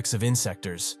the apex of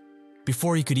insectors.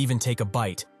 Before he could even take a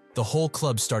bite, the whole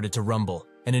club started to rumble,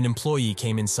 and an employee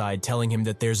came inside telling him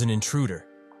that there's an intruder.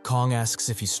 Kong asks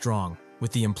if he's strong,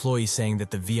 with the employee saying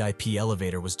that the VIP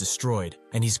elevator was destroyed,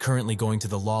 and he's currently going to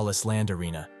the Lawless Land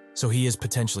Arena, so he is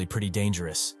potentially pretty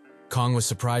dangerous. Kong was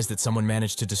surprised that someone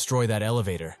managed to destroy that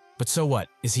elevator, but so what?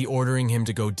 Is he ordering him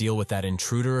to go deal with that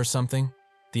intruder or something?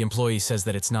 The employee says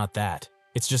that it's not that,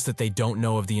 it's just that they don't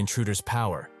know of the intruder's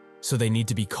power, so they need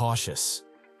to be cautious.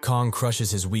 Kong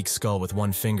crushes his weak skull with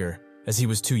one finger, as he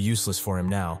was too useless for him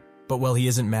now, but well, he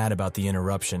isn't mad about the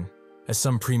interruption, as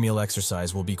some pre-meal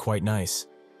exercise will be quite nice.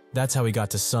 That's how he got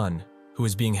to Sun, who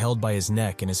is being held by his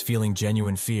neck and is feeling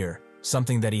genuine fear,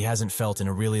 something that he hasn't felt in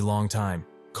a really long time.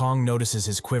 Kong notices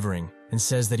his quivering and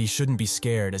says that he shouldn't be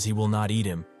scared as he will not eat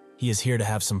him. He is here to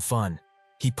have some fun.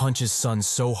 He punches Sun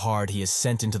so hard he is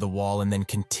sent into the wall and then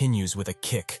continues with a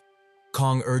kick.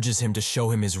 Kong urges him to show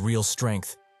him his real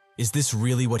strength. Is this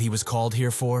really what he was called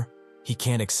here for? He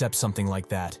can't accept something like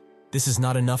that. This is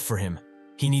not enough for him.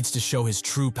 He needs to show his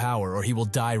true power or he will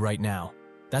die right now.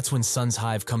 That's when Sun's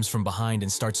hive comes from behind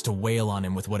and starts to wail on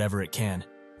him with whatever it can,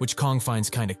 which Kong finds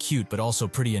kinda cute but also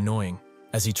pretty annoying.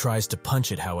 As he tries to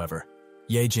punch it, however,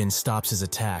 Yejin stops his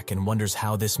attack and wonders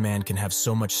how this man can have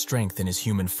so much strength in his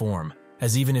human form,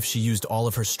 as even if she used all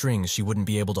of her strings she wouldn't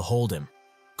be able to hold him.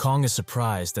 Kong is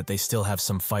surprised that they still have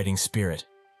some fighting spirit.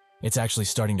 It's actually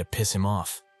starting to piss him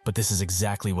off, but this is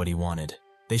exactly what he wanted.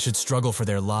 They should struggle for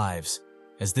their lives,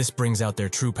 as this brings out their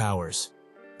true powers.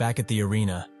 Back at the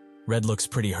arena, Red looks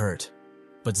pretty hurt,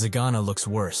 but Zagana looks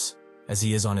worse, as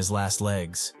he is on his last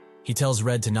legs. He tells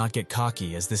Red to not get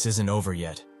cocky as this isn't over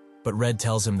yet, but Red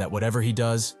tells him that whatever he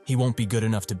does, he won't be good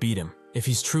enough to beat him. If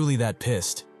he's truly that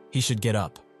pissed, he should get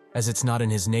up, as it's not in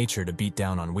his nature to beat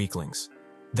down on weaklings.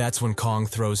 That's when Kong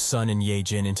throws Sun and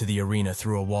Yejin into the arena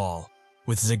through a wall,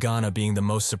 with Zagana being the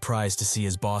most surprised to see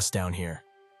his boss down here.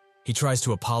 He tries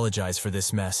to apologize for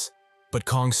this mess, but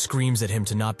Kong screams at him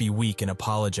to not be weak and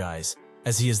apologize,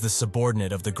 as he is the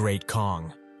subordinate of the great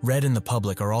Kong. Red and the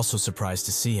public are also surprised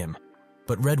to see him,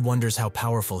 but Red wonders how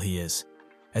powerful he is,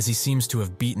 as he seems to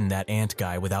have beaten that ant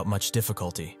guy without much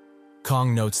difficulty.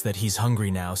 Kong notes that he's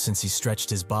hungry now since he stretched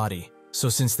his body, so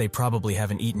since they probably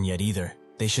haven't eaten yet either,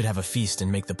 they should have a feast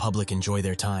and make the public enjoy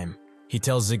their time. He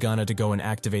tells Zagana to go and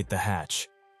activate the hatch,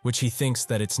 which he thinks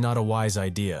that it's not a wise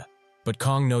idea, but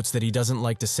Kong notes that he doesn't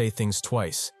like to say things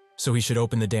twice, so he should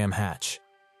open the damn hatch.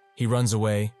 He runs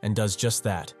away and does just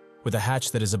that, with a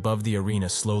hatch that is above the arena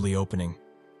slowly opening.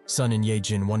 Sun and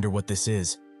Yejin wonder what this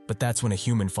is, but that's when a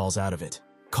human falls out of it.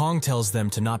 Kong tells them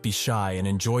to not be shy and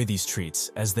enjoy these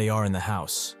treats as they are in the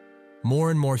house.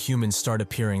 More and more humans start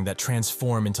appearing that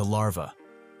transform into larvae.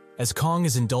 As Kong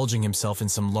is indulging himself in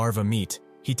some larva meat,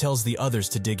 he tells the others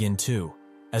to dig in too.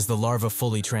 As the larva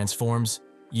fully transforms,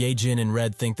 Yejin and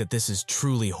Red think that this is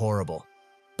truly horrible.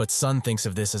 But Sun thinks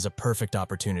of this as a perfect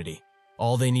opportunity.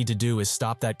 All they need to do is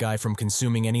stop that guy from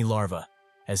consuming any larva,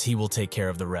 as he will take care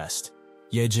of the rest.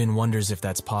 Yejin wonders if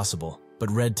that's possible, but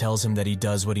Red tells him that he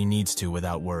does what he needs to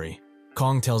without worry.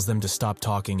 Kong tells them to stop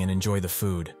talking and enjoy the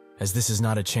food, as this is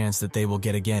not a chance that they will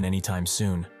get again anytime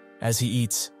soon. As he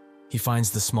eats, he finds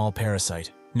the small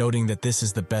parasite, noting that this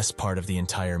is the best part of the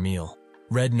entire meal.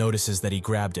 Red notices that he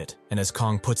grabbed it, and as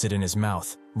Kong puts it in his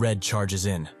mouth, Red charges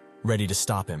in, ready to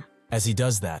stop him. As he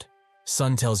does that,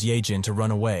 Sun tells Yejin to run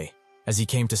away, as he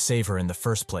came to save her in the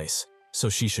first place, so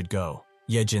she should go.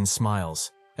 Yejin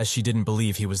smiles, as she didn't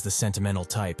believe he was the sentimental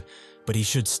type, but he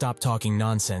should stop talking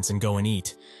nonsense and go and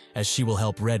eat, as she will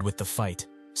help Red with the fight.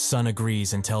 Sun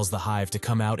agrees and tells the hive to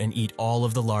come out and eat all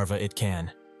of the larvae it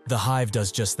can. The hive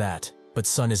does just that, but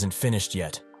Sun isn't finished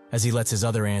yet, as he lets his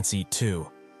other ants eat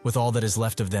too, with all that is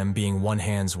left of them being one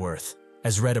hand's worth.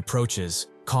 As Red approaches,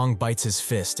 Kong bites his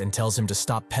fist and tells him to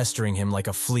stop pestering him like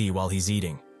a flea while he's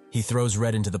eating. He throws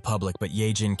Red into the public, but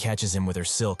Yejin catches him with her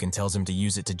silk and tells him to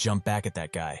use it to jump back at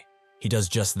that guy. He does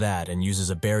just that and uses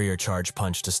a barrier charge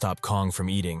punch to stop Kong from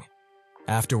eating.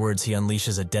 Afterwards, he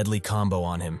unleashes a deadly combo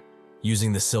on him,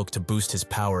 using the silk to boost his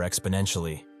power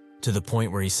exponentially, to the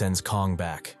point where he sends Kong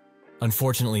back.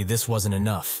 Unfortunately, this wasn't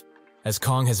enough, as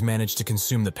Kong has managed to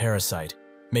consume the parasite,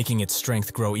 making its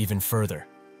strength grow even further.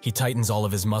 He tightens all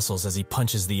of his muscles as he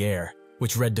punches the air,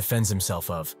 which Red defends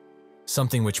himself of,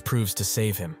 something which proves to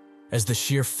save him, as the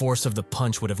sheer force of the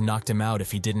punch would have knocked him out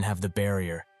if he didn't have the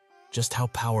barrier. Just how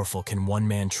powerful can one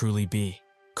man truly be?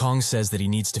 Kong says that he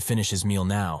needs to finish his meal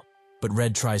now, but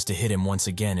Red tries to hit him once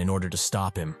again in order to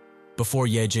stop him. Before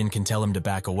Yejin can tell him to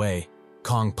back away,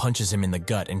 Kong punches him in the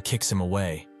gut and kicks him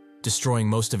away, destroying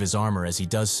most of his armor as he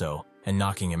does so, and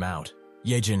knocking him out.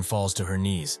 Yejin falls to her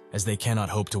knees, as they cannot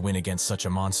hope to win against such a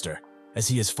monster, as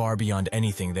he is far beyond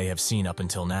anything they have seen up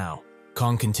until now.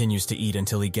 Kong continues to eat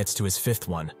until he gets to his fifth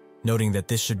one, noting that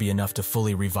this should be enough to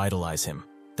fully revitalize him.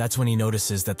 That's when he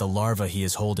notices that the larva he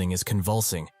is holding is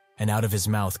convulsing, and out of his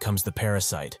mouth comes the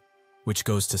parasite, which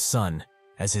goes to Sun,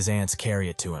 as his ants carry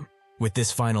it to him. With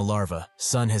this final larva,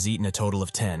 Sun has eaten a total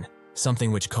of 10,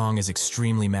 something which Kong is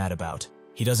extremely mad about.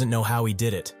 He doesn't know how he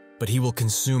did it, but he will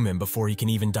consume him before he can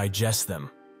even digest them.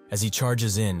 As he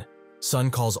charges in,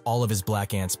 Sun calls all of his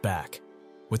black ants back,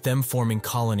 with them forming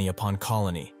colony upon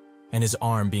colony, and his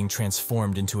arm being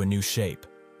transformed into a new shape.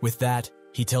 With that,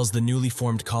 he tells the newly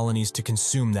formed colonies to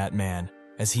consume that man,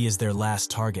 as he is their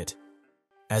last target.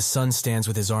 As Sun stands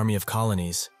with his army of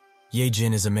colonies,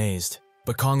 Yejin is amazed,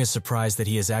 but Kong is surprised that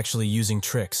he is actually using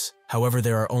tricks. However,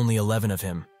 there are only 11 of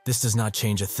him. This does not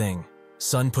change a thing.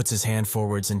 Sun puts his hand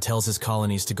forwards and tells his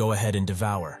colonies to go ahead and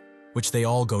devour, which they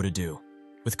all go to do,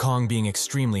 with Kong being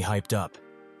extremely hyped up,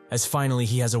 as finally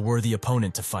he has a worthy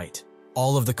opponent to fight.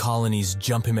 All of the colonies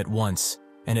jump him at once,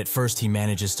 and at first he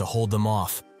manages to hold them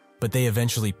off, but they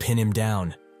eventually pin him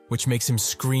down, which makes him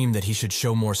scream that he should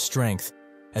show more strength,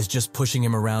 as just pushing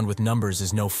him around with numbers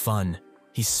is no fun.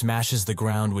 He smashes the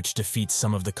ground, which defeats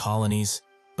some of the colonies,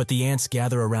 but the ants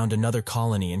gather around another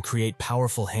colony and create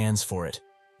powerful hands for it,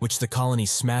 which the colony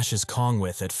smashes Kong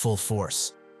with at full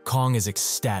force. Kong is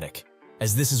ecstatic,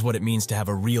 as this is what it means to have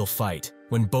a real fight,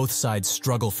 when both sides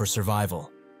struggle for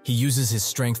survival. He uses his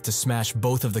strength to smash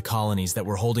both of the colonies that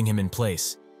were holding him in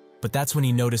place, but that's when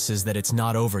he notices that it's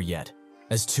not over yet,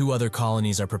 as two other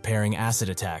colonies are preparing acid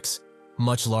attacks,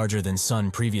 much larger than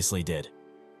Sun previously did.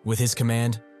 With his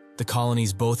command, the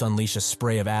colonies both unleash a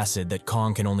spray of acid that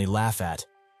Kong can only laugh at,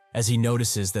 as he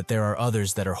notices that there are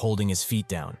others that are holding his feet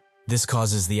down. This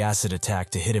causes the acid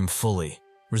attack to hit him fully,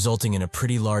 resulting in a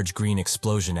pretty large green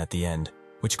explosion at the end,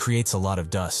 which creates a lot of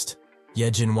dust.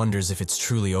 Yejin wonders if it's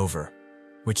truly over,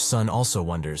 which Sun also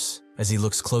wonders, as he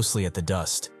looks closely at the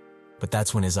dust, but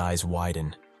that's when his eyes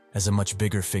widen, as a much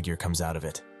bigger figure comes out of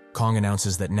it. Kong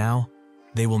announces that now,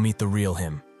 they will meet the real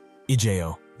him,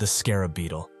 Ijeo, the scarab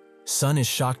beetle. Sun is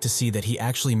shocked to see that he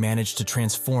actually managed to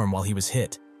transform while he was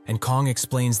hit, and Kong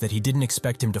explains that he didn't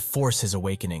expect him to force his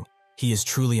awakening. He is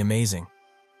truly amazing.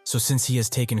 So since he has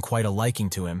taken quite a liking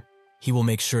to him, he will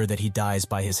make sure that he dies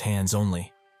by his hands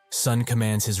only. Sun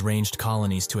commands his ranged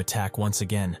colonies to attack once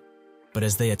again, but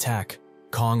as they attack,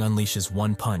 Kong unleashes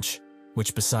one punch,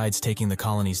 which besides taking the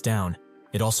colonies down,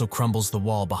 it also crumbles the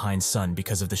wall behind Sun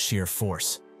because of the sheer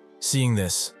force. Seeing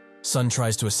this, Sun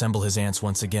tries to assemble his ants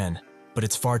once again, but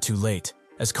it's far too late,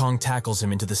 as Kong tackles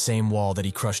him into the same wall that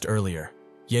he crushed earlier.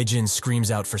 Yejin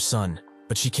screams out for Sun,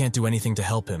 but she can't do anything to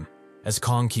help him, as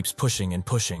Kong keeps pushing and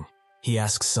pushing. He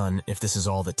asks Sun if this is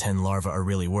all that 10 larvae are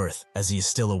really worth, as he is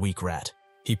still a weak rat.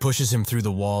 He pushes him through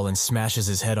the wall and smashes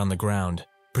his head on the ground,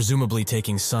 presumably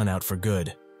taking Sun out for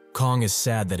good. Kong is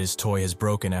sad that his toy has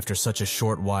broken after such a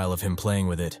short while of him playing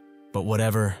with it, but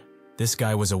whatever, this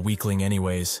guy was a weakling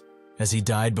anyways. As he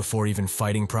died before even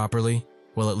fighting properly,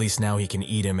 well, at least now he can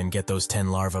eat him and get those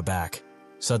 10 larvae back.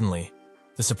 Suddenly,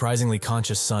 The surprisingly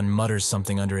conscious Sun mutters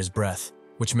something under his breath,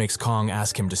 which makes Kong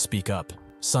ask him to speak up.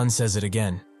 Sun says it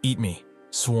again, "Eat me,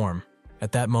 swarm."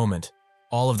 At that moment,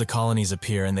 all of the colonies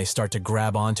appear and they start to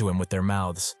grab onto him with their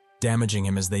mouths, damaging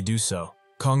him as they do so.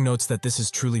 Kong notes that this is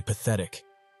truly pathetic.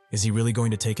 Is he really going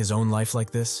to take his own life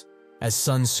like this? As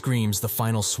Sun screams, the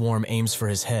final swarm aims for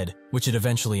his head, which it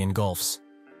eventually engulfs.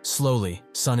 Slowly,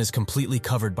 Sun is completely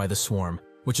covered by the swarm,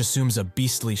 which assumes a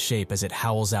beastly shape as it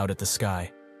howls out at the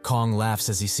sky. Kong laughs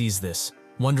as he sees this,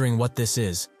 wondering what this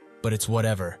is, but it's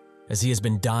whatever, as he has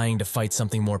been dying to fight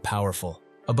something more powerful.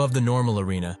 Above the normal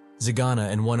arena,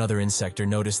 Zagana and one other insector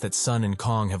notice that Sun and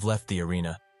Kong have left the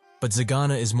arena. But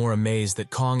Zagana is more amazed that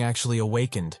Kong actually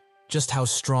awakened. Just how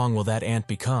strong will that ant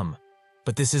become?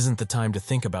 But this isn't the time to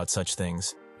think about such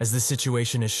things, as this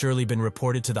situation has surely been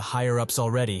reported to the higher-ups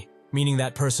already, meaning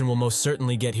that person will most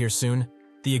certainly get here soon.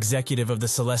 The executive of the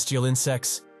celestial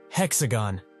insects,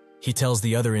 Hexagon. He tells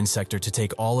the other insector to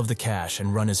take all of the cash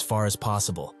and run as far as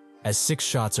possible, as 6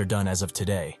 shots are done as of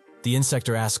today. The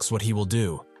insector asks what he will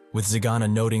do, with Zagana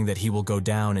noting that he will go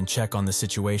down and check on the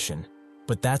situation.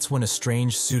 But that's when a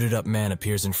strange suited-up man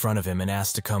appears in front of him and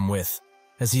asks to come with,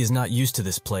 as he is not used to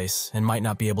this place and might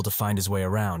not be able to find his way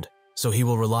around, so he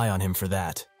will rely on him for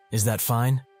that. Is that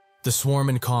fine? The swarm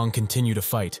and Kong continue to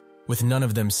fight, with none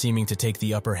of them seeming to take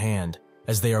the upper hand,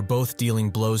 as they are both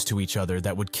dealing blows to each other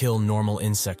that would kill normal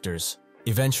insectors.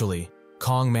 Eventually,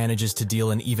 Kong manages to deal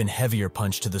an even heavier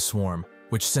punch to the swarm,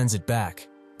 which sends it back.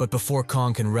 But before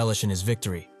Kong can relish in his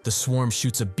victory, the swarm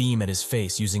shoots a beam at his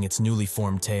face using its newly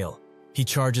formed tail. He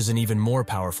charges an even more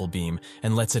powerful beam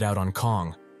and lets it out on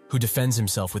Kong, who defends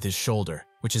himself with his shoulder,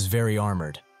 which is very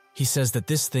armored. He says that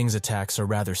this thing's attacks are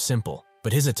rather simple,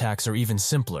 but his attacks are even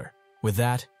simpler. With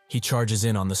that, he charges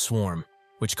in on the swarm,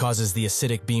 which causes the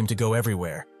acidic beam to go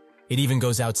everywhere. It even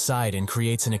goes outside and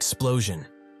creates an explosion.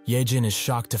 Yejin is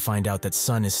shocked to find out that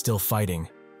Sun is still fighting,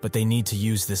 but they need to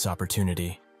use this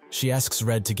opportunity. She asks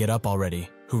Red to get up already,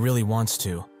 who really wants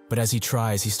to, but as he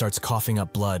tries, he starts coughing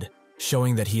up blood,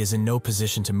 showing that he is in no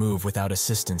position to move without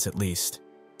assistance at least.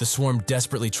 The swarm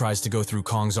desperately tries to go through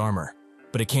Kong's armor,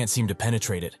 but it can't seem to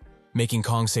penetrate it, making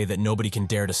Kong say that nobody can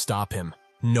dare to stop him.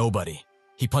 Nobody.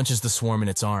 He punches the swarm in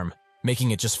its arm, making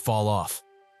it just fall off.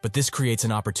 But this creates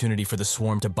an opportunity for the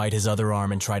swarm to bite his other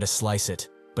arm and try to slice it,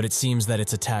 but it seems that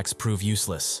its attacks prove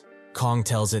useless. Kong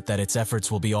tells it that its efforts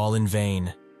will be all in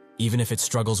vain. Even if it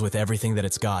struggles with everything that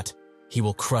it's got, he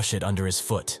will crush it under his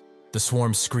foot. The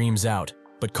swarm screams out,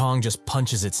 but Kong just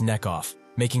punches its neck off,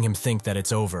 making him think that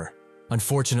it's over.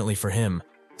 Unfortunately for him,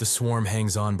 the swarm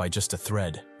hangs on by just a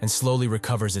thread and slowly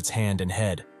recovers its hand and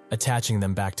head, attaching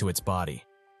them back to its body.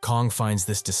 Kong finds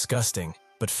this disgusting,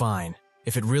 but fine.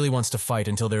 If it really wants to fight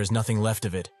until there is nothing left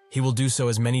of it, he will do so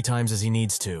as many times as he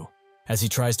needs to. As he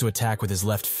tries to attack with his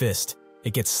left fist,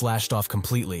 it gets slashed off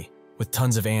completely, with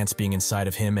tons of ants being inside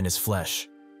of him and his flesh.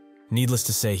 Needless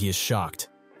to say, he is shocked,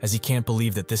 as he can't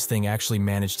believe that this thing actually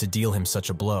managed to deal him such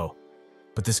a blow.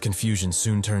 But this confusion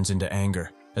soon turns into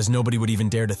anger, as nobody would even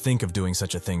dare to think of doing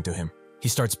such a thing to him. He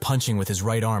starts punching with his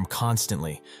right arm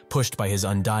constantly, pushed by his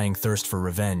undying thirst for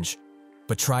revenge.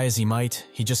 But try as he might,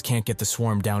 he just can't get the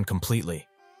swarm down completely.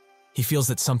 He feels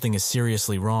that something is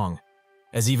seriously wrong,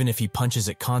 as even if he punches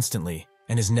it constantly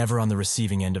and is never on the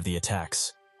receiving end of the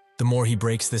attacks. The more he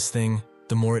breaks this thing,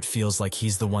 the more it feels like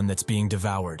he's the one that's being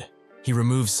devoured. He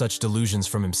removes such delusions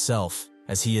from himself,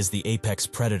 as he is the apex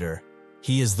predator.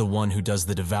 He is the one who does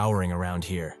the devouring around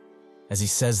here. As he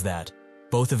says that,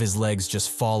 both of his legs just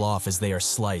fall off as they are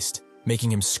sliced,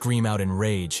 making him scream out in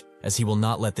rage, as he will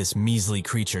not let this measly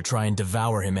creature try and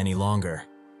devour him any longer.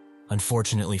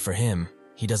 Unfortunately for him,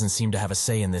 he doesn't seem to have a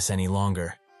say in this any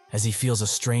longer, as he feels a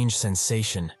strange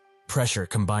sensation, pressure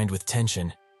combined with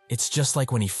tension. It's just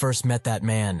like when he first met that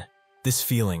man. This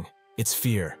feeling, it's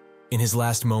fear. In his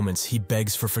last moments, he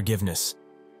begs for forgiveness.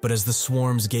 But as the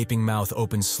swarm's gaping mouth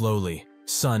opens slowly,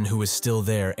 Sun, who is still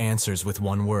there, answers with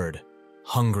one word: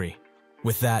 hungry.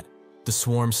 With that, the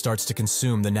swarm starts to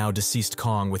consume the now deceased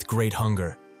Kong with great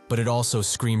hunger, but it also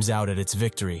screams out at its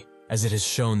victory, as it has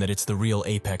shown that it's the real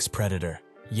apex predator.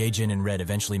 Yejin and Red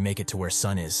eventually make it to where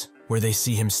Sun is, where they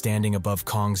see him standing above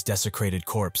Kong's desecrated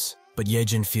corpse. But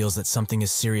Yejin feels that something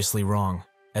is seriously wrong.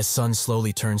 As Sun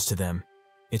slowly turns to them,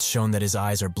 it's shown that his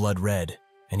eyes are blood red,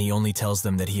 and he only tells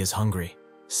them that he is hungry.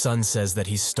 Sun says that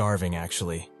he's starving,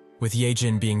 actually, with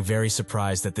Yejin being very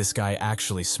surprised that this guy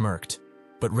actually smirked.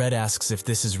 But Red asks if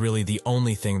this is really the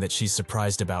only thing that she's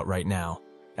surprised about right now.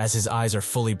 As his eyes are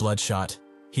fully bloodshot,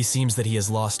 he seems that he has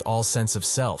lost all sense of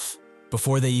self.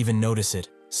 Before they even notice it,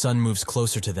 Sun moves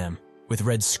closer to them, with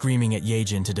Red screaming at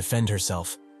Yejin to defend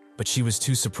herself. But she was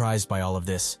too surprised by all of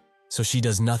this, so she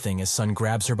does nothing as Sun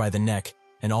grabs her by the neck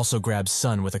and also grabs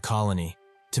Sun with a colony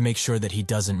to make sure that he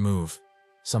doesn't move,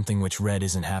 something which Red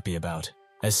isn't happy about.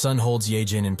 As Sun holds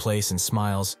Yejin in place and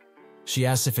smiles, she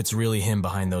asks if it's really him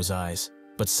behind those eyes,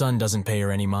 but Sun doesn't pay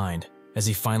her any mind, as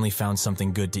he finally found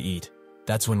something good to eat.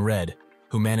 That's when Red,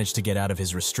 who managed to get out of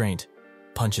his restraint,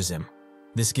 punches him.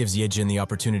 This gives Yejin the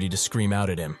opportunity to scream out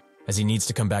at him, as he needs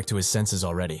to come back to his senses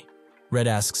already. Red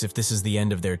asks if this is the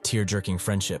end of their tear-jerking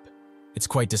friendship. It's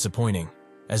quite disappointing.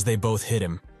 As they both hit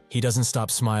him, he doesn't stop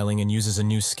smiling and uses a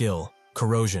new skill,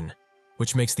 corrosion,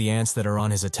 which makes the ants that are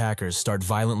on his attackers start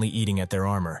violently eating at their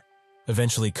armor,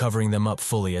 eventually covering them up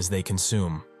fully as they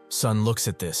consume. Sun looks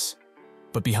at this,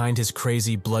 but behind his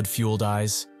crazy, blood-fueled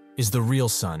eyes is the real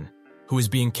Sun, who is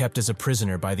being kept as a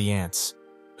prisoner by the ants,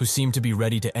 who seem to be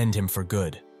ready to end him for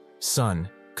good. Sun,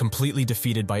 completely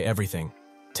defeated by everything,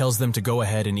 tells them to go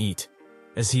ahead and eat.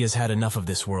 As he has had enough of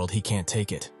this world, he can't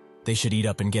take it. They should eat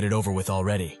up and get it over with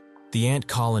already. The ant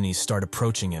colonies start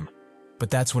approaching him, but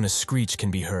that's when a screech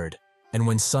can be heard, and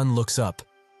when Sun looks up,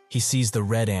 he sees the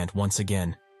red ant once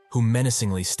again, who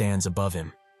menacingly stands above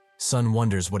him. Sun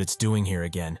wonders what it's doing here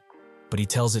again, but he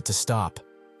tells it to stop,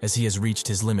 as he has reached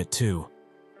his limit too.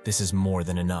 This is more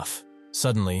than enough.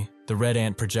 Suddenly, the red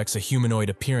ant projects a humanoid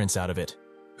appearance out of it,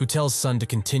 who tells Sun to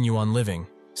continue on living.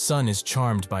 Sun is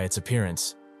charmed by its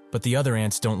appearance, but the other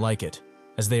ants don't like it,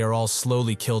 as they are all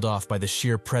slowly killed off by the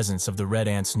sheer presence of the red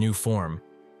ant's new form,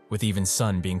 with even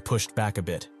Sun being pushed back a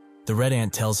bit. The red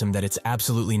ant tells him that it's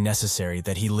absolutely necessary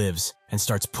that he lives and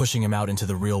starts pushing him out into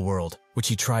the real world, which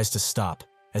he tries to stop,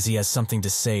 as he has something to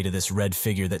say to this red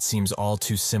figure that seems all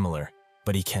too similar,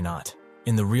 but he cannot.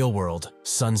 In the real world,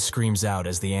 Sun screams out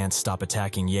as the ants stop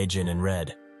attacking Yejin and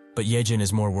Red, but Yejin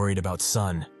is more worried about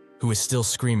Sun, who is still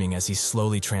screaming as he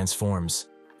slowly transforms.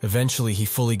 Eventually, he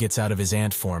fully gets out of his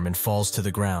ant form and falls to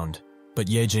the ground, but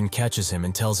Yejin catches him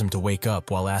and tells him to wake up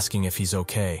while asking if he's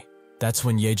okay. That's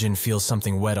when Yejin feels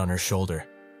something wet on her shoulder,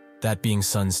 that being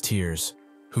Sun's tears,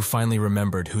 who finally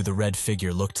remembered who the red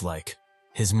figure looked like,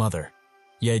 his mother.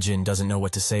 Yejin doesn't know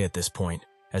what to say at this point,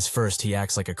 as first he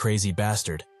acts like a crazy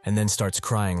bastard and then starts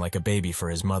crying like a baby for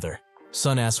his mother.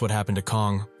 Sun asks what happened to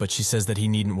Kong, but she says that he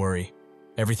needn't worry.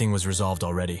 Everything was resolved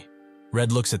already.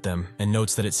 Red looks at them and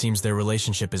notes that it seems their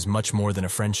relationship is much more than a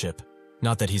friendship.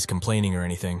 Not that he's complaining or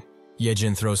anything.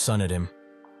 Yejin throws Sun at him,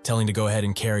 telling to go ahead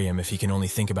and carry him if he can only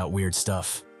think about weird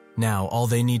stuff. Now, all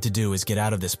they need to do is get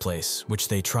out of this place, which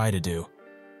they try to do.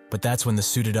 But that's when the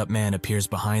suited-up man appears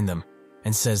behind them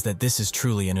and says that this is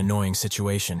truly an annoying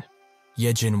situation.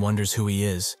 Yejin wonders who he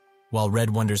is, while Red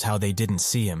wonders how they didn't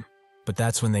see him. But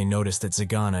that's when they notice that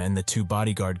Zagana and the two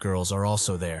bodyguard girls are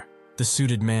also there. The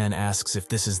suited man asks if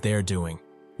this is their doing,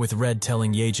 with Red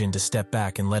telling Yejin to step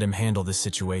back and let him handle this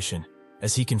situation,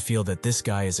 as he can feel that this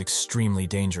guy is extremely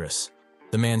dangerous.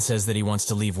 The man says that he wants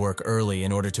to leave work early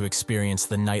in order to experience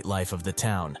the nightlife of the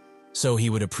town, so he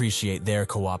would appreciate their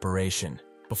cooperation.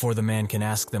 Before the man can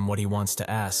ask them what he wants to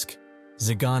ask,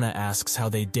 Zagana asks how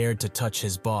they dared to touch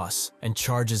his boss and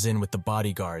charges in with the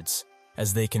bodyguards,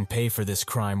 as they can pay for this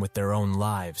crime with their own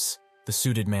lives. The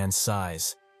suited man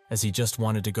sighs, as he just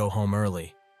wanted to go home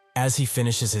early. As he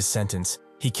finishes his sentence,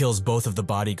 he kills both of the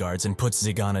bodyguards and puts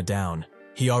Zagana down.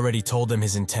 He already told them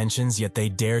his intentions, yet they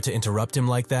dare to interrupt him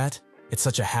like that? It's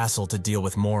such a hassle to deal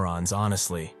with morons,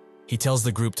 honestly. He tells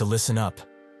the group to listen up,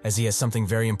 as he has something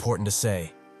very important to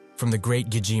say. From the great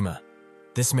Gijima.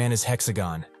 This man is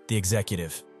Hexagon, the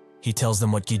executive. He tells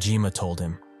them what Gijima told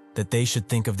him, that they should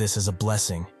think of this as a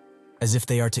blessing, as if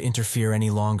they are to interfere any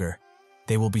longer,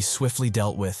 they will be swiftly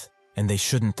dealt with, and they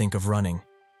shouldn't think of running,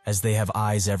 as they have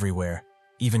eyes everywhere,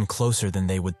 even closer than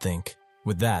they would think.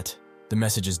 With that, the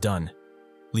message is done,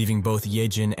 leaving both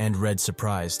Yejin and Red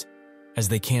surprised, as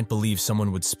they can't believe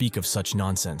someone would speak of such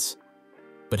nonsense.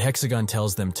 But Hexagon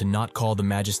tells them to not call the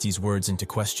Majesty's words into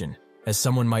question, as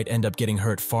someone might end up getting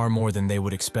hurt far more than they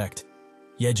would expect.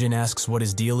 Yejin asks what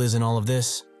his deal is in all of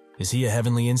this. Is he a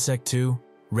heavenly insect too?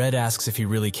 Red asks if he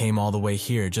really came all the way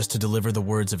here just to deliver the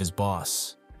words of his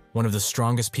boss, one of the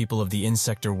strongest people of the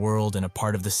Insector world and a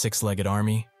part of the six-legged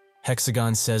army.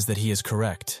 Hexagon says that he is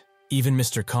correct. Even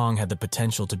Mr. Kong had the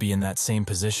potential to be in that same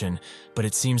position, but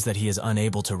it seems that he is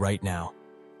unable to right now.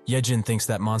 Yejin thinks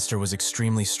that monster was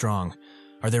extremely strong.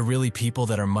 Are there really people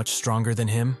that are much stronger than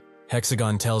him?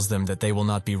 Hexagon tells them that they will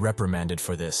not be reprimanded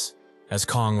for this, as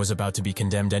Kong was about to be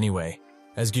condemned anyway,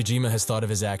 as Gijima has thought of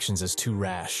his actions as too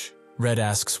rash. Red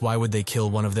asks why would they kill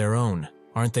one of their own?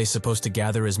 Aren't they supposed to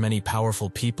gather as many powerful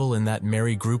people in that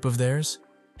merry group of theirs?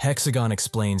 Hexagon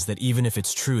explains that even if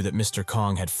it's true that Mr.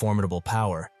 Kong had formidable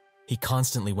power, he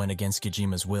constantly went against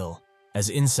Gijima's will, as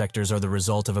insectors are the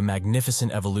result of a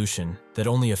magnificent evolution that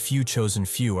only a few chosen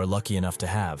few are lucky enough to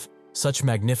have. Such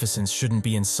magnificence shouldn't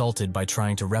be insulted by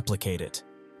trying to replicate it.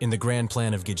 In the grand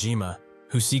plan of Gijima,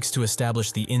 who seeks to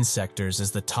establish the insectors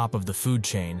as the top of the food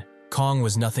chain, Kong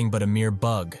was nothing but a mere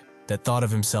bug that thought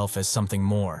of himself as something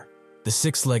more. The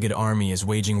six-legged army is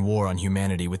waging war on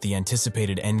humanity, with the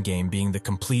anticipated endgame being the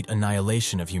complete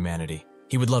annihilation of humanity.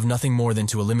 He would love nothing more than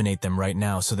to eliminate them right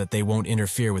now so that they won't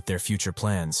interfere with their future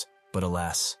plans. But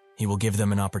alas, he will give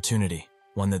them an opportunity,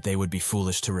 one that they would be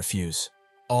foolish to refuse.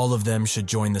 All of them should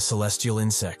join the celestial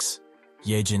insects.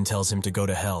 Yejin tells him to go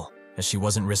to hell, as she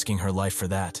wasn't risking her life for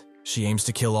that. She aims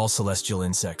to kill all celestial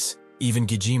insects, even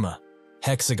Gijima.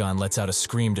 Hexagon lets out a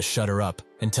scream to shut her up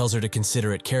and tells her to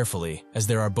consider it carefully, as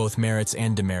there are both merits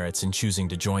and demerits in choosing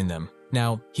to join them.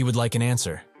 Now, he would like an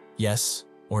answer, yes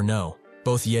or no.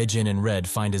 Both Yejin and Red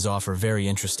find his offer very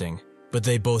interesting, but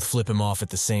they both flip him off at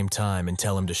the same time and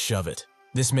tell him to shove it.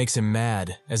 This makes him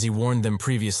mad, as he warned them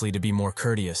previously to be more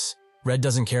courteous. Red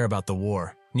doesn't care about the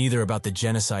war, neither about the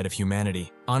genocide of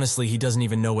humanity. Honestly, he doesn't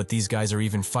even know what these guys are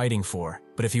even fighting for,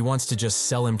 but if he wants to just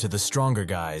sell him to the stronger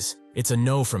guys, it's a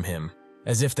no from him.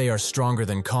 As if they are stronger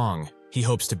than Kong, he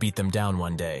hopes to beat them down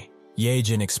one day.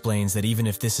 Yejin explains that even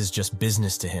if this is just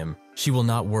business to him, she will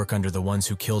not work under the ones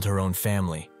who killed her own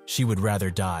family. She would rather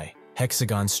die.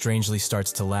 Hexagon strangely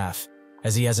starts to laugh,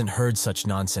 as he hasn't heard such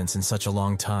nonsense in such a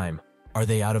long time. Are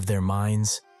they out of their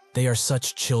minds? They are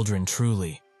such children,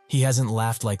 truly. He hasn't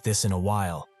laughed like this in a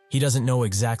while. He doesn't know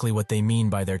exactly what they mean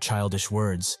by their childish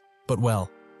words. But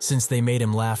well, since they made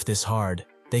him laugh this hard,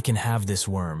 they can have this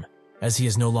worm, as he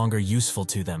is no longer useful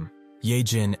to them.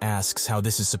 Yejin asks how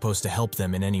this is supposed to help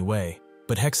them in any way,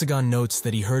 but Hexagon notes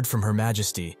that he heard from Her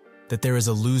Majesty that there is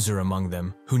a loser among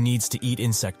them who needs to eat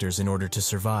insectors in order to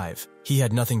survive. He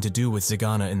had nothing to do with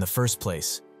Zagana in the first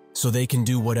place, so they can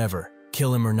do whatever,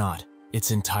 kill him or not.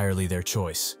 It's entirely their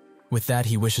choice. With that,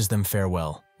 he wishes them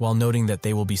farewell, while noting that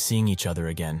they will be seeing each other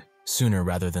again, sooner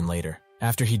rather than later.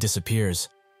 After he disappears,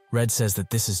 Red says that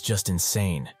this is just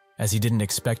insane, as he didn't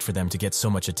expect for them to get so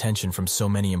much attention from so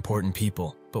many important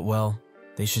people. But well,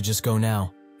 they should just go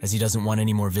now, as he doesn't want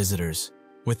any more visitors.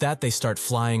 With that, they start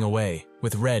flying away,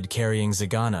 with Red carrying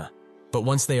Zagana. But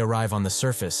once they arrive on the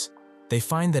surface, they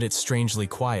find that it's strangely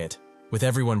quiet, with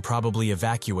everyone probably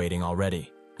evacuating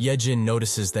already. Yejin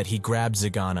notices that he grabbed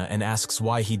Zagana and asks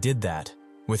why he did that,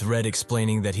 with Red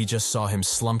explaining that he just saw him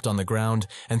slumped on the ground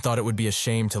and thought it would be a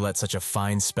shame to let such a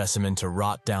fine specimen to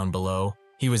rot down below.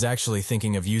 He was actually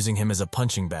thinking of using him as a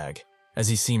punching bag, as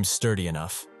he seems sturdy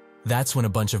enough. That's when a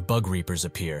bunch of bug reapers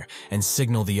appear and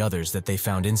signal the others that they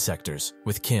found insectors,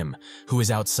 with Kim, who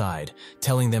is outside,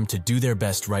 telling them to do their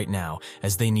best right now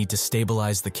as they need to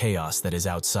stabilize the chaos that is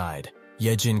outside.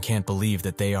 Yejin can't believe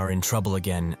that they are in trouble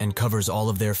again and covers all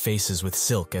of their faces with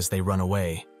silk as they run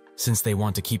away, since they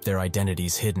want to keep their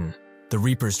identities hidden. The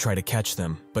Reapers try to catch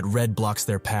them, but Red blocks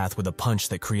their path with a punch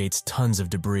that creates tons of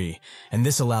debris, and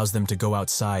this allows them to go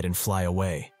outside and fly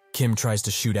away. Kim tries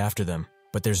to shoot after them,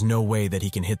 but there's no way that he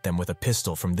can hit them with a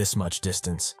pistol from this much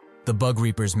distance. The Bug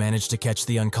Reapers manage to catch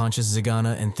the unconscious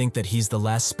Zagana and think that he's the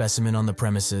last specimen on the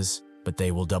premises, but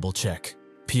they will double-check.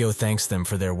 Pio thanks them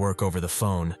for their work over the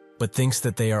phone, but thinks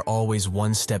that they are always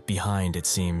one step behind, it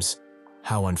seems.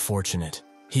 How unfortunate.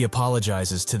 He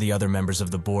apologizes to the other members of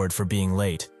the board for being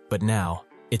late, but now,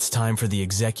 it's time for the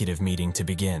executive meeting to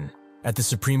begin. At the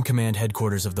Supreme Command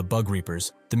headquarters of the Bug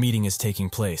Reapers, the meeting is taking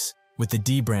place, with the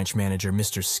D branch manager,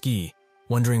 Mr. Ski,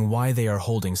 wondering why they are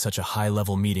holding such a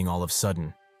high-level meeting all of a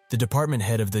sudden. The department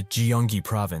head of the Gyeonggi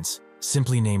province,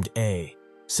 simply named A,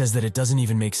 says that it doesn't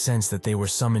even make sense that they were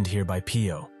summoned here by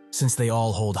Pio, since they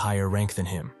all hold higher rank than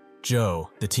him. Joe,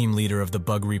 the team leader of the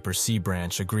Bug Reaper C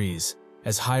branch, agrees,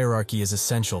 as hierarchy is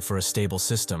essential for a stable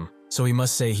system, so he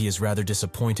must say he is rather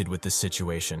disappointed with this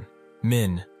situation.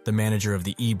 Min, the manager of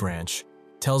the E branch,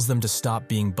 tells them to stop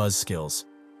being buzzkills,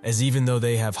 as even though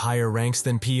they have higher ranks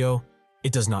than Pio,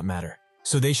 it does not matter.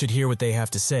 So they should hear what they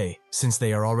have to say, since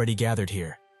they are already gathered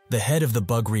here. The head of the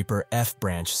Bug Reaper F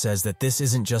branch says that this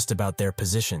isn't just about their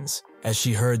positions, as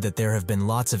she heard that there have been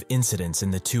lots of incidents in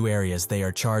the two areas they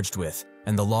are charged with,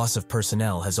 and the loss of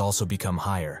personnel has also become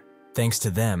higher. Thanks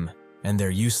to them, and their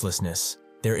uselessness,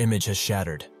 their image has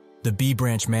shattered. The B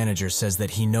branch manager says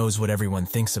that he knows what everyone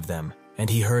thinks of them, and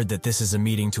he heard that this is a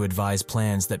meeting to advise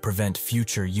plans that prevent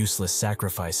future useless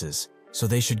sacrifices, so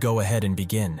they should go ahead and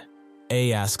begin.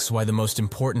 A asks why the most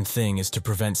important thing is to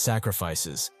prevent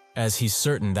sacrifices, as he's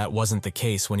certain that wasn't the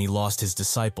case when he lost his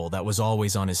disciple that was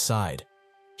always on his side.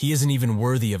 He isn't even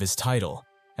worthy of his title,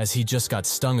 as he just got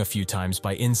stung a few times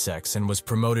by insects and was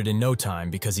promoted in no time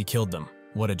because he killed them.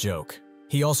 What a joke.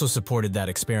 He also supported that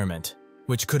experiment,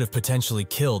 which could have potentially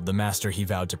killed the master he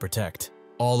vowed to protect.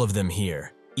 All of them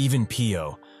here, even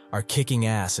Pio, are kicking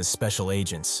ass as special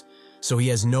agents, so he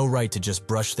has no right to just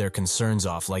brush their concerns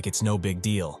off like it's no big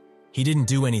deal. He didn't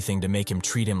do anything to make him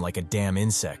treat him like a damn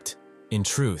insect. In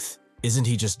truth, isn't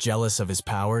he just jealous of his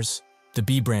powers? The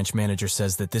B branch manager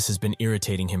says that this has been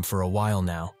irritating him for a while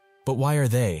now. But why are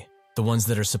they, the ones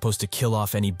that are supposed to kill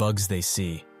off any bugs they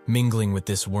see, mingling with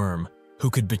this worm, who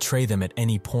could betray them at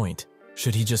any point?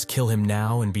 Should he just kill him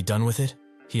now and be done with it?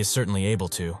 He is certainly able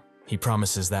to. He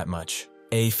promises that much.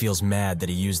 A feels mad that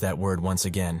he used that word once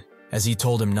again, as he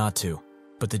told him not to.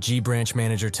 But the G branch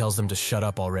manager tells them to shut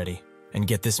up already and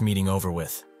get this meeting over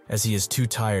with, as he is too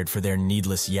tired for their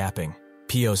needless yapping.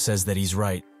 Pio says that he's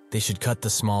right. They should cut the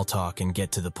small talk and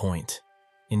get to the point.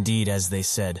 Indeed, as they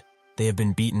said, they have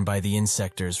been beaten by the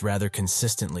insectors rather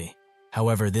consistently.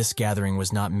 However, this gathering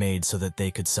was not made so that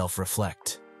they could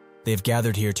self-reflect. They have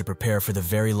gathered here to prepare for the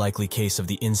very likely case of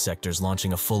the insectors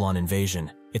launching a full-on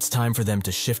invasion. It's time for them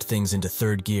to shift things into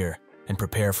third gear and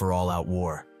prepare for all-out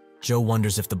war. Joe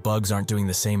wonders if the bugs aren't doing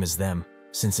the same as them,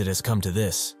 since it has come to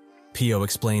this. Pio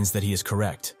explains that he is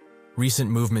correct.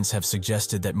 Recent movements have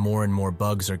suggested that more and more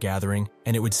bugs are gathering,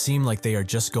 and it would seem like they are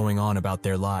just going on about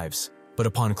their lives. But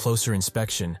upon closer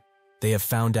inspection, they have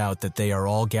found out that they are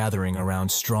all gathering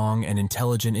around strong and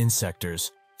intelligent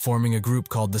insectors, forming a group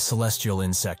called the Celestial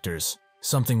Insectors,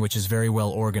 something which is very well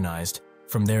organized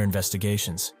from their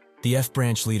investigations. The F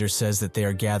branch leader says that they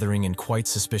are gathering in quite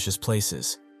suspicious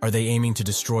places. Are they aiming to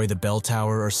destroy the bell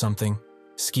tower or something?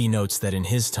 Ski notes that in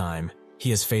his time, he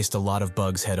has faced a lot of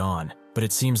bugs head-on, but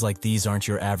it seems like these aren't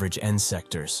your average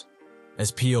insectors.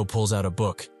 As Pio pulls out a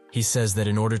book, he says that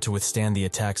in order to withstand the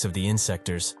attacks of the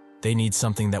insectors, they need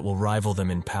something that will rival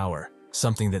them in power,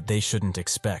 something that they shouldn't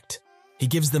expect. He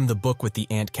gives them the book with the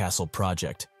Ant Castle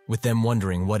project, with them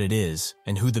wondering what it is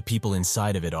and who the people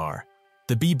inside of it are.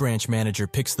 The B branch manager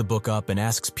picks the book up and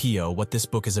asks Pio what this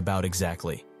book is about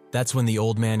exactly. That's when the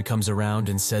old man comes around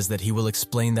and says that he will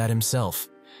explain that himself,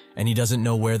 and he doesn't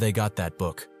know where they got that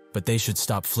book, but they should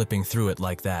stop flipping through it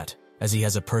like that, as he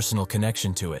has a personal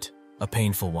connection to it, a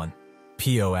painful one.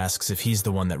 Pio asks if he's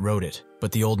the one that wrote it,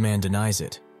 but the old man denies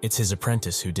it. It's his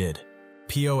apprentice who did.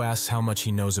 Pio asks how much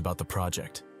he knows about the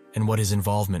project, and what his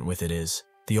involvement with it is.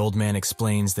 The old man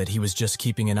explains that he was just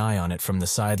keeping an eye on it from the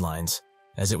sidelines,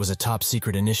 as it was a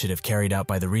top-secret initiative carried out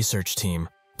by the research team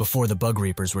before the bug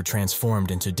reapers were transformed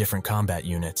into different combat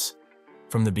units.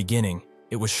 From the beginning,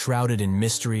 it was shrouded in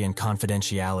mystery and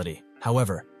confidentiality.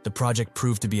 However, the project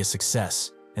proved to be a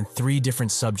success, and 3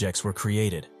 different subjects were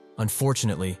created.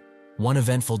 Unfortunately, one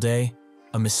eventful day,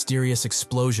 a mysterious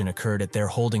explosion occurred at their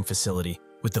holding facility,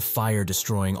 with the fire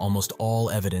destroying almost all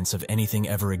evidence of anything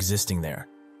ever existing there.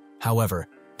 However,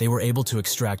 they were able to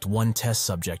extract one test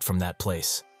subject from that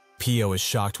place. Pio is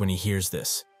shocked when he hears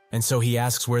this, and so he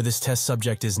asks where this test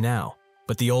subject is now,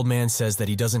 but the old man says that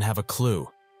he doesn't have a clue,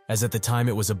 as at the time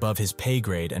it was above his pay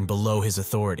grade and below his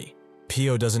authority.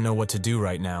 Pio doesn't know what to do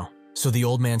right now, so the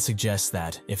old man suggests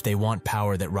that, if they want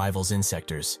power that rivals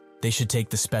insectors, they should take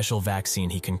the special vaccine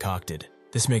he concocted.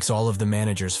 This makes all of the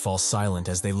managers fall silent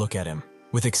as they look at him.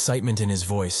 With excitement in his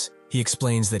voice, he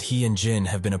explains that he and Jin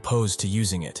have been opposed to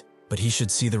using it, but he should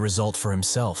see the result for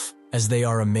himself, as they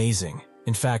are amazing.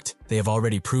 In fact, they have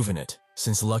already proven it,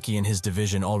 since Lucky and his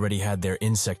division already had their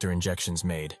Insector injections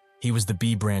made. He was the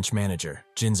B branch manager,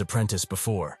 Jin's apprentice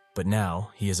before, but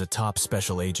now he is a top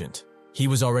special agent. He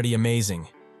was already amazing,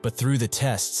 but through the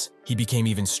tests, he became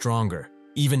even stronger,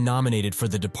 even nominated for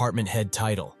the department head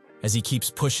title. As he keeps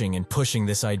pushing and pushing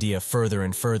this idea further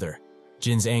and further,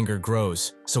 Jin's anger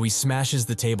grows, so he smashes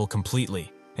the table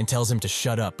completely and tells him to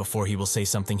shut up before he will say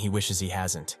something he wishes he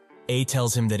hasn't. A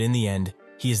tells him that in the end,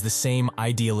 he is the same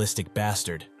idealistic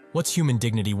bastard. What's human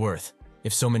dignity worth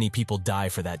if so many people die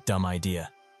for that dumb idea?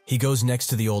 He goes next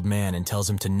to the old man and tells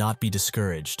him to not be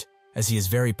discouraged, as he is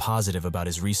very positive about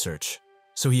his research.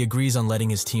 So he agrees on letting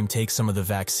his team take some of the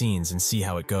vaccines and see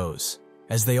how it goes.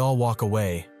 As they all walk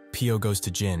away, Pio goes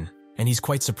to Jin, and he's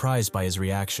quite surprised by his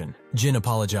reaction. Jin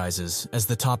apologizes, as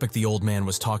the topic the old man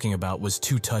was talking about was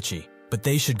too touchy, but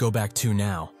they should go back to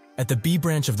now. At the B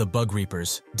branch of the Bug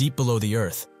Reapers, deep below the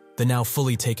earth, the now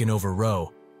fully taken over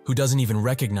Ro, who doesn't even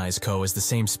recognize Ko as the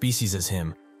same species as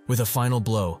him, with a final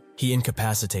blow, he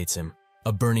incapacitates him,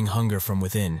 a burning hunger from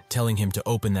within telling him to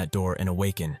open that door and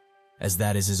awaken, as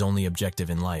that is his only objective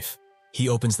in life. He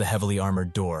opens the heavily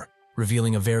armored door,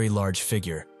 revealing a very large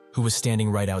figure, who was standing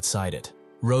right outside it.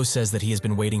 Ro says that he has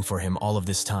been waiting for him all of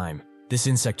this time. This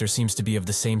insector seems to be of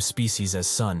the same species as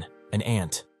Sun, an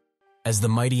ant. As the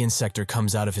mighty insector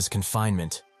comes out of his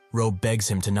confinement, Ro begs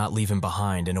him to not leave him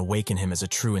behind and awaken him as a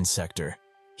true insector.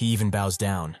 He even bows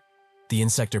down. The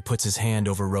insector puts his hand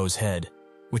over Ro's head,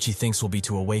 which he thinks will be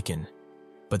to awaken.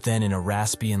 But then in a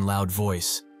raspy and loud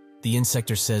voice, the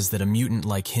insector says that a mutant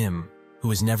like him,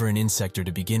 who is never an insector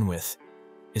to begin with,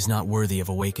 is not worthy of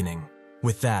awakening.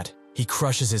 With that, he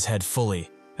crushes his head fully,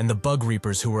 and the bug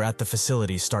reapers who were at the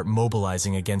facility start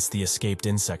mobilizing against the escaped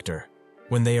insector.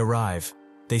 When they arrive,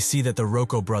 they see that the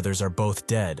Rocco brothers are both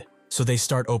dead, so they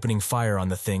start opening fire on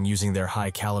the thing using their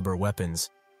high-caliber weapons.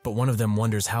 But one of them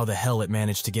wonders how the hell it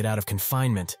managed to get out of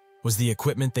confinement. Was the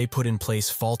equipment they put in place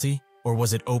faulty, or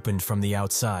was it opened from the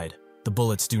outside? The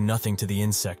bullets do nothing to the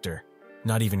insector,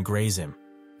 not even graze him.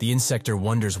 The insector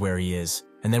wonders where he is,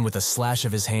 and then with a slash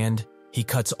of his hand, he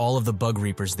cuts all of the bug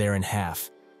reapers there in half,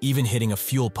 even hitting a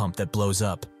fuel pump that blows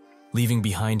up, leaving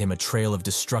behind him a trail of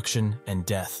destruction and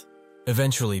death.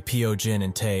 Eventually, Pio, Jin,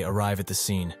 and Tae arrive at the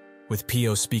scene, with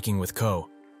Pio speaking with Ko,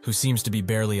 who seems to be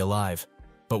barely alive.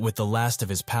 But with the last of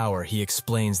his power, he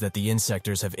explains that the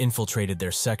insectors have infiltrated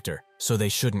their sector, so they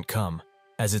shouldn't come,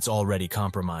 as it's already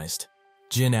compromised.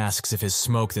 Jin asks if his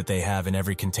smoke that they have in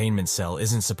every containment cell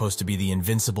isn't supposed to be the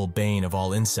invincible bane of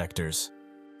all insectors.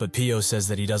 But Pio says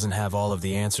that he doesn't have all of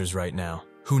the answers right now.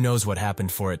 Who knows what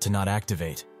happened for it to not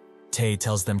activate? Tae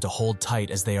tells them to hold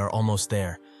tight as they are almost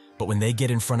there, but when they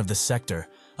get in front of the sector,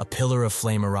 a pillar of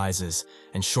flame arises,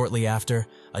 and shortly after,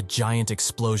 a giant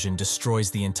explosion destroys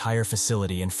the entire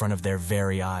facility in front of their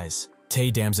very eyes.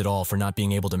 Tae damns it all for not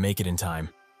being able to make it in time,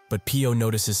 but Pio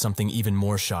notices something even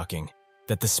more shocking,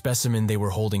 that the specimen they were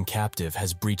holding captive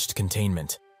has breached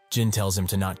containment. Jin tells him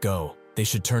to not go. They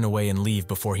should turn away and leave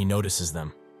before he notices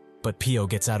them. But Pio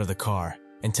gets out of the car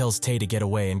and tells Tae to get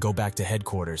away and go back to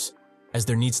headquarters, as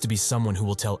there needs to be someone who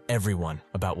will tell everyone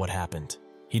about what happened.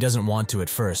 He doesn't want to at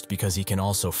first because he can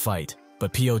also fight,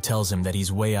 but Pio tells him that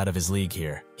he's way out of his league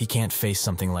here. He can't face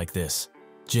something like this.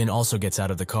 Jin also gets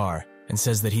out of the car and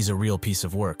says that he's a real piece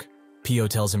of work. Pio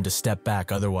tells him to step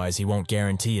back, otherwise he won't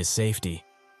guarantee his safety.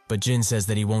 But Jin says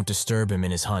that he won't disturb him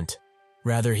in his hunt.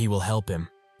 Rather, he will help him.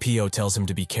 Pio tells him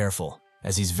to be careful,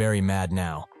 as he's very mad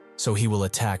now, so he will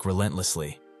attack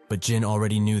relentlessly. But Jin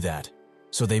already knew that,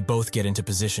 so they both get into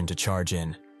position to charge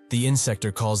in. The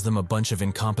insector calls them a bunch of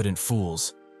incompetent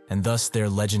fools, and thus their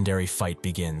legendary fight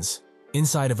begins.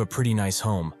 Inside of a pretty nice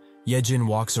home, Yejin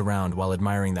walks around while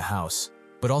admiring the house,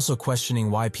 but also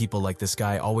questioning why people like this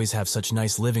guy always have such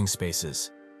nice living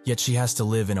spaces. Yet she has to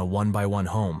live in a one-by-one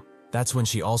home. That's when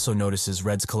she also notices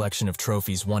Red's collection of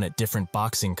trophies won at different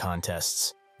boxing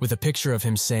contests, with a picture of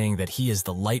him saying that he is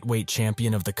the lightweight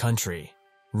champion of the country.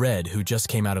 Red, who just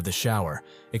came out of the shower,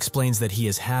 explains that he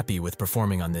is happy with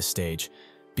performing on this stage,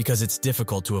 because it's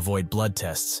difficult to avoid blood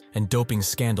tests and doping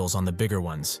scandals on the bigger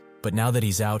ones. But now that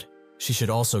he's out, she should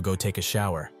also go take a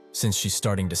shower, since she's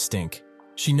starting to stink.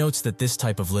 She notes that this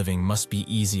type of living must be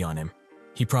easy on him.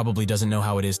 He probably doesn't know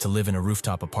how it is to live in a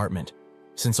rooftop apartment,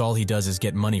 since all he does is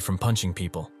get money from punching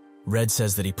people. Red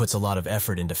says that he puts a lot of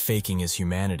effort into faking his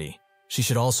humanity. She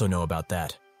should also know about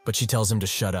that, but she tells him to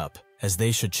shut up, as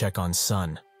they should check on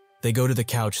Sun. They go to the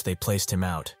couch they placed him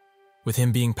out. With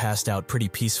him being passed out pretty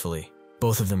peacefully,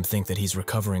 both of them think that he's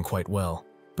recovering quite well,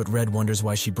 but Red wonders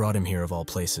why she brought him here of all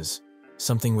places.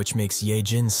 Something which makes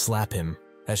Yejin slap him.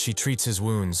 As she treats his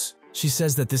wounds, she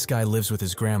says that this guy lives with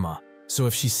his grandma, so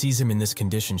if she sees him in this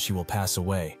condition she will pass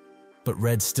away. But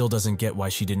Red still doesn't get why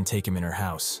she didn't take him in her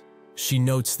house. She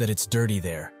notes that it's dirty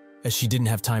there, as she didn't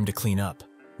have time to clean up.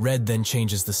 Red then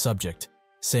changes the subject,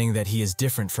 saying that he is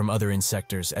different from other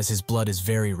insectors as his blood is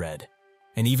very red.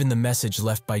 And even the message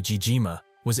left by Jijima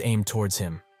was aimed towards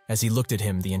him, as he looked at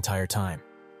him the entire time.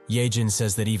 Yejin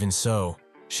says that even so,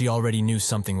 she already knew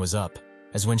something was up,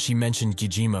 as when she mentioned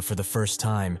Jijima for the first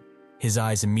time, his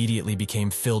eyes immediately became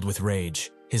filled with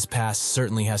rage. His past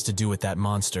certainly has to do with that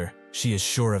monster, she is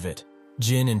sure of it.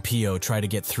 Jin and Pio try to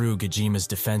get through Gijima's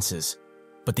defenses,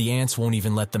 but the ants won't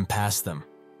even let them pass them,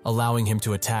 allowing him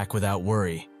to attack without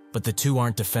worry. But the two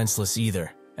aren't defenseless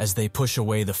either, as they push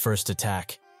away the first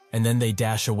attack, and then they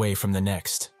dash away from the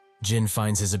next. Jin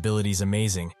finds his abilities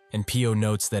amazing, and Pio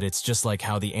notes that it's just like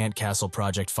how the Ant Castle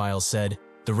project files said,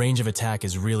 the range of attack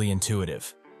is really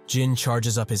intuitive. Jin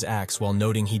charges up his axe while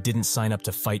noting he didn't sign up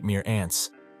to fight mere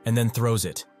ants, and then throws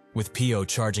it, with Pio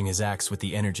charging his axe with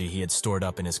the energy he had stored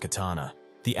up in his katana.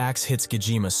 The axe hits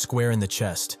Gijima square in the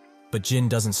chest, but Jin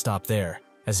doesn't stop there,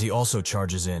 as he also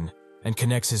charges in, and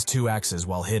connects his two axes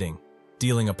while hitting,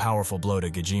 dealing a powerful blow to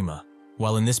Gijima.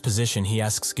 While in this position, he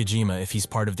asks Gijima if he's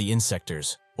part of the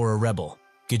insectors, or a rebel.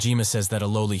 Gijima says that a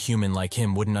lowly human like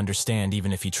him wouldn't understand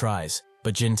even if he tries,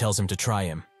 but Jin tells him to try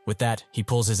him. With that, he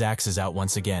pulls his axes out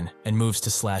once again and moves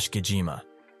to slash Gijima,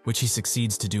 which he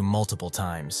succeeds to do multiple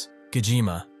times.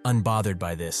 Gijima, unbothered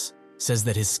by this, says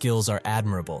that his skills are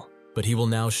admirable, but he will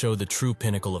now show the true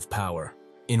pinnacle of power.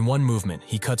 In one movement,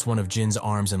 he cuts one of Jin's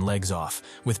arms and legs off,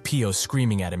 with Pio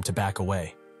screaming at him to back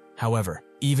away. However,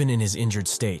 even in his injured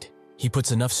state, he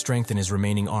puts enough strength in his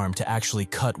remaining arm to actually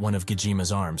cut one of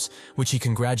Gajima's arms, which he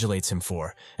congratulates him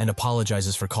for, and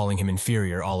apologizes for calling him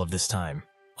inferior all of this time.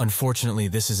 Unfortunately,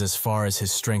 this is as far as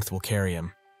his strength will carry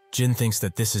him. Jin thinks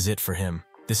that this is it for him.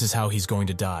 This is how he's going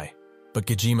to die. But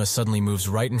Gajima suddenly moves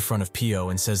right in front of Pio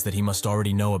and says that he must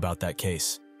already know about that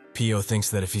case. Pio thinks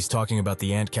that if he's talking about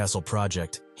the Ant Castle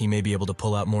project, he may be able to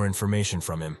pull out more information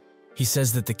from him. He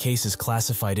says that the case is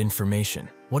classified information.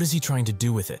 What is he trying to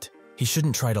do with it? He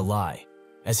shouldn't try to lie,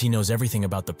 as he knows everything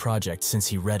about the project since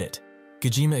he read it.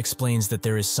 Gajima explains that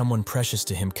there is someone precious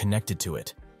to him connected to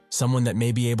it, someone that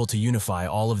may be able to unify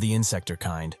all of the Insector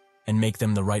kind and make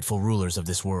them the rightful rulers of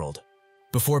this world.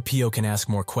 Before Pio can ask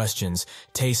more questions,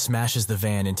 Tae smashes the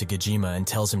van into Gajima and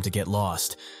tells him to get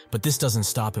lost, but this doesn't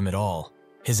stop him at all.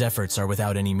 His efforts are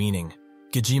without any meaning.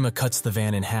 Gajima cuts the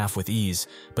van in half with ease,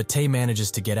 but Tae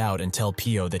manages to get out and tell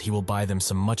Pio that he will buy them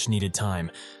some much-needed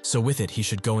time, so with it he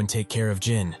should go and take care of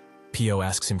Jin. Pio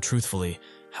asks him truthfully,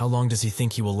 how long does he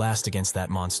think he will last against that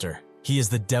monster? He is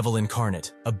the devil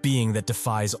incarnate, a being that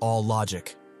defies all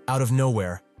logic. Out of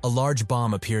nowhere, a large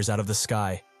bomb appears out of the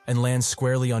sky and lands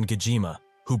squarely on Gajima,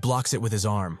 who blocks it with his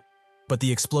arm. But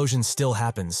the explosion still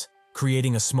happens,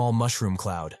 creating a small mushroom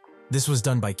cloud. This was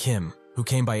done by Kim, who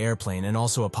came by airplane and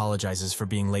also apologizes for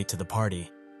being late to the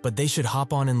party. But they should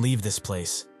hop on and leave this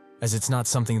place, as it's not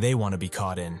something they want to be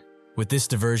caught in. With this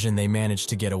diversion, they managed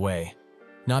to get away.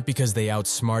 Not because they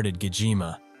outsmarted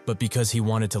Gajima, but because he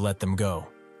wanted to let them go.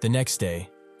 The next day,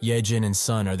 Yejin and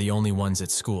Sun are the only ones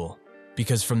at school.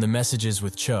 Because from the messages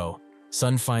with Cho,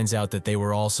 Sun finds out that they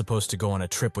were all supposed to go on a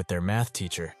trip with their math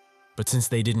teacher. But since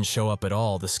they didn't show up at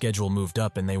all, the schedule moved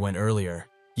up and they went earlier.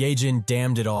 Yejin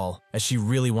damned it all, as she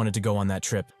really wanted to go on that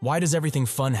trip. Why does everything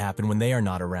fun happen when they are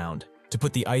not around? To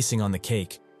put the icing on the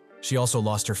cake, she also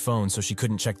lost her phone so she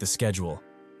couldn't check the schedule.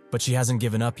 But she hasn't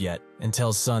given up yet, and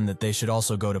tells Sun that they should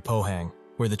also go to Pohang,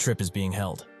 where the trip is being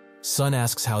held. Sun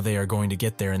asks how they are going to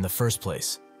get there in the first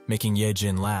place, making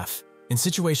Yejin laugh. In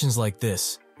situations like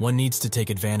this, one needs to take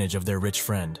advantage of their rich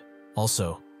friend.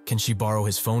 Also, can she borrow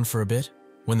his phone for a bit?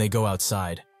 When they go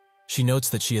outside, she notes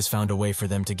that she has found a way for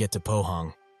them to get to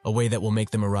Pohang, a way that will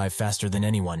make them arrive faster than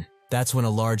anyone. That's when a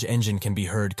large engine can be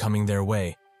heard coming their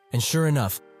way, and sure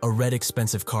enough, a red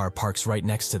expensive car parks right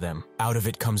next to them. Out of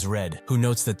it comes Red, who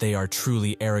notes that they are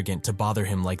truly arrogant to bother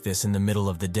him like this in the middle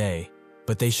of the day,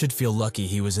 but they should feel lucky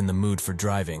he was in the mood for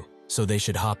driving, so they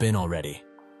should hop in already.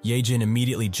 Yejin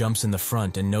immediately jumps in the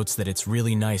front and notes that it's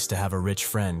really nice to have a rich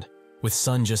friend, with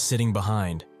Sun just sitting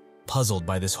behind, puzzled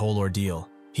by this whole ordeal.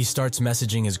 He starts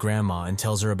messaging his grandma and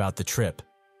tells her about the trip,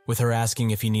 with her asking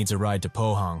if he needs a ride to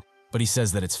Pohang, but he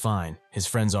says that it's fine, his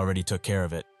friends already took care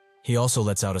of it. He also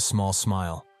lets out a small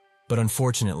smile. But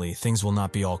unfortunately, things will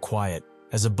not be all quiet,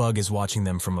 as a bug is watching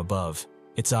them from above,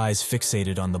 its eyes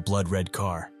fixated on the blood-red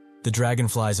car. The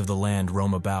dragonflies of the land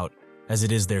roam about, as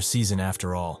it is their season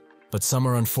after all, but some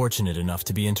are unfortunate enough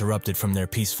to be interrupted from their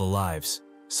peaceful lives.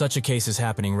 Such a case is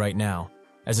happening right now,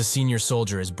 as a senior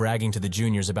soldier is bragging to the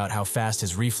juniors about how fast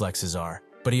his reflexes are,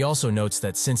 but he also notes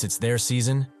that since it's their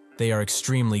season, they are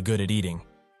extremely good at eating.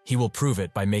 He will prove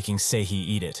it by making Seihi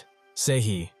eat it.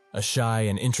 Seihi, a shy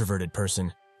and introverted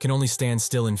person, can only stand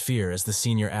still in fear as the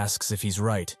senior asks if he's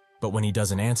right, but when he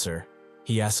doesn't answer,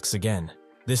 he asks again,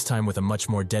 this time with a much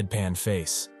more deadpan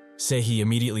face. Seihi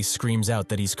immediately screams out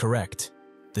that he's correct.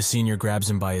 The senior grabs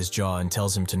him by his jaw and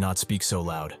tells him to not speak so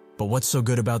loud. But what's so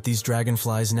good about these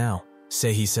dragonflies now?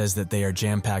 Seihi says that they are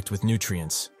jam-packed with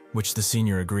nutrients, which the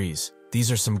senior agrees.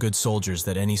 These are some good soldiers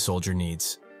that any soldier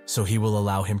needs, so he will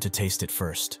allow him to taste it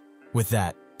first. With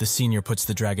that, the senior puts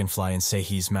the dragonfly in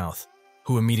Seihi's mouth,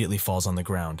 who immediately falls on the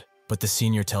ground, but the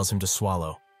senior tells him to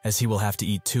swallow, as he will have to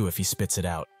eat too if he spits it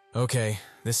out. Okay,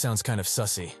 this sounds kind of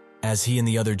sussy. As he and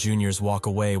the other juniors walk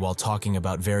away while talking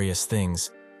about various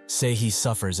things, Seihi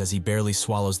suffers as he barely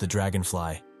swallows the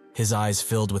dragonfly, his eyes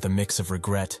filled with a mix of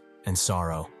regret and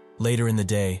sorrow. Later in the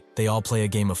day, they all play a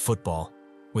game of football,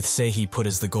 with Seihi put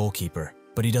as the goalkeeper,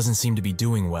 but he doesn't seem to be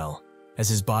doing well, as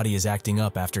his body is acting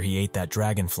up after he ate that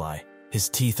dragonfly. His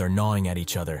teeth are gnawing at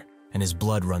each other, and his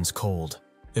blood runs cold.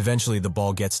 Eventually the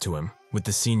ball gets to him, with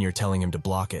the senior telling him to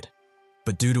block it.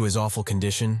 But due to his awful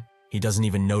condition, he doesn't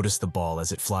even notice the ball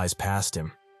as it flies past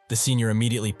him. The senior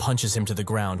immediately punches him to the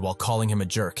ground while calling him a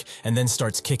jerk, and then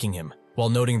starts kicking him, while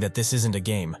noting that this isn't a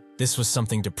game, this was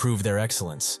something to prove their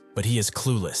excellence. But he is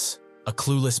clueless, a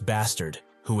clueless bastard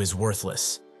who is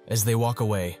worthless. As they walk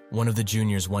away, one of the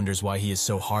juniors wonders why he is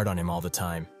so hard on him all the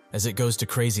time, as it goes to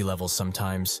crazy levels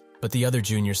sometimes, but the other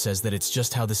junior says that it's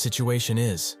just how the situation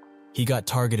is. He got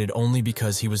targeted only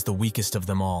because he was the weakest of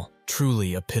them all.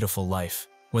 Truly a pitiful life.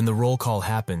 When the roll call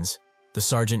happens, the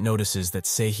sergeant notices that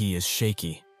Se-hee is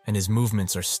shaky and his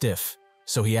movements are stiff,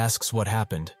 so he asks what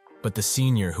happened, but the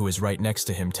senior who is right next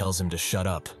to him tells him to shut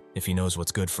up if he knows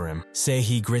what's good for him.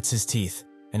 Se-hee grits his teeth,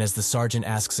 and as the sergeant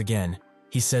asks again,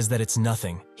 he says that it's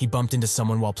nothing. He bumped into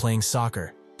someone while playing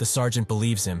soccer. The sergeant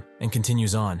believes him and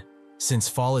continues on. Since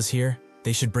fall is here,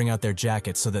 they should bring out their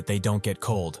jackets so that they don't get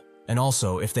cold. And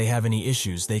also, if they have any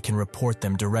issues, they can report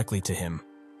them directly to him,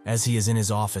 as he is in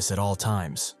his office at all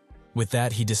times. With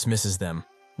that, he dismisses them,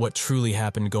 what truly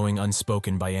happened going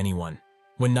unspoken by anyone.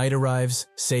 When night arrives,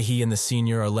 Se-hee and the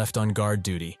senior are left on guard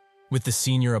duty, with the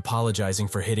senior apologizing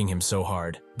for hitting him so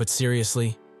hard. But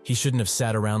seriously, he shouldn't have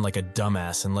sat around like a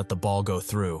dumbass and let the ball go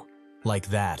through. Like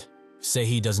that.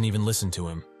 Se-hee doesn't even listen to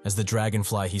him, as the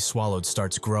dragonfly he swallowed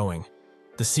starts growing.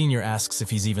 The senior asks if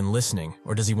he's even listening,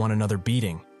 or does he want another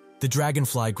beating? The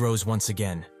dragonfly grows once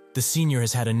again. The senior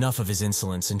has had enough of his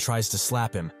insolence and tries to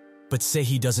slap him, but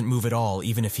Se-hee doesn't move at all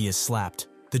even if he is slapped.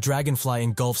 The dragonfly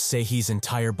engulfs Se-hee's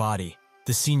entire body.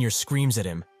 The senior screams at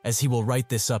him, as he will write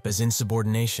this up as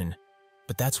insubordination.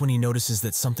 But that's when he notices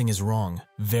that something is wrong,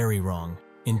 very wrong.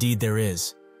 Indeed there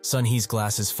is. Sun-hee's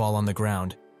glasses fall on the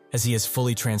ground, as he has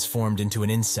fully transformed into an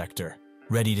insector,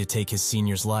 ready to take his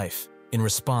senior's life. In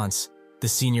response, the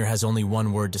senior has only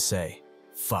one word to say: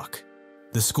 fuck.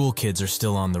 The school kids are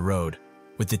still on the road,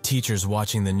 with the teachers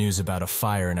watching the news about a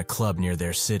fire in a club near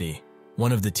their city.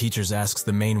 One of the teachers asks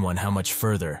the main one how much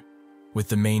further, with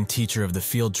the main teacher of the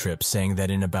field trip saying that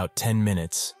in about 10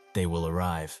 minutes, they will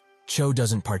arrive. Cho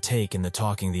doesn't partake in the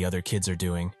talking the other kids are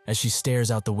doing as she stares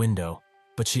out the window,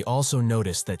 but she also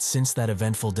noticed that since that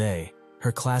eventful day,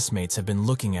 her classmates have been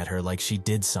looking at her like she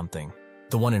did something.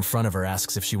 The one in front of her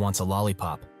asks if she wants a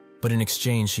lollipop, but in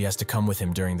exchange she has to come with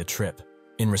him during the trip.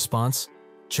 In response,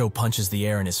 Cho punches the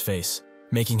air in his face,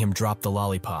 making him drop the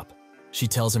lollipop. She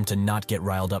tells him to not get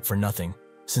riled up for nothing,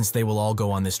 since they will all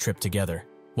go on this trip together.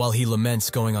 While he laments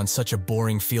going on such a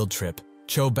boring field trip,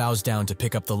 Cho bows down to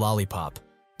pick up the lollipop.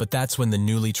 But that's when the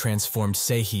newly transformed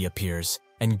Se-hee appears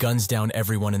and guns down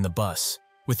everyone in the bus,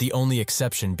 with the only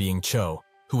exception being Cho,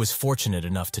 who was fortunate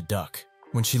enough to duck.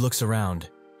 When she looks around,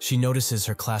 she notices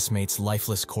her classmates'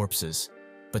 lifeless corpses.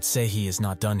 But Se-hee is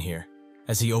not done here,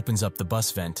 as he opens up the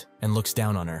bus vent and looks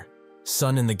down on her.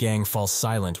 Sun and the gang fall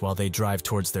silent while they drive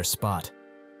towards their spot.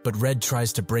 But Red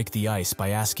tries to break the ice by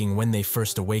asking when they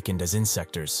first awakened as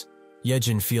insectors.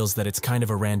 Yejin feels that it's kind of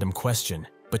a random question,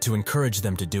 but to encourage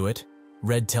them to do it,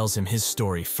 Red tells him his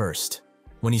story first.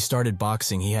 When he started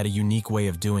boxing, he had a unique way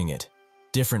of doing it,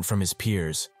 different from his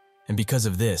peers, and because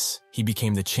of this, he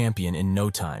became the champion in no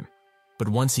time. But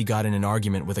once he got in an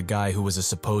argument with a guy who was a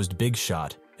supposed big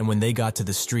shot, and when they got to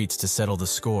the streets to settle the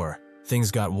score,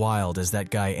 things got wild as that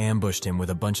guy ambushed him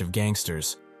with a bunch of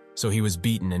gangsters, so he was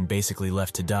beaten and basically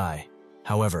left to die.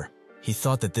 However, he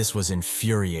thought that this was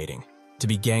infuriating, to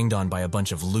be ganged on by a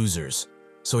bunch of losers,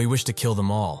 so he wished to kill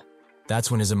them all.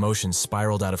 That's when his emotions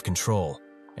spiraled out of control,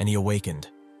 and he awakened.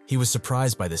 He was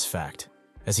surprised by this fact,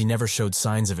 as he never showed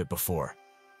signs of it before.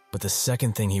 But the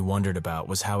second thing he wondered about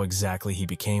was how exactly he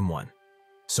became one.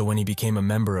 So when he became a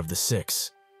member of the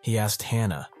Six, he asked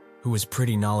Hannah, who was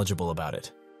pretty knowledgeable about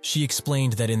it. She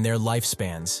explained that in their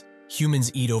lifespans,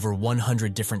 humans eat over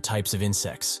 100 different types of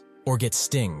insects, or get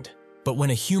stinged. But when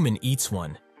a human eats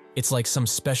one, it's like some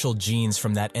special genes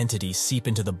from that entity seep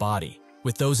into the body,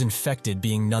 with those infected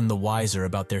being none the wiser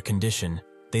about their condition.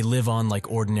 They live on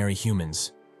like ordinary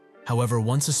humans. However,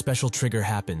 once a special trigger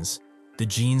happens, the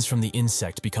genes from the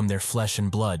insect become their flesh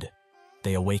and blood.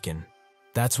 They awaken.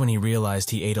 That's when he realized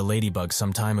he ate a ladybug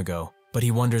some time ago, but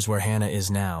he wonders where Hannah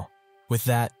is now. With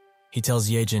that, he tells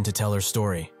Yejin to tell her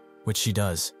story, which she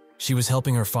does. She was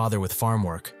helping her father with farm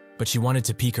work, but she wanted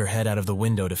to peek her head out of the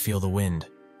window to feel the wind.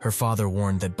 Her father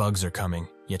warned that bugs are coming,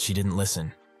 yet she didn't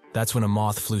listen. That's when a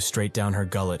moth flew straight down her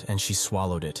gullet and she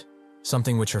swallowed it,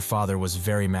 something which her father was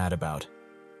very mad about.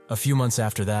 A few months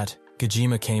after that,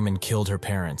 Gajima came and killed her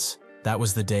parents. That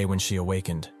was the day when she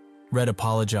awakened. Red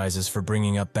apologizes for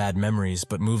bringing up bad memories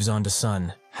but moves on to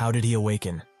Sun. How did he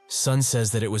awaken? Sun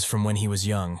says that it was from when he was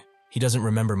young. He doesn't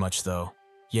remember much though.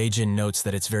 Yejin notes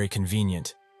that it's very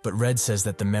convenient, but Red says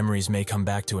that the memories may come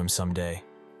back to him someday.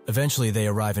 Eventually they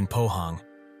arrive in Pohang,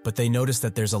 but they notice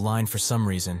that there's a line for some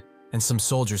reason, and some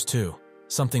soldiers too,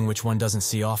 something which one doesn't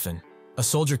see often. A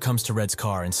soldier comes to Red's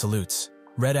car and salutes.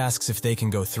 Red asks if they can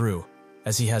go through,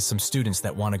 as he has some students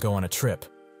that want to go on a trip.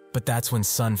 But that's when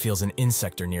Sun feels an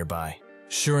insector nearby.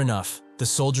 Sure enough, the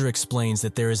soldier explains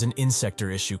that there is an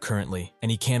insector issue currently, and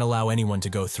he can't allow anyone to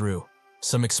go through.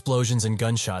 Some explosions and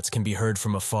gunshots can be heard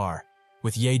from afar,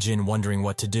 with Yejin wondering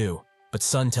what to do. but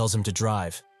Sun tells him to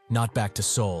drive, not back to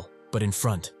Seoul, but in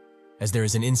front. As there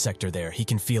is an insector there, he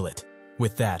can feel it.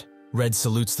 With that, Red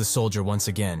salutes the soldier once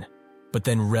again, but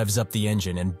then revs up the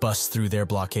engine and busts through their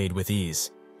blockade with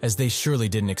ease, as they surely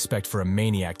didn't expect for a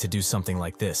maniac to do something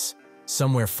like this.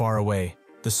 Somewhere far away,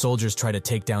 the soldiers try to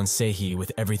take down Sehee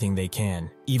with everything they can,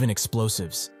 even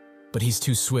explosives, but he's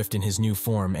too swift in his new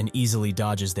form and easily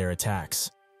dodges their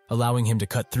attacks, allowing him to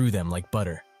cut through them like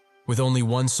butter. With only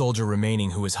one soldier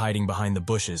remaining who is hiding behind the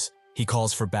bushes, he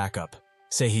calls for backup.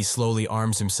 Sehee slowly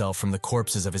arms himself from the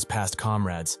corpses of his past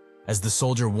comrades, as the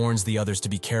soldier warns the others to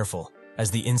be careful, as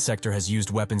the insector has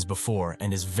used weapons before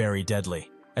and is very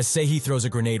deadly. As Sehee throws a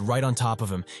grenade right on top of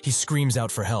him, he screams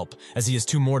out for help, as he is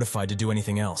too mortified to do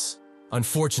anything else.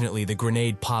 Unfortunately, the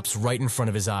grenade pops right in front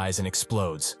of his eyes and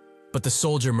explodes. But the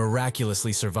soldier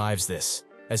miraculously survives this,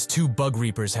 as two bug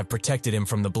reapers have protected him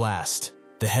from the blast.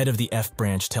 The head of the F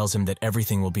branch tells him that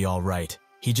everything will be all right.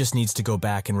 He just needs to go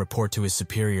back and report to his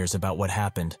superiors about what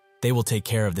happened. They will take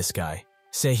care of this guy.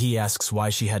 Sehee asks why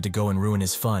she had to go and ruin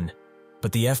his fun,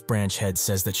 but the F branch head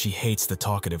says that she hates the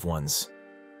talkative ones.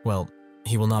 Well,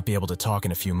 he will not be able to talk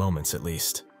in a few moments at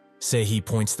least. Sehee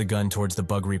points the gun towards the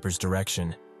bug reaper's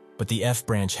direction, but the F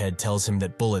branch head tells him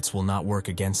that bullets will not work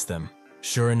against them.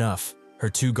 Sure enough, her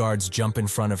two guards jump in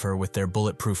front of her with their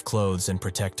bulletproof clothes and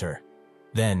protect her.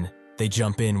 Then, they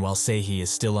jump in while Sehee is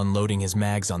still unloading his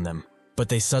mags on them, but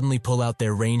they suddenly pull out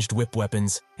their ranged whip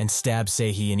weapons and stab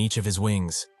Sehee in each of his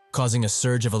wings, causing a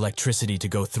surge of electricity to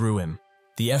go through him.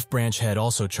 The F branch head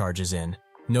also charges in,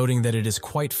 noting that it is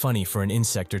quite funny for an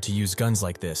insector to use guns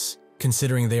like this,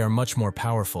 considering they are much more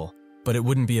powerful, but it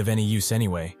wouldn't be of any use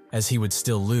anyway, as he would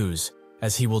still lose,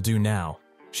 as he will do now.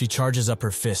 She charges up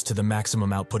her fist to the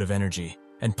maximum output of energy,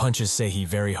 and punches Sehee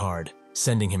very hard,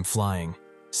 sending him flying.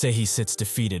 Sehee sits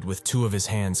defeated with two of his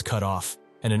hands cut off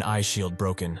and an eye shield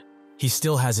broken. He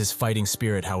still has his fighting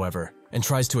spirit, however, and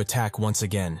tries to attack once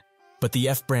again, but the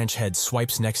F branch head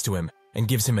swipes next to him and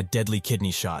gives him a deadly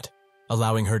kidney shot,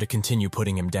 allowing her to continue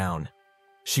putting him down.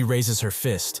 She raises her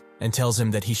fist and tells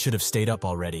him that he should have stayed up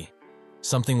already,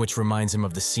 something which reminds him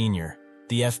of the senior.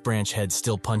 The F branch head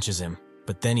still punches him,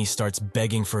 but then he starts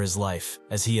begging for his life,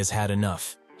 as he has had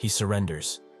enough. He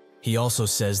surrenders. He also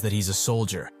says that he's a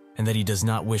soldier, and that he does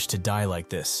not wish to die like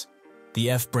this. The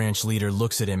F branch leader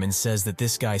looks at him and says that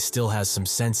this guy still has some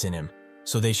sense in him,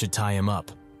 so they should tie him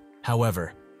up.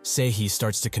 However, Sehee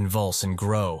starts to convulse and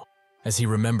grow, as he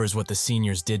remembers what the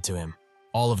seniors did to him.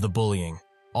 All of the bullying,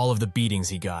 all of the beatings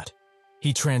he got.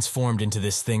 He transformed into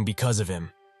this thing because of him.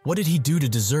 What did he do to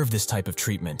deserve this type of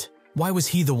treatment? Why was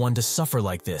he the one to suffer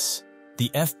like this?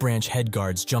 The F branch head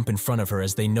guards jump in front of her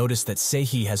as they notice that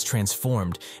Sehee has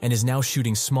transformed and is now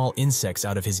shooting small insects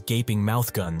out of his gaping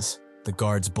mouth guns. The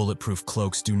guards' bulletproof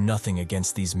cloaks do nothing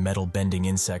against these metal-bending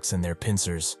insects and their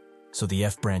pincers, so the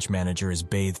F branch manager is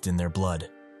bathed in their blood.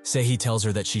 Sehee tells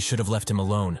her that she should have left him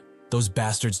alone. Those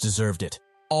bastards deserved it.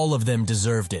 All of them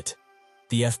deserved it.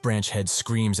 The F branch head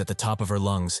screams at the top of her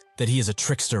lungs that he is a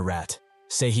trickster rat.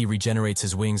 Sehee regenerates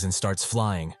his wings and starts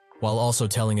flying, while also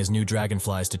telling his new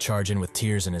dragonflies to charge in with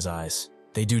tears in his eyes.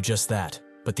 They do just that,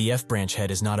 but the F branch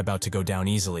head is not about to go down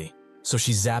easily, so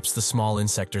she zaps the small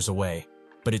insectors away.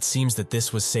 But it seems that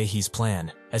this was Sehee's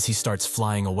plan, as he starts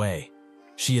flying away.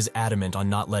 She is adamant on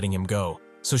not letting him go,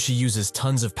 so she uses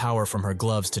tons of power from her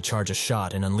gloves to charge a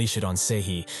shot and unleash it on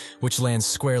Sehee, which lands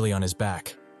squarely on his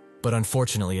back. But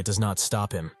unfortunately it does not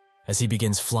stop him, as he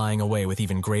begins flying away with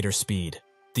even greater speed.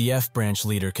 The F branch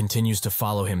leader continues to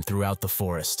follow him throughout the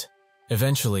forest.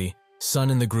 Eventually,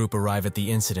 Sun and the group arrive at the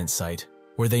incident site,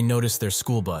 where they notice their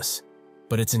school bus,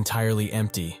 but it's entirely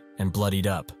empty and bloodied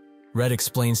up. Red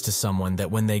explains to someone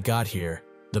that when they got here,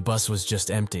 the bus was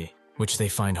just empty, which they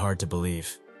find hard to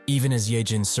believe. Even as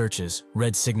Yejin searches,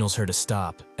 Red signals her to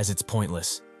stop, as it's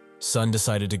pointless. Sun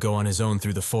decided to go on his own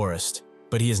through the forest,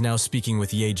 but he is now speaking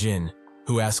with Yejin,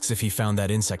 who asks if he found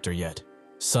that insector yet.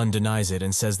 Sun denies it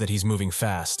and says that he's moving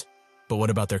fast. But what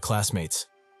about their classmates?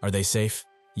 Are they safe?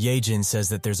 Yejin says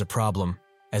that there's a problem,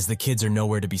 as the kids are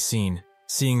nowhere to be seen.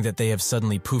 Seeing that they have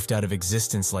suddenly poofed out of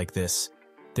existence like this,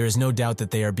 there is no doubt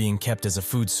that they are being kept as a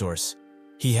food source.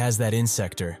 He has that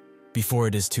insector, before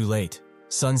it is too late.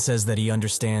 Sun says that he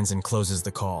understands and closes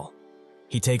the call.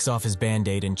 He takes off his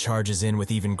band-aid and charges in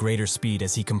with even greater speed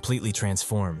as he completely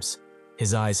transforms,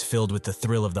 his eyes filled with the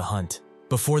thrill of the hunt.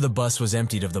 Before the bus was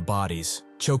emptied of the bodies,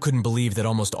 Cho couldn't believe that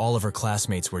almost all of her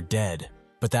classmates were dead.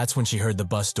 But that's when she heard the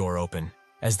bus door open,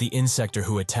 as the insector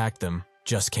who attacked them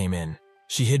just came in.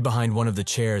 She hid behind one of the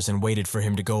chairs and waited for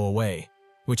him to go away,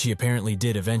 which he apparently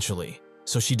did eventually,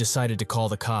 so she decided to call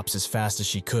the cops as fast as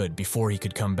she could before he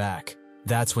could come back.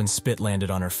 That's when spit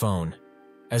landed on her phone,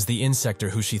 as the insector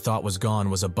who she thought was gone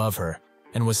was above her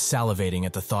and was salivating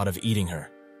at the thought of eating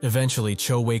her. Eventually,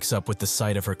 Cho wakes up with the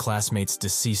sight of her classmate's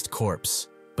deceased corpse,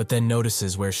 but then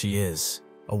notices where she is,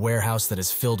 a warehouse that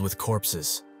is filled with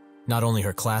corpses. Not only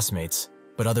her classmates,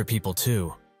 but other people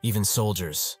too, even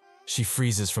soldiers. She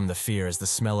freezes from the fear as the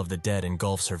smell of the dead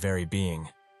engulfs her very being.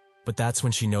 But that's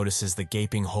when she notices the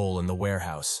gaping hole in the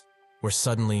warehouse, where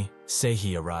suddenly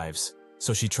Seihi arrives,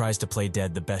 so she tries to play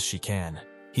dead the best she can.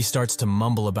 He starts to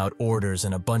mumble about orders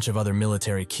and a bunch of other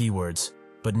military keywords,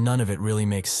 but none of it really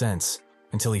makes sense,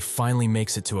 until he finally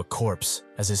makes it to a corpse,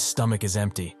 as his stomach is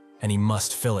empty, and he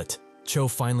must fill it. Cho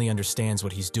finally understands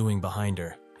what he's doing behind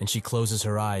her, and she closes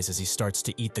her eyes as he starts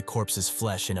to eat the corpse's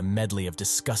flesh in a medley of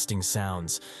disgusting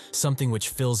sounds, something which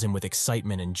fills him with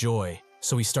excitement and joy,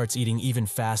 so he starts eating even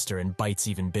faster and bites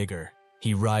even bigger.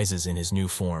 He rises in his new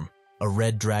form, a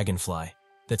red dragonfly,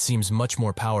 that seems much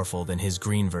more powerful than his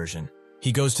green version.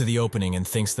 He goes to the opening and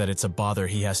thinks that it's a bother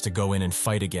he has to go in and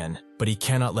fight again, but he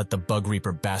cannot let the Bug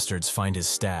Reaper bastards find his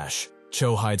stash.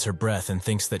 Cho hides her breath and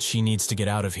thinks that she needs to get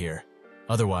out of here.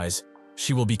 Otherwise,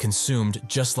 she will be consumed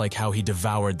just like how he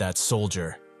devoured that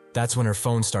soldier. That's when her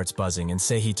phone starts buzzing and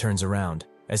Seihi turns around,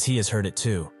 as he has heard it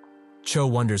too. Cho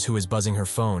wonders who is buzzing her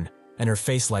phone, and her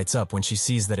face lights up when she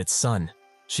sees that it's Sun.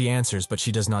 She answers, but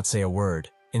she does not say a word.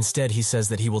 Instead, he says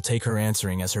that he will take her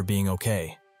answering as her being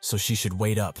okay, so she should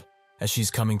wait up, as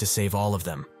she's coming to save all of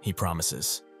them, he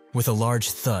promises. With a large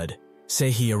thud,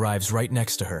 Seihi arrives right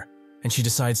next to her, and she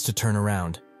decides to turn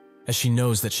around, as she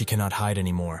knows that she cannot hide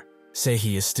anymore.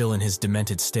 Seihi is still in his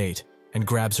demented state, and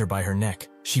grabs her by her neck.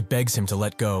 She begs him to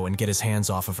let go and get his hands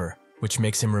off of her, which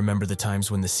makes him remember the times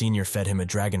when the senior fed him a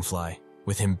dragonfly,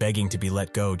 with him begging to be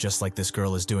let go just like this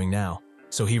girl is doing now.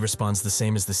 So he responds the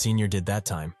same as the senior did that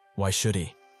time. Why should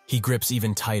he? He grips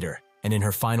even tighter, and in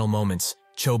her final moments,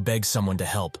 Cho begs someone to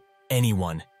help.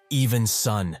 Anyone, even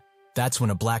Sun. That's when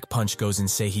a black punch goes in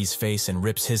Seihi's face and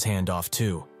rips his hand off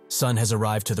too. Sun has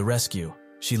arrived to the rescue.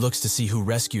 She looks to see who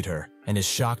rescued her, and is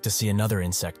shocked to see another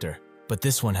insector. But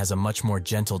this one has a much more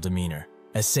gentle demeanor.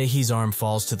 As Seihi's arm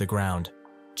falls to the ground,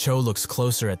 Cho looks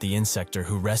closer at the insector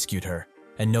who rescued her,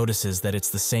 and notices that it's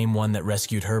the same one that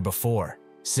rescued her before.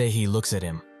 Seihi looks at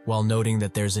him, while noting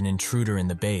that there's an intruder in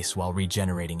the base while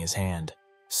regenerating his hand.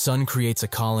 Sun creates a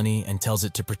colony and tells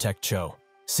it to protect Cho.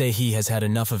 Seihi has had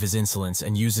enough of his insolence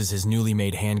and uses his newly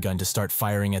made handgun to start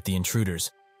firing at the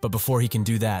intruders, but before he can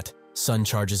do that, Sun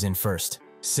charges in first.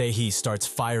 Seihi starts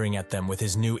firing at them with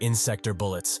his new insector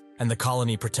bullets, and the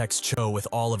colony protects Cho with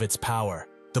all of its power,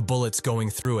 the bullets going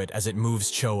through it as it moves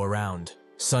Cho around.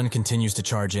 Sun continues to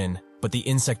charge in, but the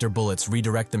insector bullets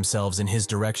redirect themselves in his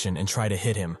direction and try to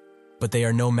hit him, but they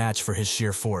are no match for his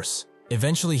sheer force.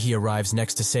 Eventually he arrives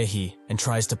next to Seihi and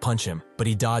tries to punch him, but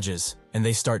he dodges, and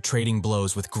they start trading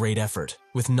blows with great effort,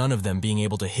 with none of them being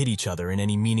able to hit each other in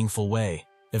any meaningful way.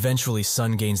 Eventually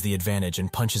Sun gains the advantage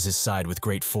and punches his side with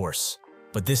great force.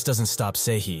 But this doesn't stop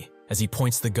Seihi, as he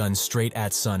points the gun straight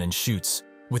at Sun and shoots,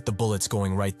 with the bullets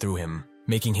going right through him,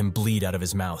 making him bleed out of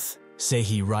his mouth.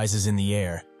 Seihi rises in the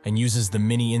air and uses the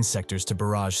mini insectors to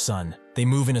barrage Sun. They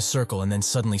move in a circle and then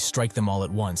suddenly strike them all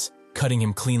at once, cutting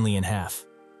him cleanly in half.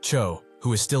 Cho,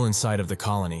 who is still inside of the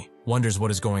colony, wonders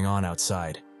what is going on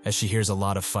outside, as she hears a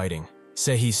lot of fighting.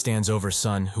 Seihi stands over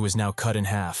Sun, who is now cut in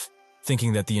half,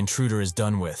 thinking that the intruder is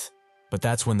done with, but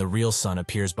that's when the real Sun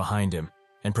appears behind him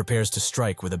and prepares to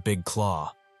strike with a big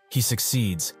claw. He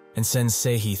succeeds and sends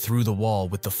Seihi through the wall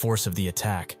with the force of the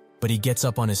attack, but he gets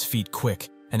up on his feet quick,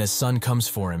 and as Sun comes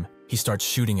for him, he starts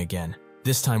shooting again,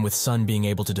 this time with Sun being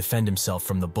able to defend himself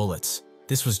from the bullets.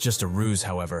 This was just a ruse,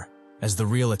 however, as the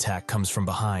real attack comes from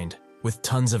behind, with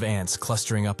tons of ants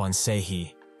clustering up on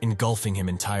Seihi, engulfing him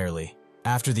entirely.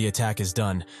 After the attack is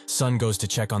done, Sun goes to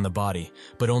check on the body,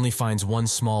 but only finds one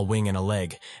small wing and a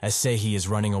leg, as Seihi is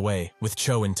running away, with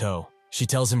Cho in tow. She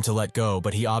tells him to let go,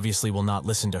 but he obviously will not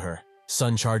listen to her.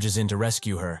 Sun charges in to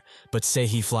rescue her, but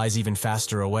Seihi flies even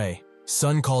faster away.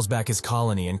 Sun calls back his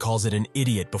colony and calls it an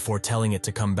idiot before telling it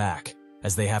to come back,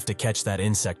 as they have to catch that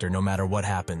insector no matter what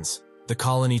happens. The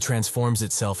colony transforms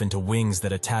itself into wings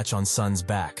that attach on Sun's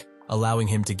back, allowing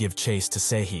him to give chase to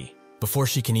Seihi. Before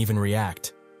she can even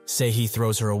react, Seihi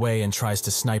throws her away and tries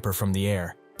to snipe her from the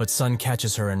air, but Sun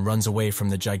catches her and runs away from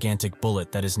the gigantic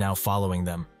bullet that is now following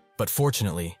them. But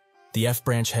fortunately, the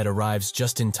F-branch head arrives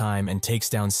just in time and takes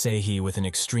down Seihi with an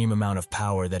extreme amount of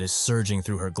power that is surging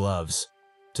through her gloves,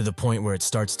 to the point where it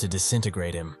starts to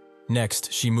disintegrate him.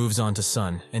 Next, she moves on to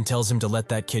Sun and tells him to let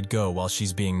that kid go while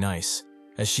she's being nice,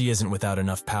 as she isn't without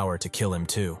enough power to kill him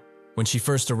too. When she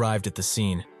first arrived at the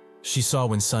scene, she saw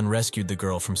when Sun rescued the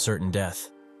girl from certain death,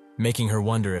 making her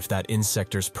wonder if that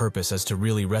insector's purpose is to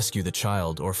really rescue the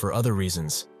child or for other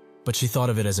reasons. But she thought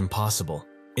of it as impossible.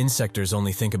 Insectors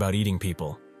only think about eating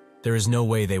people. There is no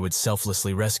way they would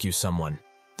selflessly rescue someone.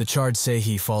 The charred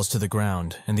Seihi falls to the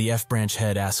ground, and the F-branch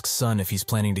head asks Sun if he's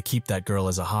planning to keep that girl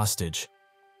as a hostage.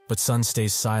 But Sun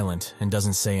stays silent and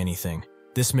doesn't say anything.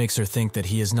 This makes her think that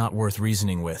he is not worth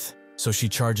reasoning with, so she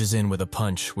charges in with a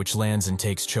punch which lands and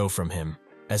takes Cho from him.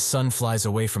 As Sun flies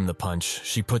away from the punch,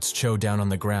 she puts Cho down on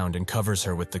the ground and covers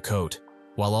her with the coat,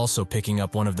 while also picking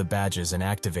up one of the badges and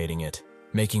activating it,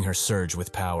 making her surge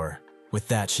with power. With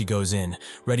that, she goes in,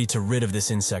 ready to rid of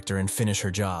this insector and finish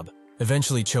her job.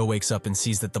 Eventually, Cho wakes up and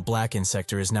sees that the black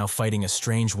insector is now fighting a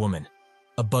strange woman,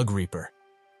 a bug reaper.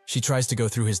 She tries to go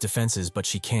through his defenses, but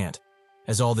she can't.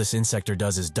 As all this insector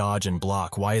does is dodge and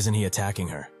block, why isn't he attacking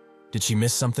her? Did she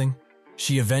miss something?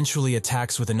 She eventually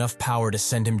attacks with enough power to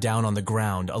send him down on the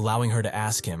ground, allowing her to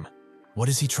ask him, what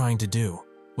is he trying to do?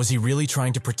 Was he really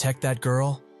trying to protect that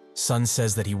girl? Sun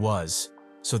says that he was,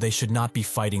 so they should not be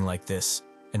fighting like this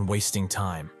and wasting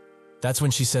time. That's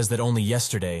when she says that only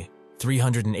yesterday,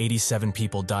 387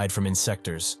 people died from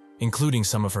insectors, including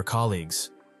some of her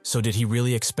colleagues. So did he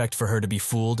really expect for her to be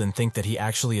fooled and think that he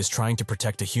actually is trying to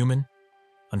protect a human?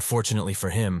 Unfortunately for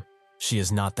him, she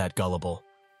is not that gullible.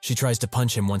 She tries to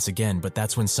punch him once again, but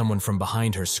that's when someone from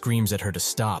behind her screams at her to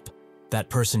stop, that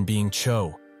person being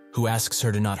Cho, who asks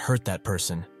her to not hurt that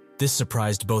person. This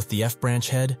surprised both the F-branch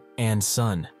head and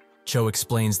Sun. Cho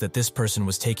explains that this person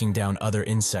was taking down other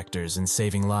insectors and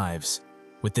saving lives.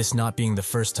 With this not being the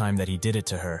first time that he did it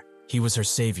to her, he was her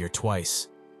savior twice.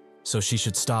 So she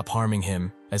should stop harming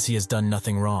him, as he has done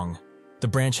nothing wrong. The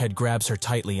branch head grabs her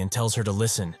tightly and tells her to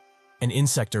listen. An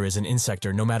insector is an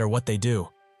insector no matter what they do.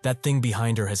 That thing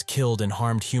behind her has killed and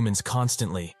harmed humans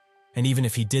constantly. And even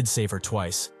if he did save her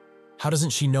twice, how doesn't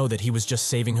she know that he was just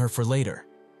saving her for later?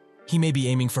 He may be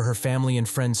aiming for her family and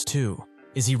friends too.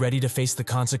 Is he ready to face the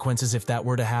consequences if that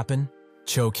were to happen?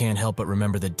 Cho can't help but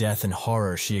remember the death and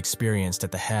horror she experienced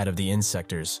at the head of the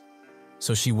insectors.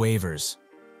 So she wavers,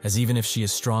 as even if she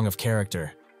is strong of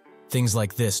character, things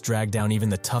like this drag down even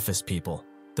the toughest people.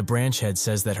 The branch head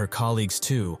says that her colleagues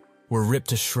too were ripped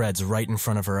to shreds right in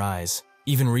front of her eyes.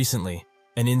 Even recently,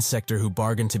 an insector who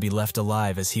bargained to be left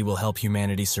alive as he will help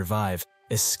humanity survive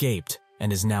escaped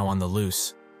and is now on the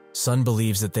loose. Sun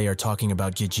believes that they are talking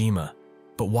about Gijima,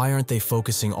 but why aren't they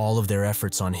focusing all of their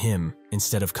efforts on him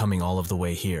instead of coming all of the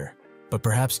way here? But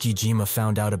perhaps Gijima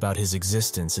found out about his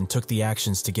existence and took the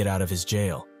actions to get out of his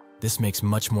jail. This makes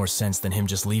much more sense than him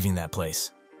just leaving that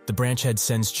place. The branch head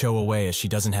sends Cho away as she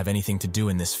doesn't have anything to do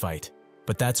in this fight.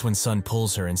 But that's when Sun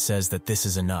pulls her and says that this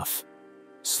is enough.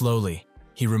 Slowly,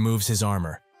 he removes his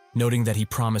armor, noting that he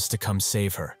promised to come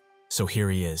save her. So here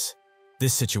he is.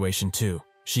 This situation too,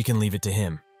 she can leave it to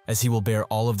him, as he will bear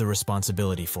all of the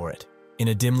responsibility for it. In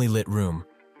a dimly lit room,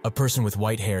 a person with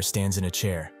white hair stands in a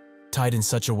chair, tied in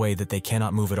such a way that they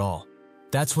cannot move at all.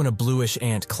 That's when a bluish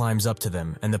ant climbs up to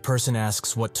them and the person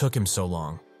asks what took him so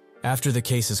long. After the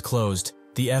case is closed,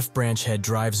 the F-branch head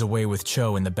drives away with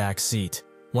Cho in the back seat,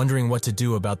 wondering what to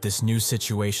do about this new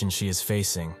situation she is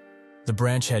facing. The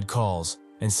branch head calls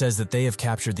and says that they have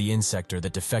captured the insector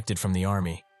that defected from the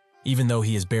army, even though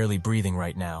he is barely breathing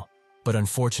right now. But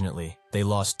unfortunately, they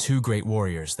lost 2 great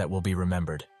warriors that will be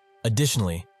remembered.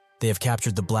 Additionally, they have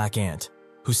captured the Black Ant,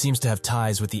 who seems to have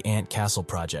ties with the Ant Castle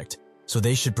project, so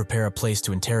they should prepare a place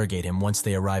to interrogate him once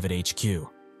they arrive at HQ.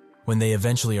 When they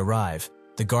eventually arrive,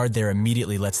 the guard there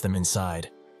immediately lets them inside,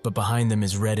 but behind them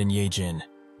is Red and Yejin,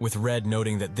 with Red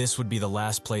noting that this would be the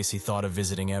last place he thought of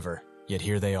visiting ever, yet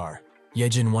here they are.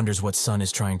 Yejin wonders what Sun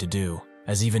is trying to do,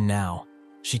 as even now,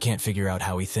 she can't figure out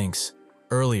how he thinks.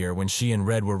 Earlier, when she and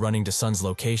Red were running to Sun's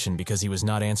location because he was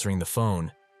not answering the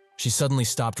phone, she suddenly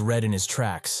stopped Red in his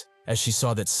tracks as she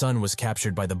saw that Sun was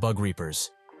captured by the Bug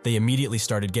Reapers. They immediately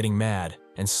started getting mad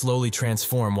and slowly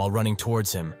transform while running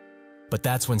towards him. But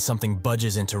that's when something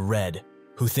budges into Red,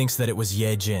 who thinks that it was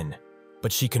Yejin.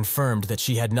 But she confirmed that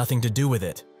she had nothing to do with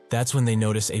it. That's when they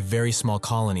notice a very small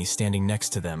colony standing next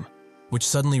to them, which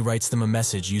suddenly writes them a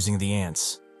message using the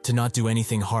ants to not do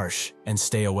anything harsh and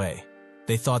stay away.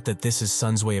 They thought that this is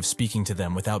Sun's way of speaking to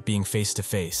them without being face to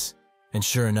face. And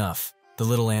sure enough, the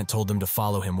little ant told them to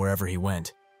follow him wherever he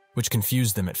went, which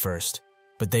confused them at first,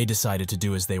 but they decided to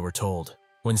do as they were told.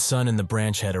 When Sun and the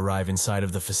branch head arrive inside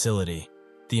of the facility,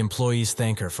 the employees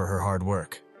thank her for her hard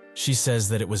work. She says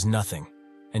that it was nothing,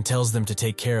 and tells them to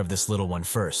take care of this little one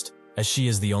first, as she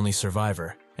is the only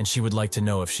survivor, and she would like to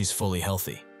know if she's fully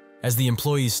healthy. As the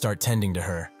employees start tending to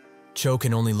her, Cho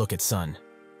can only look at Sun,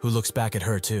 who looks back at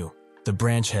her too. The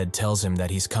branch head tells him that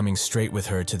he's coming straight with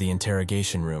her to the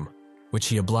interrogation room, which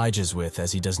he obliges with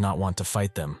as he does not want to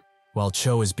fight them. While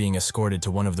Cho is being escorted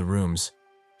to one of the rooms,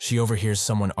 she overhears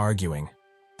someone arguing,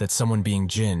 that someone being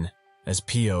Jin, as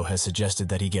Pio has suggested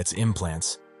that he gets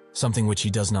implants, something which he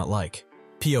does not like.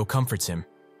 Pio comforts him.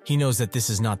 He knows that this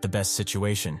is not the best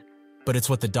situation, but it's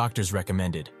what the doctors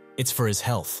recommended. It's for his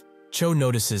health. Cho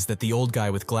notices that the old guy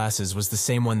with glasses was the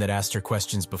same one that asked her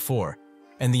questions before,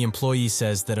 and the employee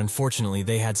says that unfortunately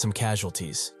they had some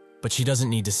casualties, but she doesn't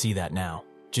need to see that now.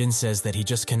 Jin says that he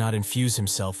just cannot infuse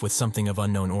himself with something of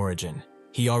unknown origin.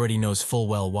 He already knows full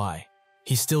well why.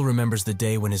 He still remembers the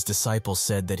day when his disciple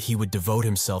said that he would devote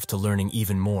himself to learning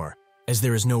even more, as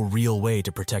there is no real way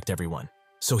to protect everyone.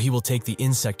 So he will take the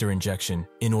Insector injection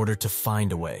in order to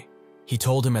find a way. He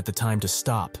told him at the time to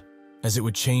stop, as it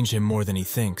would change him more than he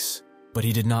thinks, but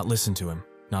he did not listen to him,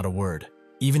 not a word.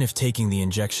 Even if taking the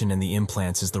injection and the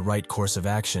implants is the right course of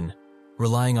action,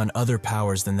 relying on other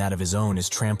powers than that of his own is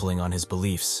trampling on his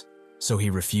beliefs, so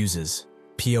he refuses.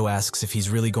 Pio asks if he's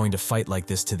really going to fight like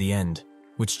this to the end,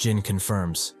 which Jin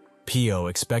confirms. Pio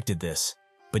expected this,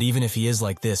 but even if he is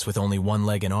like this with only one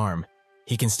leg and arm,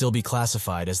 he can still be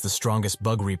classified as the strongest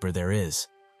bug reaper there is.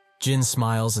 Jin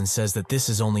smiles and says that this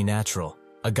is only natural.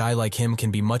 A guy like him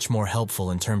can be much more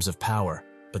helpful in terms of power,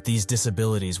 but these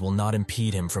disabilities will not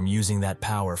impede him from using that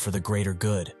power for the greater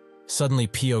good. Suddenly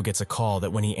Pio gets a call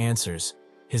that when he answers,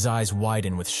 his eyes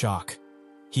widen with shock.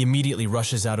 He immediately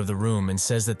rushes out of the room and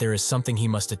says that there is something he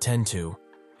must attend to,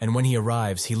 and when he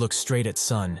arrives he looks straight at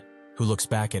Sun, who looks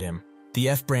back at him. The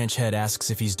F-branch head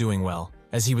asks if he's doing well,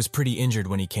 as he was pretty injured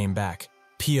when he came back.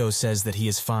 Pio says that he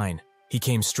is fine. He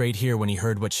came straight here when he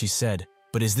heard what she said,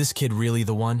 but is this kid really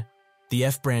the one? The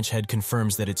F-branch head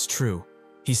confirms that it's true.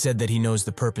 He said that he knows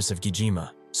the purpose of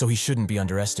Gijima, so he shouldn't be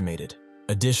underestimated.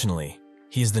 Additionally,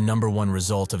 he is the #1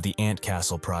 result of the Ant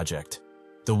Castle project,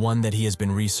 the one that he has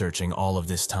been researching all of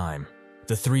this time.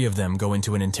 The three of them go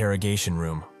into an interrogation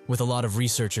room, with a lot of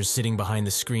researchers sitting behind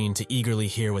the screen to eagerly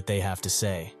hear what they have to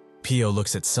say. Pio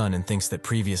looks at Sun and thinks that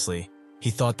previously,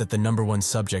 he thought that the #1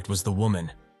 subject was the woman,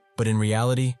 but in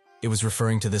reality, it was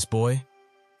referring to this boy?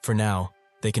 For now,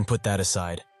 they can put that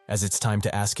aside, as it's time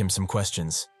to ask him some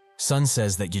questions. Sun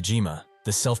says that Gijima,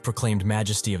 the self-proclaimed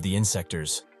majesty of the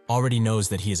insectors, already knows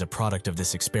that he is a product of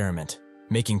this experiment,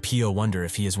 making Pio wonder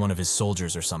if he is one of his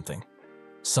soldiers or something.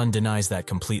 Sun denies that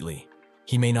completely.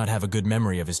 He may not have a good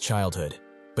memory of his childhood,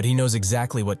 but he knows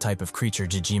exactly what type of creature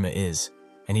Gijima is,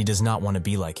 and he does not want to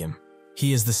be like him.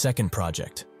 He is the second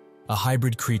project, a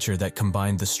hybrid creature that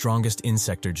combined the strongest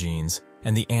insector genes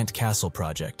and the Ant Castle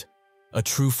project, a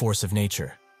true force of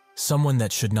nature, someone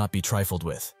that should not be trifled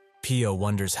with. Pio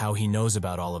wonders how he knows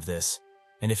about all of this,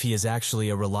 and if he is actually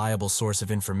a reliable source of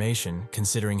information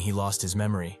considering he lost his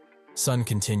memory. Sun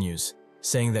continues,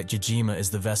 saying that Gijima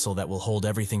is the vessel that will hold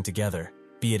everything together,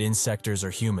 be it insectors or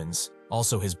humans.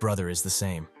 Also his brother is the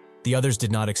same. The others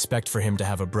did not expect for him to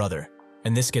have a brother,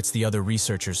 and this gets the other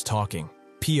researchers talking.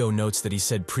 Pio notes that he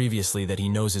said previously that he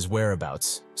knows his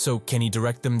whereabouts, so can he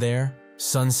direct them there?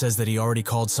 Sun says that he already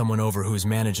called someone over who is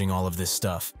managing all of this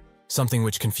stuff, something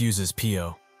which confuses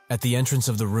Pio. At the entrance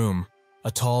of the room,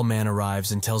 a tall man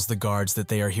arrives and tells the guards that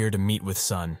they are here to meet with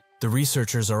Sun. The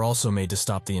researchers are also made to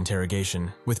stop the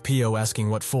interrogation, with Pio asking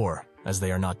what for, as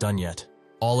they are not done yet.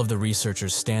 All of the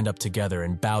researchers stand up together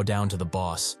and bow down to the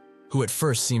boss, who at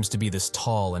first seems to be this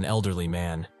tall and elderly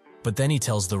man. But then he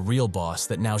tells the real boss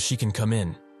that now she can come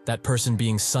in, that person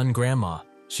being Sun Grandma.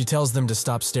 She tells them to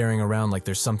stop staring around like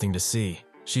there's something to see.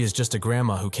 She is just a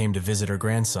grandma who came to visit her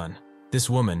grandson. This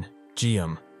woman,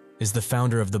 Jium, is the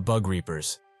founder of the Bug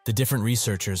Reapers. The different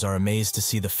researchers are amazed to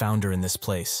see the founder in this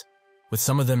place, with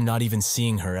some of them not even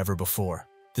seeing her ever before.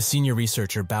 The senior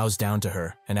researcher bows down to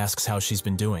her and asks how she's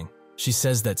been doing. She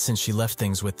says that since she left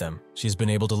things with them, she's been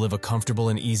able to live a comfortable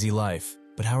and easy life.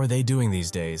 But how are they doing these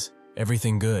days?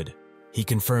 Everything good. He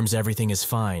confirms everything is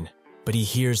fine, but he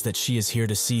hears that she is here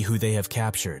to see who they have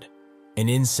captured, an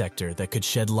insector that could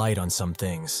shed light on some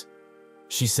things.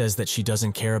 She says that she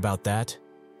doesn't care about that.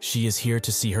 She is here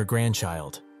to see her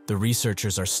grandchild. The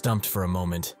researchers are stumped for a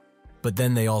moment, but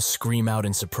then they all scream out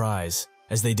in surprise,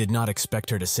 as they did not expect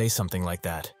her to say something like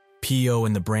that. Pio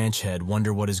and the branch head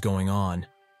wonder what is going on,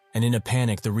 and in a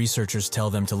panic the researchers tell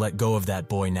them to let go of that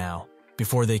boy now.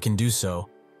 Before they can do so,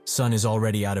 Sun is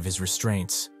already out of his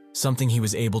restraints, something he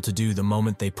was able to do the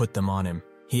moment they put them on him.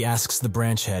 He asks the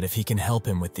branch head if he can help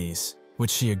him with these,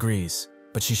 which she agrees,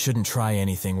 but she shouldn't try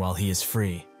anything while he is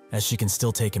free, as she can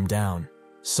still take him down.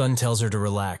 Sun tells her to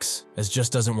relax, as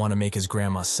just doesn't want to make his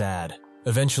grandma sad.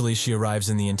 Eventually she arrives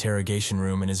in the interrogation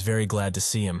room and is very glad to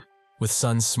see him, with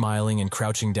Sun smiling and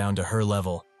crouching down to her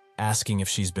level, asking if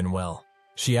she's been well.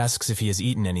 She asks if he has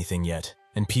eaten anything yet,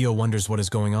 and Pio wonders what is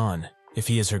going on. If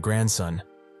he is her grandson,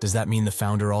 does that mean the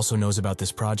founder also knows about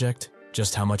this project?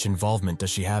 Just how much involvement does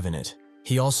she have in it?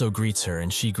 He also greets her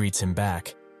and she greets him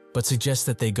back, but suggests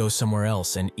that they go somewhere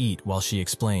else and eat while she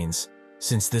explains,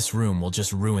 since this room will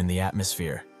just ruin the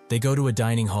atmosphere. They go to a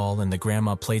dining hall and the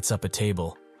grandma plates up a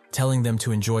table, telling them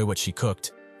to enjoy what she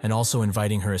cooked, and also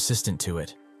inviting her assistant to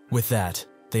it. With that,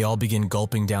 they all begin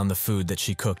gulping down the food that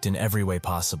she cooked in every way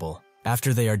possible.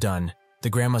 After they are done, the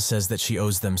grandma says that she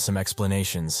owes them some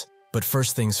explanations. But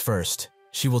first things first,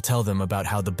 she will tell them about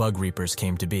how the bug reapers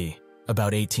came to be.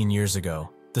 About 18 years ago,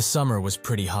 the summer was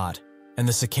pretty hot, and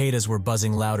the cicadas were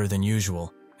buzzing louder than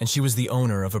usual, and she was the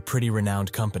owner of a pretty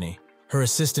renowned company. Her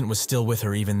assistant was still with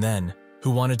her even then,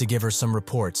 who wanted to give her some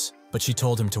reports, but she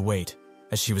told him to wait,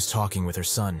 as she was talking with her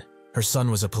son. Her son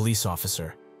was a police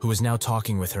officer, who was now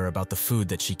talking with her about the food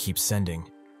that she keeps sending,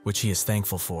 which he is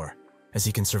thankful for, as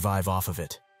he can survive off of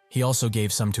it. He also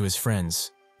gave some to his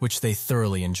friends, which they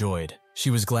thoroughly enjoyed. She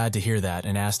was glad to hear that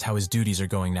and asked how his duties are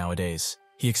going nowadays.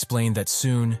 He explained that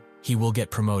soon he will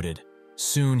get promoted.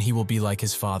 Soon he will be like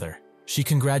his father. She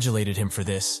congratulated him for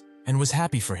this and was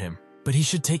happy for him. But he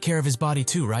should take care of his body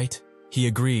too, right? He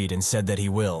agreed and said that he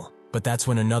will. But that's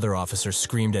when another officer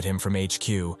screamed at him from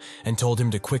HQ and told him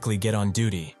to quickly get on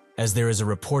duty, as there is a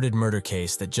reported murder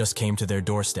case that just came to their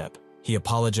doorstep. He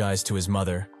apologized to his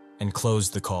mother and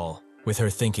closed the call, with her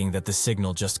thinking that the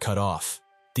signal just cut off.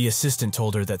 The assistant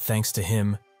told her that thanks to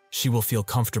him, she will feel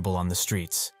comfortable on the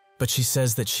streets. But she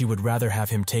says that she would rather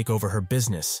have him take over her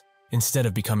business instead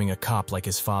of becoming a cop like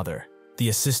his father. The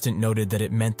assistant noted that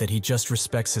it meant that he just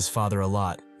respects his father a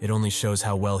lot. It only shows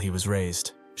how well he was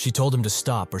raised. She told him to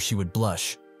stop or she would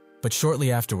blush. But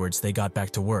shortly afterwards, they got back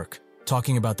to work,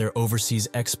 talking about their overseas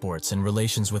exports and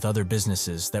relations with other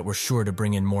businesses that were sure to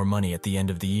bring in more money at the end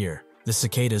of the year. The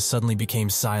cicadas suddenly became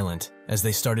silent as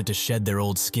they started to shed their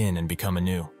old skin and become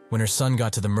anew. When her son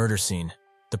got to the murder scene,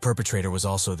 the perpetrator was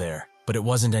also there. But it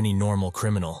wasn't any normal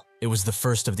criminal. It was the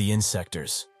first of the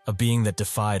insectors, a being that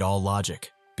defied all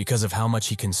logic. Because of how much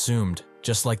he consumed,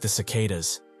 just like the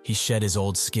cicadas, he shed his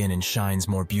old skin and shines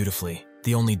more beautifully.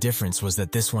 The only difference was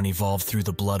that this one evolved through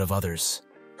the blood of others.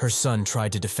 Her son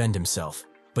tried to defend himself,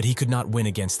 but he could not win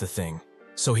against the thing.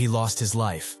 So he lost his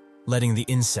life, letting the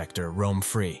insector roam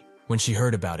free. When she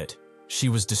heard about it, she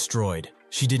was destroyed.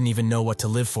 She didn't even know what to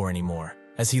live for anymore,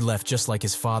 as he left just like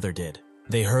his father did.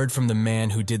 They heard from the man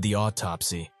who did the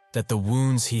autopsy that the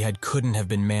wounds he had couldn't have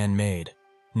been man-made.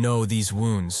 No, these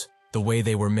wounds, the way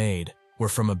they were made, were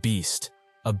from a beast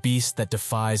that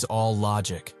defies all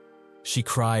logic. She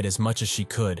cried as much as she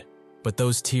could, but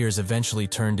those tears eventually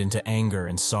turned into anger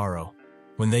and sorrow.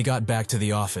 When they got back to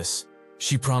the office,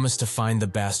 she promised to find the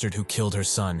bastard who killed her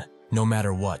son, no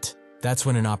matter what. That's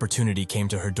when an opportunity came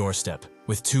to her doorstep,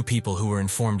 with two people who were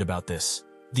informed about this.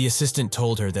 The assistant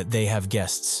told her that they have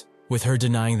guests, with her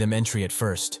denying them entry at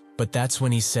first, but that's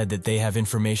when he said that they have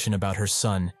information about her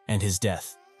son and his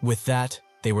death. With that,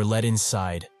 they were led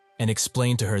inside and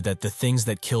explained to her that the things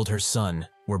that killed her son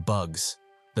were bugs.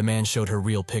 The man showed her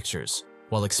real pictures,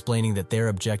 while explaining that their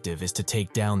objective is to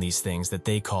take down these things that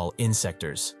they call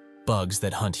insectors, bugs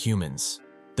that hunt humans.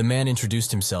 The man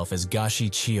introduced himself as Gashi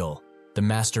Chiel, the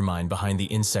mastermind behind the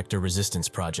Insector Resistance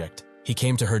Project. He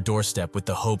came to her doorstep with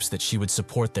the hopes that she would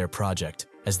support their project,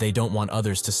 as they don't want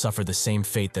others to suffer the same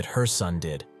fate that her son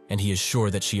did, and he is sure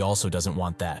that she also doesn't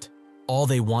want that. All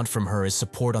they want from her is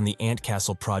support on the Ant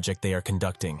Castle project they are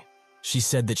conducting. She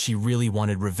said that she really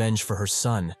wanted revenge for her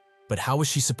son, but how was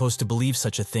she supposed to believe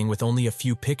such a thing with only a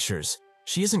few pictures?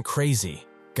 She isn't crazy.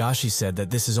 Gashi said that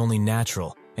this is only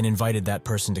natural and invited that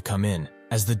person to come in.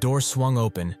 As the door swung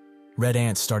open, red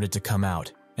ants started to come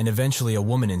out, and eventually a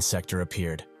woman insector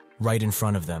appeared, right in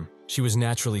front of them. She was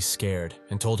naturally scared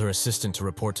and told her assistant to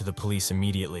report to the police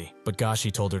immediately, but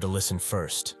Gashi told her to listen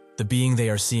first. The being they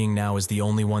are seeing now is the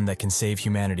only one that can save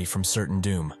humanity from certain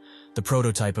doom. The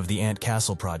prototype of the Ant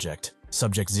Castle project,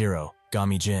 Subject 0,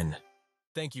 Gami Jin.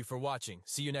 Thank you for watching.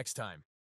 See you next time.